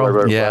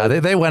Ferraro. Yeah,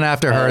 they went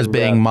after her as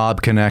being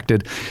mob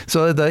connected.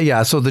 So the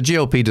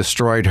GOP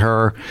destroyed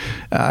her.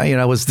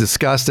 It was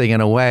disgusting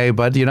in a way,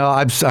 but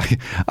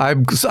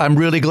I'm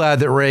really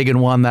glad that Reagan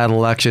won that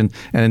election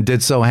and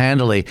did so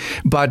handily.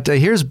 But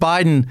here's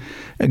Biden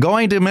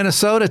going to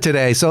Minnesota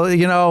today. So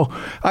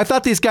I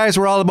thought these guys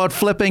were all about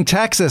flipping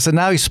Texas, and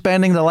now he's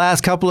spending the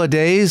last couple of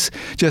days,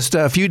 just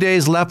a few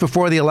days left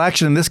before the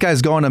election, and this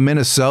guy's going to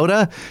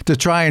Minnesota to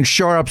try and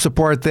shore up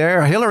support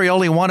there. Hillary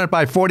only won it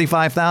by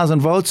 45,000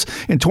 votes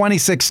in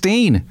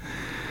 2016.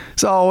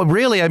 So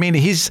really, I mean,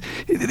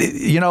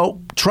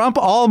 Trump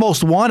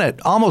almost won it,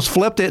 almost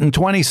flipped it in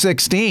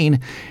 2016.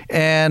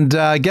 And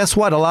guess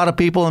what? A lot of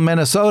people in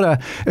Minnesota,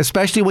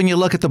 especially when you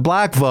look at the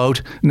black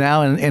vote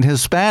now and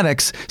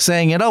Hispanics,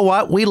 saying, you know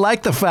what? We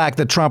like the fact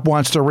that Trump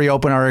wants to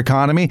reopen our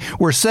economy.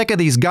 We're sick of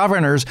these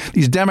governors,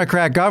 these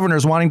Democrat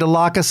governors wanting to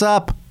lock us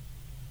up.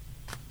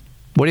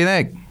 What do you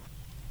think?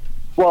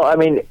 Well, I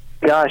mean,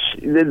 gosh,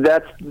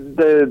 that's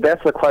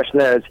the question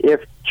there is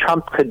if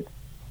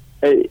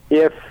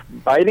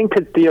Biden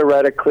could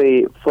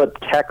theoretically flip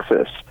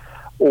Texas,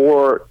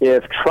 or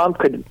if Trump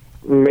could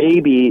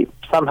maybe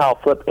somehow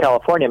flip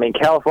California. I mean,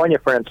 California,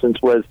 for instance,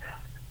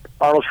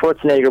 Arnold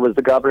Schwarzenegger was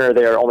the governor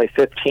there only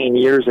 15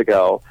 years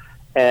ago,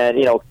 and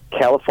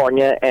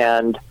California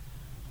and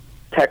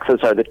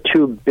Texas are the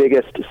two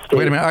biggest states.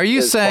 Wait a minute, are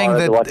you saying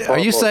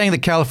that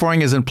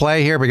California is in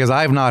play here? Because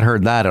I have not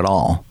heard that at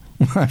all.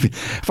 As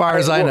far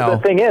as I know.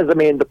 The thing is, I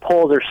mean, the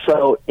polls are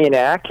so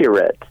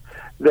inaccurate.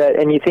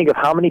 And you think of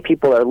how many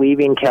people are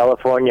leaving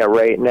California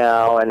right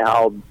now and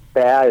how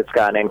bad it's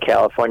gotten in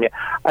California.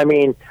 I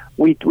mean,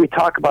 we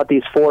talk about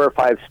these 4 or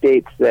 5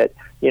 states that,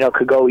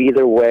 could go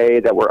either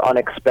way, that were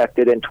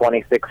unexpected in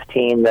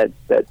 2016 that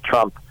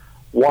Trump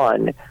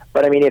won.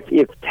 But I mean,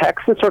 if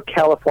Texas or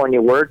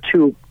California were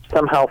to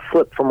somehow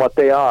flip from what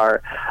they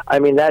are, I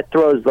mean, that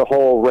throws the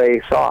whole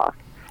race off.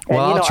 And,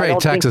 well, I'll trade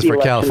Texas for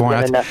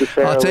California.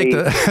 I'll take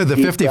the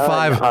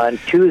 55 on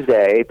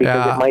Tuesday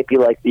because it might be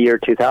like the year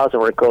 2000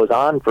 where it goes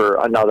on for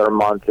another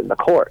month in the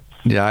courts.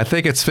 Yeah, I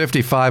think it's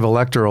 55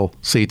 electoral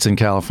seats in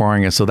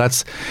California. So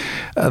that's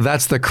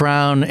the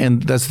crown,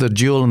 and that's the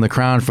jewel in the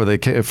crown for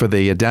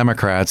the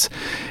Democrats.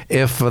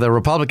 If the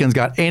Republicans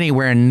got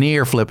anywhere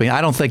near flipping,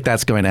 I don't think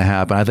that's going to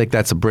happen. I think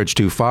that's a bridge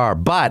too far.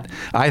 But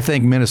I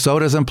think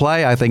Minnesota's in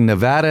play. I think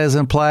Nevada is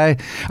in play.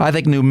 I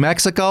think New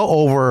Mexico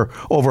over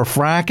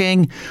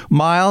fracking.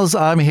 Miles,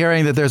 I'm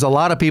hearing that there's a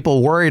lot of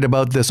people worried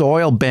about this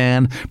oil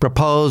ban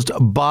proposed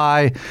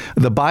by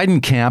the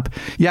Biden camp.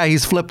 Yeah,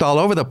 he's flipped all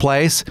over the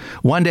place.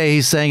 One day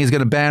he's saying he's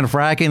going to ban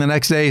fracking. The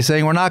next day he's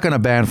saying we're not going to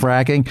ban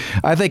fracking.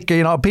 I think,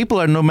 people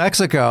in New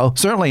Mexico,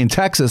 certainly in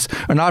Texas,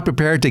 are not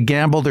prepared to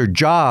gamble their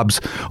jobs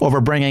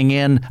over bringing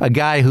in a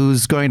guy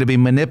who's going to be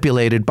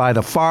manipulated by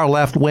the far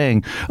left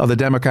wing of the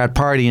Democrat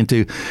Party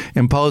into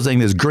imposing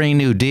this Green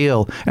New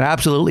Deal and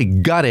absolutely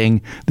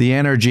gutting the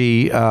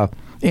energy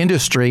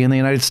industry in the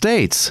United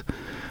States.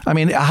 I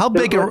mean, how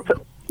big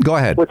Go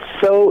ahead. What's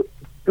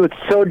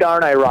so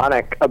darn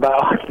ironic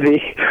about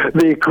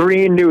the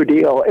Green New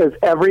Deal is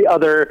every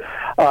other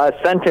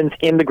sentence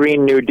in the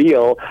Green New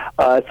Deal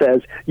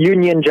says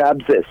union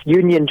jobs this,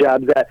 union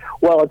jobs that.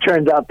 Well, it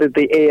turns out that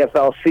the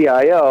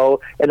AFL-CIO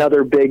and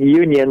other big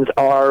unions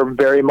are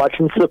very much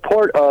in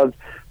support of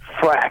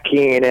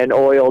fracking and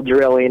oil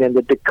drilling and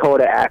the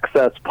Dakota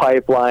Access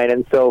Pipeline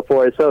and so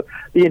forth. So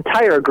the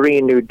entire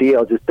Green New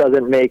Deal just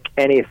doesn't make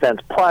any sense.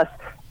 Plus,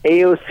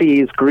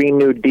 AOC's Green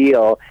New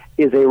Deal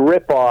is a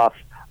ripoff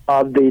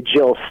of the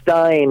Jill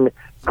Stein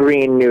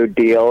Green New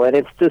Deal, and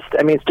it's just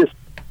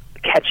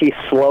catchy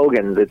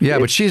slogans.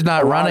 But she's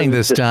not running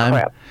this time.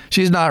 Crap.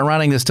 She's not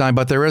running this time,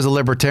 but there is a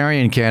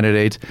libertarian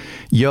candidate.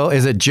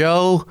 Is it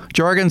Joe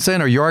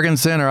Jorgensen or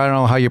Jorgensen, or I don't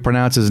know how you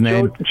pronounce his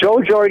name?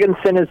 Joe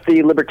Jorgensen is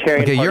the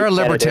Libertarian Party you're a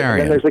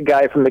libertarian. And then there's a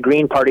guy from the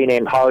Green Party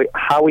named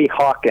Howie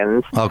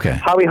Hawkins. Okay.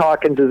 Howie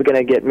Hawkins is going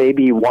to get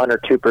maybe 1 or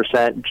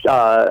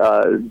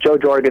 2%. Joe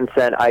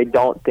Jorgensen, I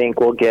don't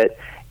think will get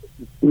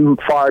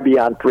far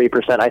beyond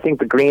 3%. I think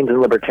the Greens and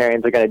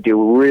Libertarians are going to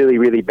do really,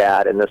 really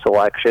bad in this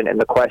election.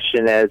 And the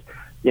question is,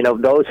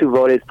 those who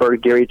voted for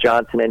Gary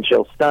Johnson and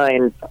Jill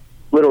Stein,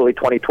 literally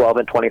 2012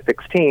 and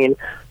 2016,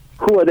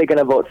 who are they going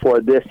to vote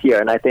for this year?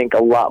 And I think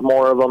a lot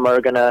more of them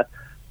are going to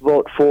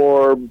vote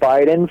for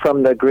Biden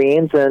from the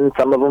Greens, and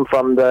some of them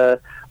from the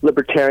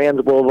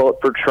Libertarians will vote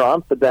for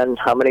Trump. But then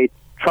how many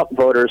Trump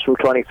voters from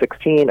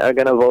 2016 are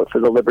going to vote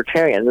for the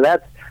Libertarians?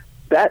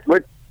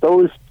 And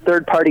those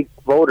third-party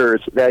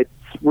voters, that's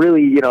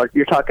really,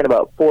 you're talking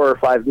about 4 or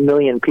 5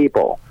 million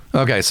people.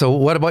 Okay, so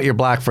what about your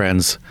black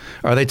friends?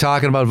 Are they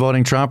talking about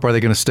voting Trump, or are they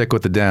going to stick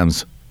with the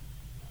Dems?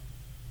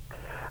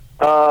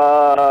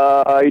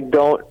 I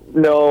don't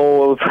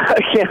know. I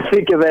can't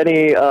think of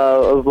any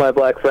of my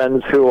black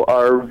friends who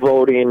are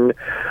voting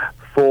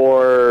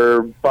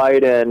for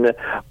Biden,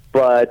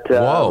 but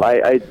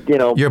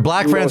your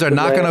black friends are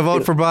not going to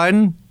vote for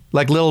Biden?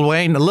 Like Lil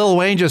Wayne. Lil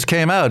Wayne just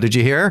came out. Did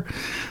you hear?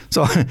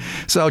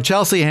 So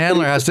Chelsea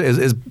Handler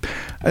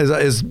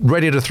is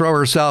ready to throw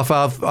herself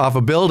off a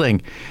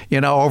building.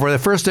 Over the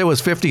first it was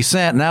 50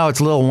 Cent, now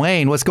it's Lil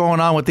Wayne. What's going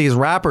on with these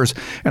rappers?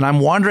 And I'm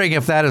wondering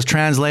if that is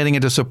translating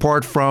into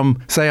support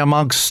from, say,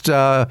 amongst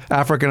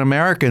African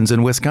Americans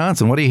in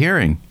Wisconsin. What are you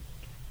hearing?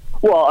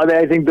 Well,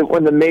 I think that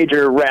when the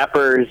major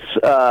rappers,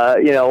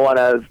 want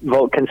to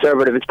vote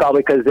conservative, it's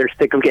probably because they're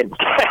sick of getting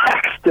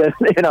taxed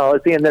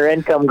and, seeing their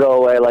income go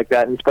away like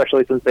that, and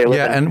especially since they live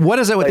in and what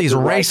is it with these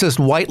racist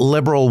white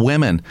liberal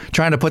women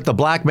trying to put the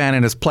black man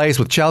in his place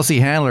with Chelsea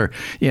Handler,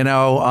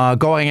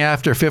 going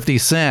after 50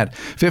 Cent?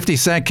 50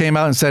 Cent came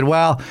out and said,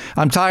 well,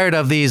 I'm tired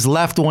of these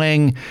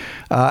left-wing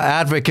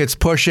advocates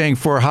pushing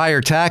for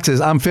higher taxes.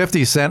 I'm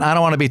 50 Cent. I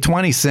don't want to be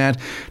 20 Cent.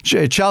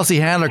 Chelsea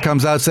Handler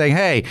comes out saying,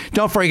 hey,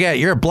 don't forget,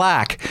 you're black.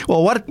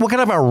 Well, what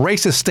kind of a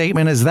racist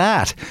statement is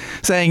that?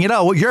 Saying,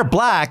 you're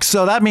black,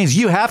 so that means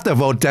you have to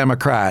vote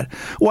Democrat.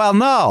 Well,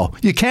 no,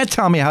 you can't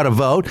tell me how to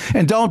vote,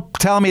 and don't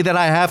tell me that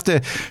I have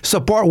to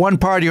support one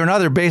party or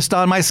another based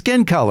on my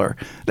skin color.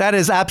 That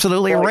is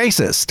absolutely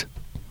racist.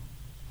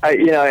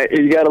 You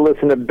got to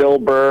listen to Bill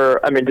Burr.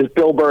 I mean, just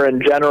Bill Burr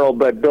in general,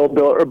 but Bill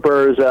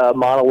Burr's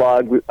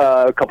monologue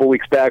a couple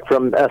weeks back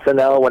from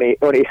SNL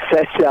when he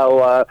said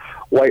how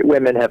white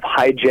women have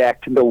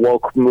hijacked the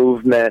woke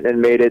movement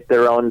and made it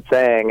their own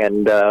thing.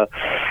 And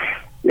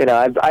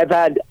I've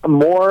had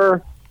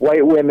more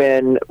white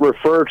women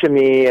refer to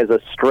me as a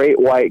straight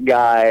white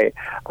guy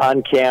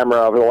on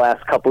camera over the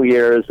last couple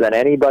years than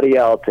anybody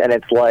else, and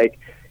it's like,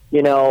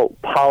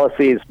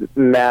 policies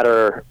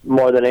matter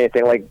more than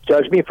anything. Like,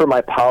 judge me for my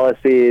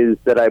policies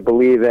that I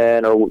believe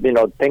in, or,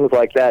 things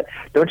like that.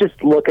 Don't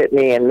just look at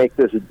me and make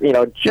this,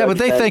 Yeah, but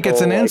they think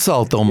it's an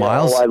insult, though,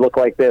 Miles. I look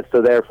like this,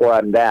 so therefore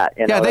I'm that.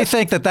 They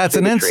think that's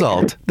an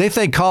insult. They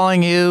think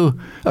calling you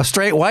a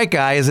straight white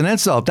guy is an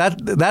insult.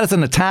 That is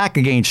an attack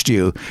against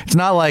you. It's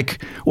not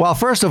like, well,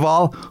 first of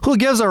all, who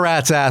gives a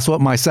rat's ass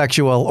what my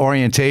sexual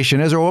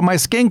orientation is or what my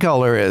skin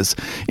color is?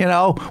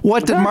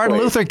 What did Martin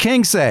Luther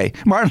King say?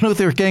 Martin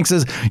Luther King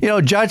says,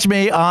 judge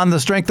me on the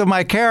strength of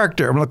my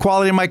character, the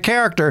quality of my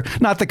character,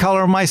 not the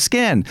color of my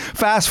skin.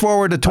 Fast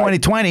forward to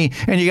 2020,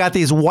 and you got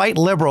these white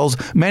liberals,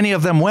 many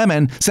of them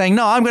women, saying,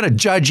 no, I'm going to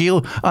judge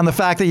you on the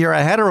fact that you're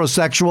a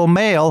heterosexual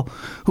male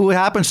who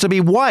happens to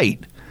be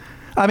white.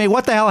 I mean,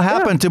 what the hell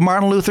happened to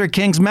Martin Luther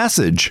King's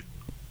message?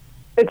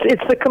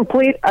 It's the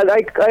complete, I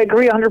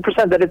agree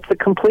 100% that it's the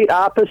complete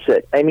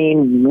opposite. I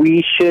mean,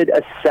 we should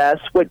assess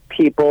what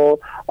people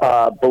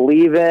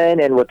believe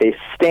in and what they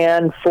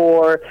stand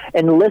for,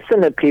 and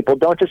listen to people.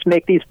 Don't just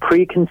make these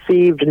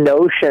preconceived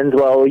notions,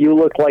 well, you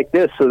look like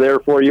this, so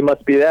therefore you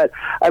must be that.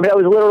 I mean, I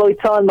was literally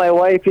telling my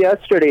wife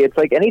yesterday, it's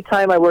like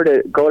anytime I were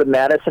to go to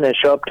Madison and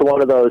show up to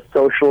one of those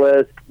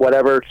socialist,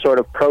 whatever sort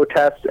of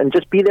protests, and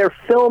just be there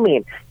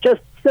filming,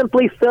 just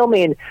simply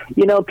filming,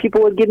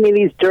 people would give me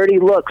these dirty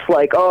looks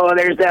like, oh,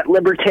 there's that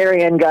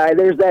libertarian guy,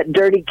 there's that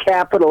dirty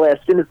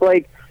capitalist, and it's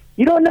like,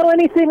 you don't know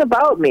anything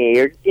about me,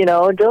 or,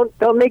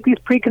 don't make these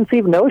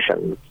preconceived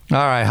notions. All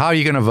right, how are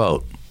you going to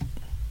vote?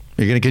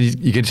 You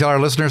can tell our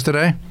listeners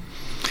today?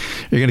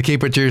 You're going to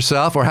keep it to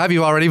yourself, or have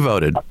you already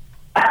voted?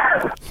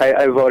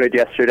 I voted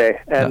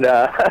yesterday, and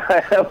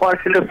I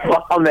wanted to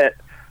vomit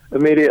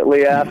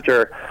immediately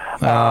after. Oh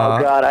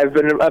God, I've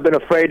been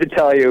afraid to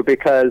tell you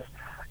because,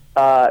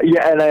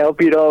 and I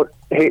hope you don't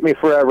hate me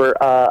forever.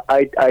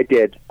 I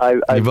did.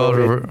 I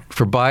voted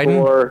for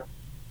Biden.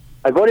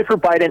 I voted for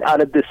Biden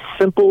out of this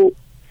simple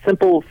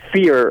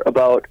fear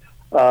about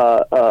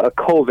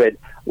COVID.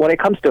 When it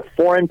comes to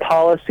foreign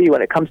policy,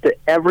 when it comes to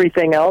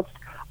everything else,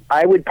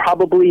 I would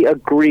probably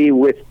agree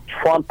with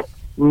Trump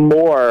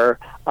more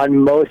on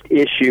most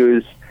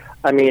issues.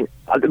 I mean,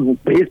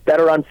 he's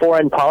better on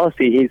foreign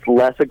policy. He's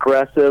less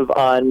aggressive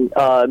on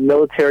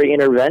military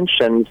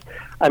interventions.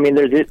 I mean,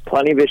 there's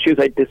plenty of issues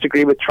I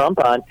disagree with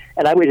Trump on,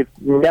 and I would have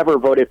never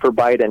voted for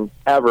Biden,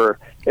 ever,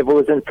 if it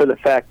wasn't for the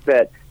fact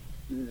that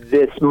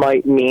this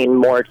might mean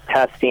more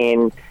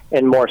testing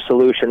and more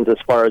solutions as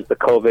far as the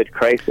COVID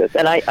crisis.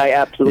 And I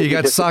absolutely You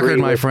got suckered,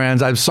 my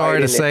friends. I'm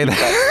sorry to say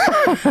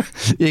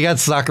that. You got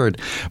suckered.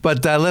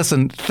 But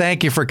listen,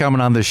 thank you for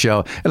coming on this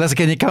show. And listen,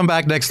 can you come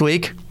back next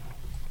week?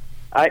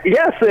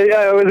 Yes,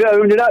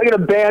 you're not going to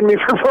ban me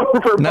for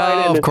voting for Biden.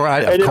 No, of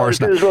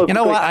course not. You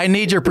know what? I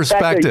need your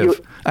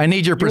perspective. I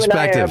need your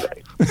perspective.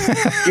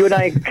 You and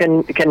I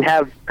can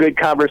have good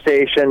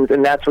conversations,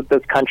 and that's what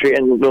this country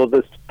and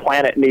this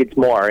planet needs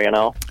more, you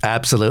know?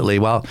 Absolutely.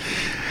 Well,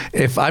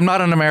 if I'm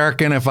not an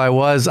American, if I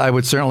was, I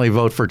would certainly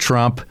vote for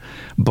Trump.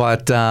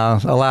 But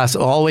alas,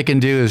 all we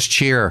can do is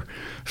cheer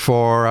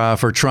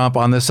for Trump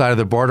on this side of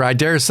the border. I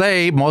dare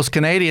say most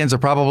Canadians are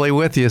probably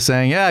with you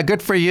saying, yeah,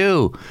 good for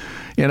you.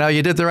 You know,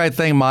 you did the right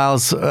thing,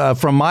 Miles.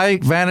 From my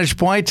vantage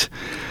point,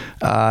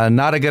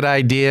 not a good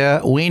idea.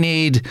 We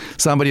need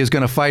somebody who's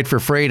going to fight for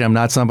freedom,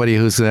 not somebody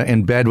who's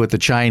in bed with the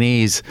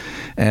Chinese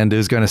and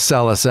who's going to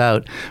sell us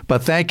out.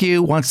 But thank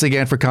you once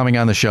again for coming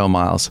on the show,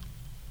 Miles.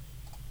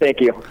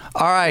 Thank you.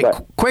 All right,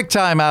 quick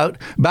time out.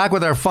 Back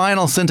with our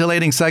final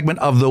scintillating segment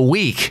of the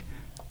week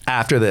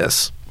after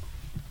this.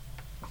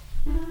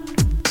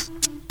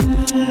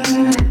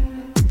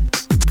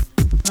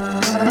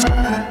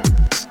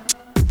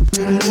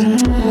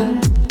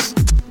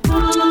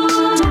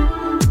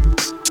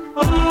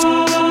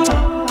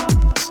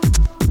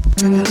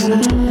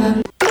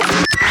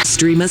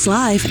 Stream us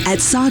live at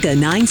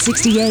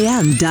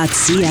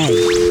saga960am.ca.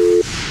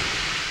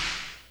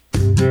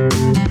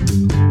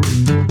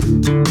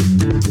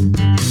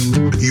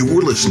 You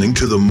were listening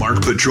to the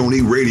Marc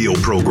Patrone radio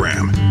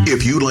program.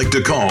 If you'd like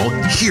to call,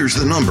 here's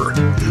the number: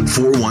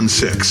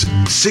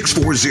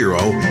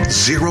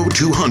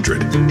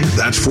 416-640-0200.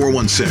 That's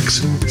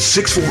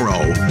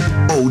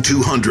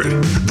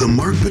 416-640-0200. The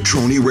Marc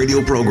Patrone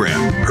radio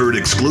program, heard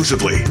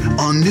exclusively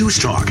on News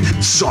Talk,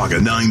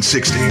 Saga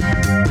 960.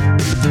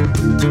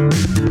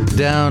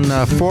 Down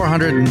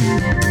 400,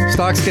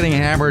 stocks getting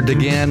hammered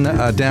again,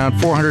 down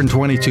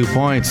 422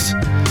 points.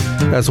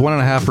 That's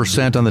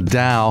 1.5% on the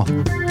Dow.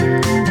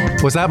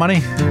 What's that,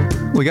 money?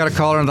 We got a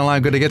caller on the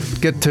line. Good to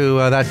get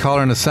to that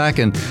caller in a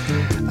second.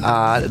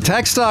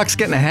 Tech stocks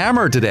getting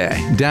hammered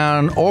today,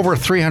 down over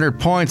 300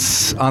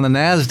 points on the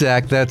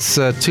NASDAQ. That's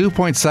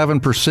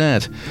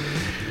 2.7%.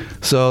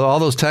 So all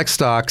those tech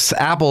stocks,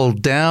 Apple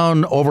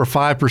down over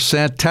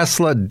 5%,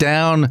 Tesla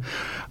down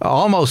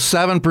almost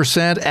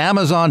 7%,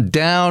 Amazon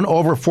down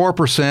over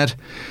 4%,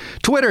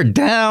 Twitter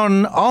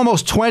down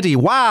almost 20%.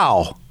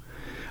 Wow.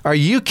 Are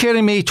you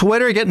kidding me?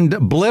 Twitter getting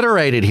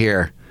obliterated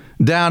here,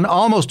 down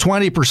almost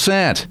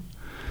 20%.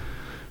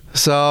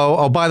 So,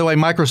 oh, by the way,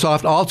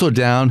 Microsoft also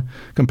down,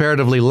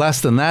 comparatively less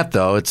than that,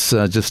 though. It's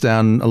just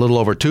down a little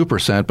over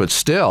 2%, but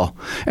still.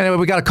 Anyway,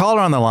 we got a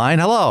caller on the line.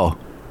 Hello.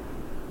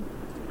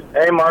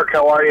 Hey, Mark,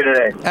 how are you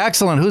today?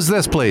 Excellent. Who's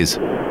this, please?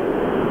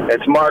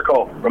 It's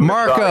Marco. From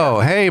Marco.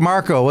 Hey,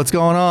 Marco, what's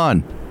going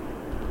on?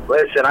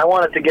 Listen, I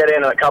wanted to get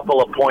in a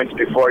couple of points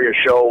before your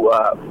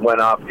show went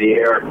off the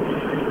air.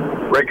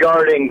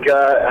 Regarding,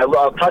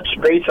 I'll touch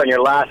base on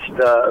your last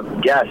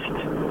guest,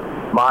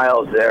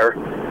 Miles. There,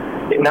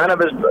 none of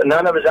his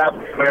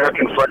African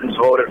American friends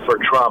voted for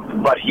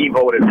Trump, but he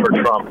voted for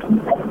Trump.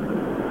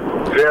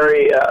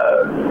 Very.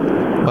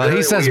 Well,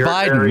 he says weird,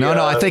 Biden.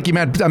 No, I think he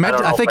meant.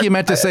 I think he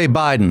meant to say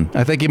Biden.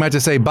 I think he meant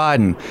to say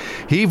Biden.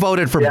 He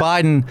voted for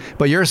Biden,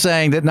 but you're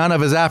saying that none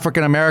of his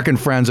African American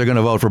friends are going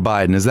to vote for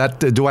Biden. Is that?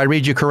 Do I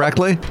read you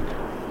correctly?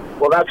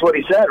 Well, that's what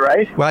he said,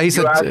 right? Well, he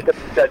said.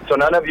 So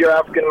none of your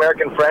African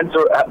American friends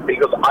are,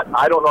 because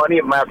I don't know any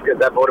of them Africans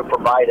that voted for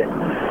Biden.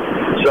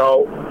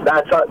 So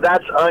that's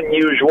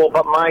unusual.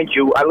 But mind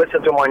you, I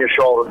listen to him on your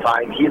show all the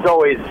time. He's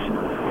always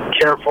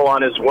careful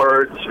on his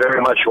words, very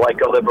much like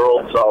a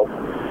liberal. So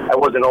I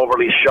wasn't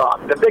overly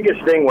shocked. The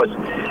biggest thing was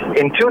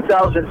in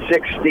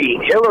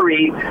 2016,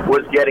 Hillary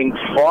was getting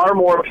far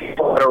more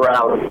people at a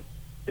rally,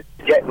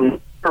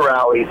 getting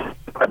rallies,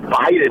 but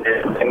Biden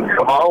and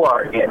Kamala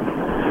are in.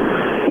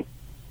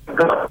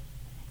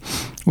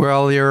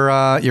 Well,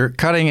 you're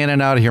cutting in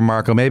and out of here,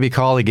 Marco. Maybe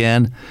call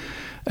again,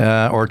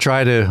 or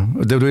try to.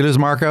 Did we lose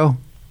Marco?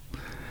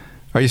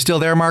 Are you still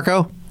there,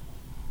 Marco?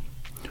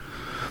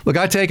 Look,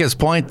 I take his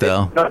point,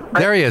 though.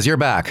 There he is. You're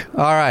back.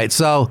 All right,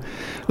 so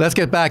let's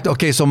get back.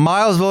 Okay, so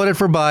Miles voted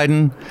for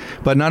Biden,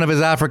 but none of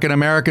his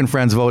African-American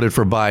friends voted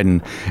for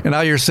Biden. And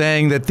now you're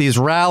saying that these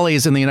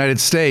rallies in the United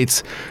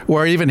States,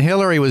 where even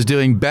Hillary was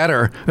doing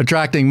better,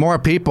 attracting more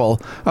people.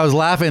 I was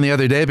laughing the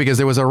other day because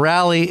there was a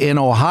rally in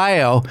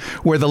Ohio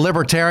where the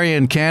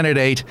Libertarian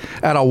candidate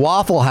at a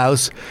Waffle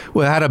House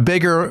had a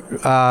bigger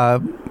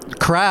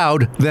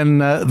crowd than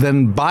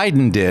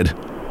Biden did.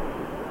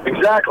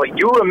 Exactly.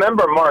 You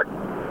remember, Mark,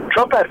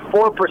 Trump had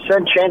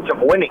 4% chance of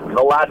winning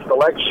the last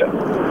election.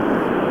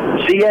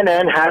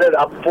 CNN had it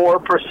up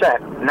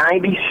 4%,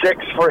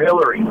 96 for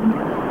Hillary,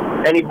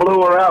 and he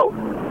blew her out.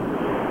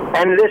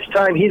 And this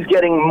time he's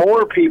getting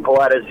more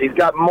people at us. He's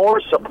got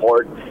more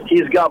support.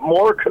 He's got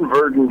more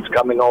convergence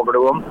coming over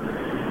to him.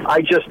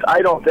 I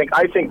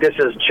think this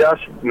is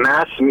just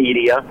mass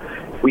media.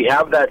 We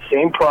have that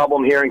same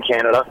problem here in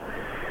Canada.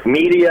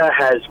 Media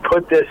has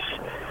put this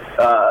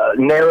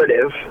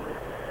narrative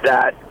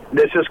that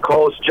this is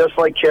close, just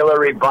like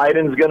Hillary.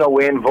 Biden's going to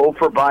win. Vote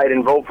for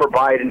Biden. Vote for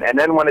Biden. And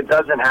then when it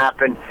doesn't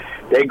happen,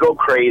 they go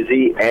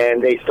crazy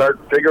and they start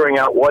figuring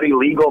out what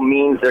illegal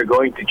means. They're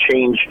going to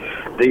change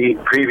the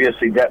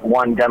previously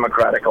won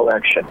Democratic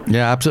election.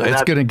 Yeah, absolutely.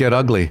 It's going to get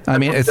ugly. I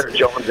mean, it's they're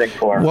jonesing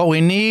for. What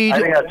we need.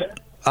 I think that's.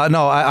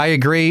 No, I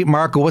agree,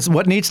 Marco.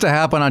 What needs to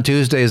happen on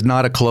Tuesday is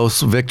not a close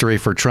victory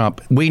for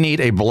Trump. We need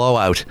a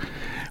blowout.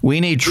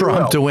 We need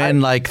Trump to win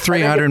like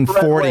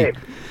 340.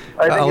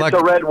 I think it's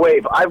a red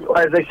wave.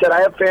 As I said, I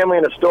have family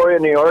in Astoria,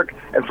 New York,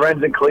 and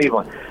friends in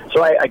Cleveland.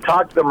 So I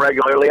talk to them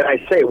regularly, and I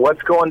say,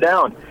 what's going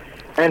down?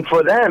 And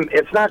for them,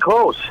 it's not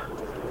close.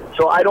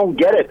 So I don't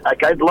get it.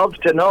 Like, I'd love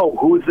to know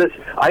who's this.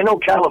 I know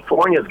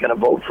California's going to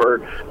vote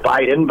for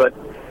Biden, but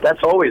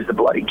that's always the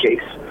bloody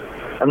case.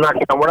 We're not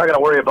going to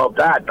worry about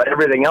that, but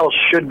everything else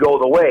should go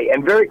the way.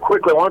 And very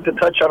quickly, I wanted to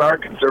touch on our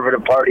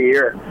Conservative Party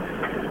here,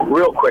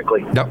 real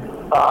quickly. Yep.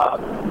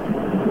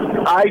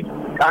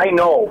 I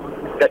know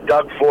that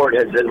Doug Ford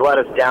has let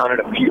us down in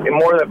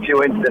more than a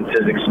few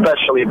instances,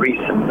 especially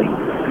recently.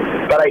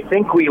 But I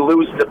think we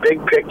lose the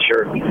big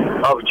picture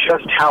of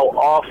just how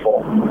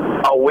awful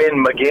a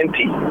Win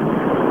McGuinty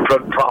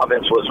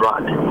province was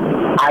run.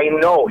 I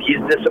know he's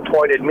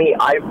disappointed me.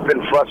 I've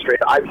been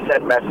frustrated. I've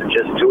sent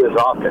messages to his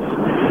office,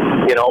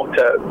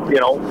 to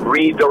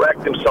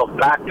redirect himself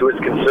back to his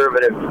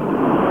conservative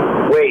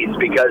ways,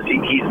 because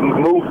he's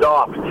moved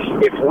off.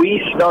 If we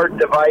start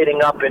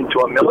dividing up into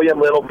a million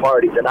little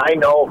parties, and I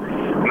know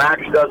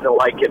Max doesn't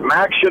like it.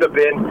 Max should have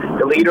been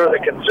the leader of the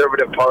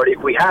Conservative Party.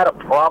 If we had a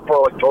proper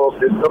electoral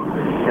system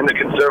in the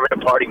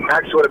Conservative Party,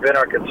 Max would have been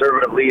our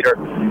Conservative leader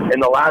in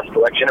the last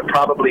election and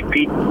probably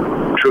beat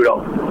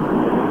Trudeau.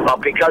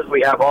 But because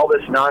we have all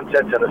this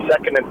nonsense in the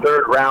second and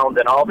third round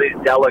and all these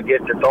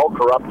delegates, it's all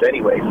corrupt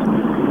anyways.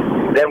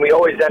 Then we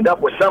always end up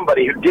with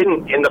somebody who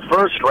didn't, in the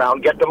first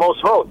round, get the most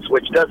votes,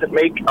 which doesn't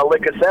make a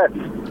lick of sense.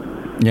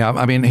 Yeah,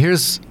 I mean,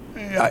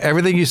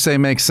 everything you say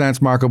makes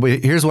sense, Marco,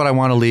 but here's what I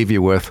want to leave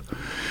you with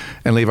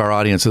and leave our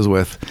audiences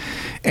with.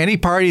 Any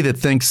party that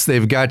thinks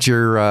they've got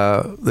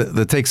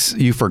that takes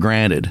you for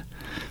granted,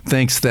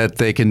 thinks that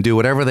they can do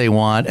whatever they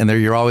want and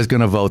you're always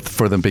going to vote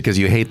for them because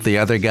you hate the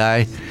other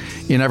guy,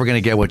 you're never going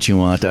to get what you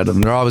want out of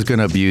them. They're always going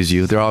to abuse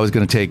you. They're always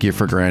going to take you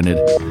for granted.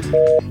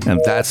 And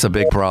that's a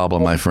big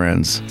problem, my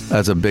friends.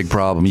 That's a big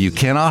problem. You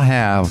cannot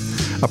have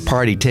a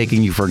party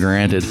taking you for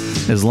granted.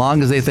 As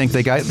long as they think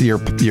they got your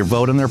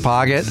vote in their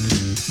pocket,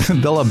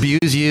 they'll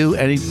abuse you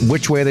any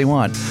which way they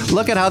want.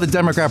 Look at how the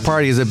Democrat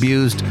Party has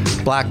abused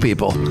black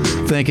people,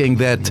 thinking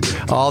that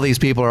all these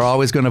people are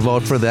always going to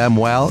vote for them.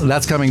 Well,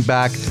 that's coming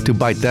back to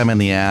bite them in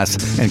the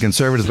ass, and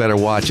conservatives better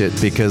watch it,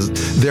 because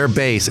their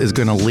base is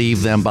going to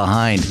leave them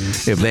behind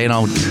if they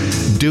don't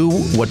do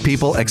what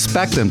people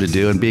expect them to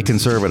do and be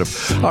conservative.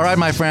 All right,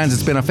 my friends,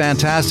 it's been a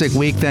fantastic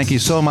week. Thank you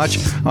so much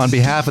on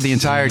behalf of the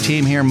entire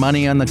team here,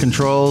 Money on the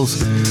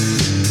Controls.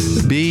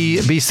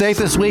 Be safe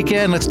this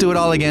weekend. Let's do it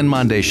all again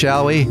Monday,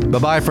 shall we?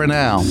 Bye-bye for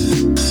now.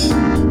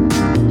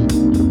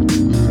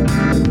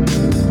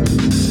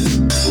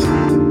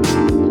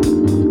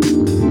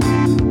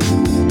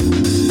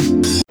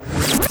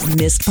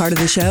 Missed part of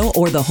the show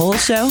or the whole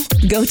show?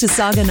 Go to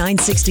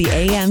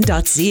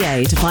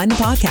saga960am.ca to find the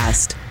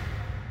podcast.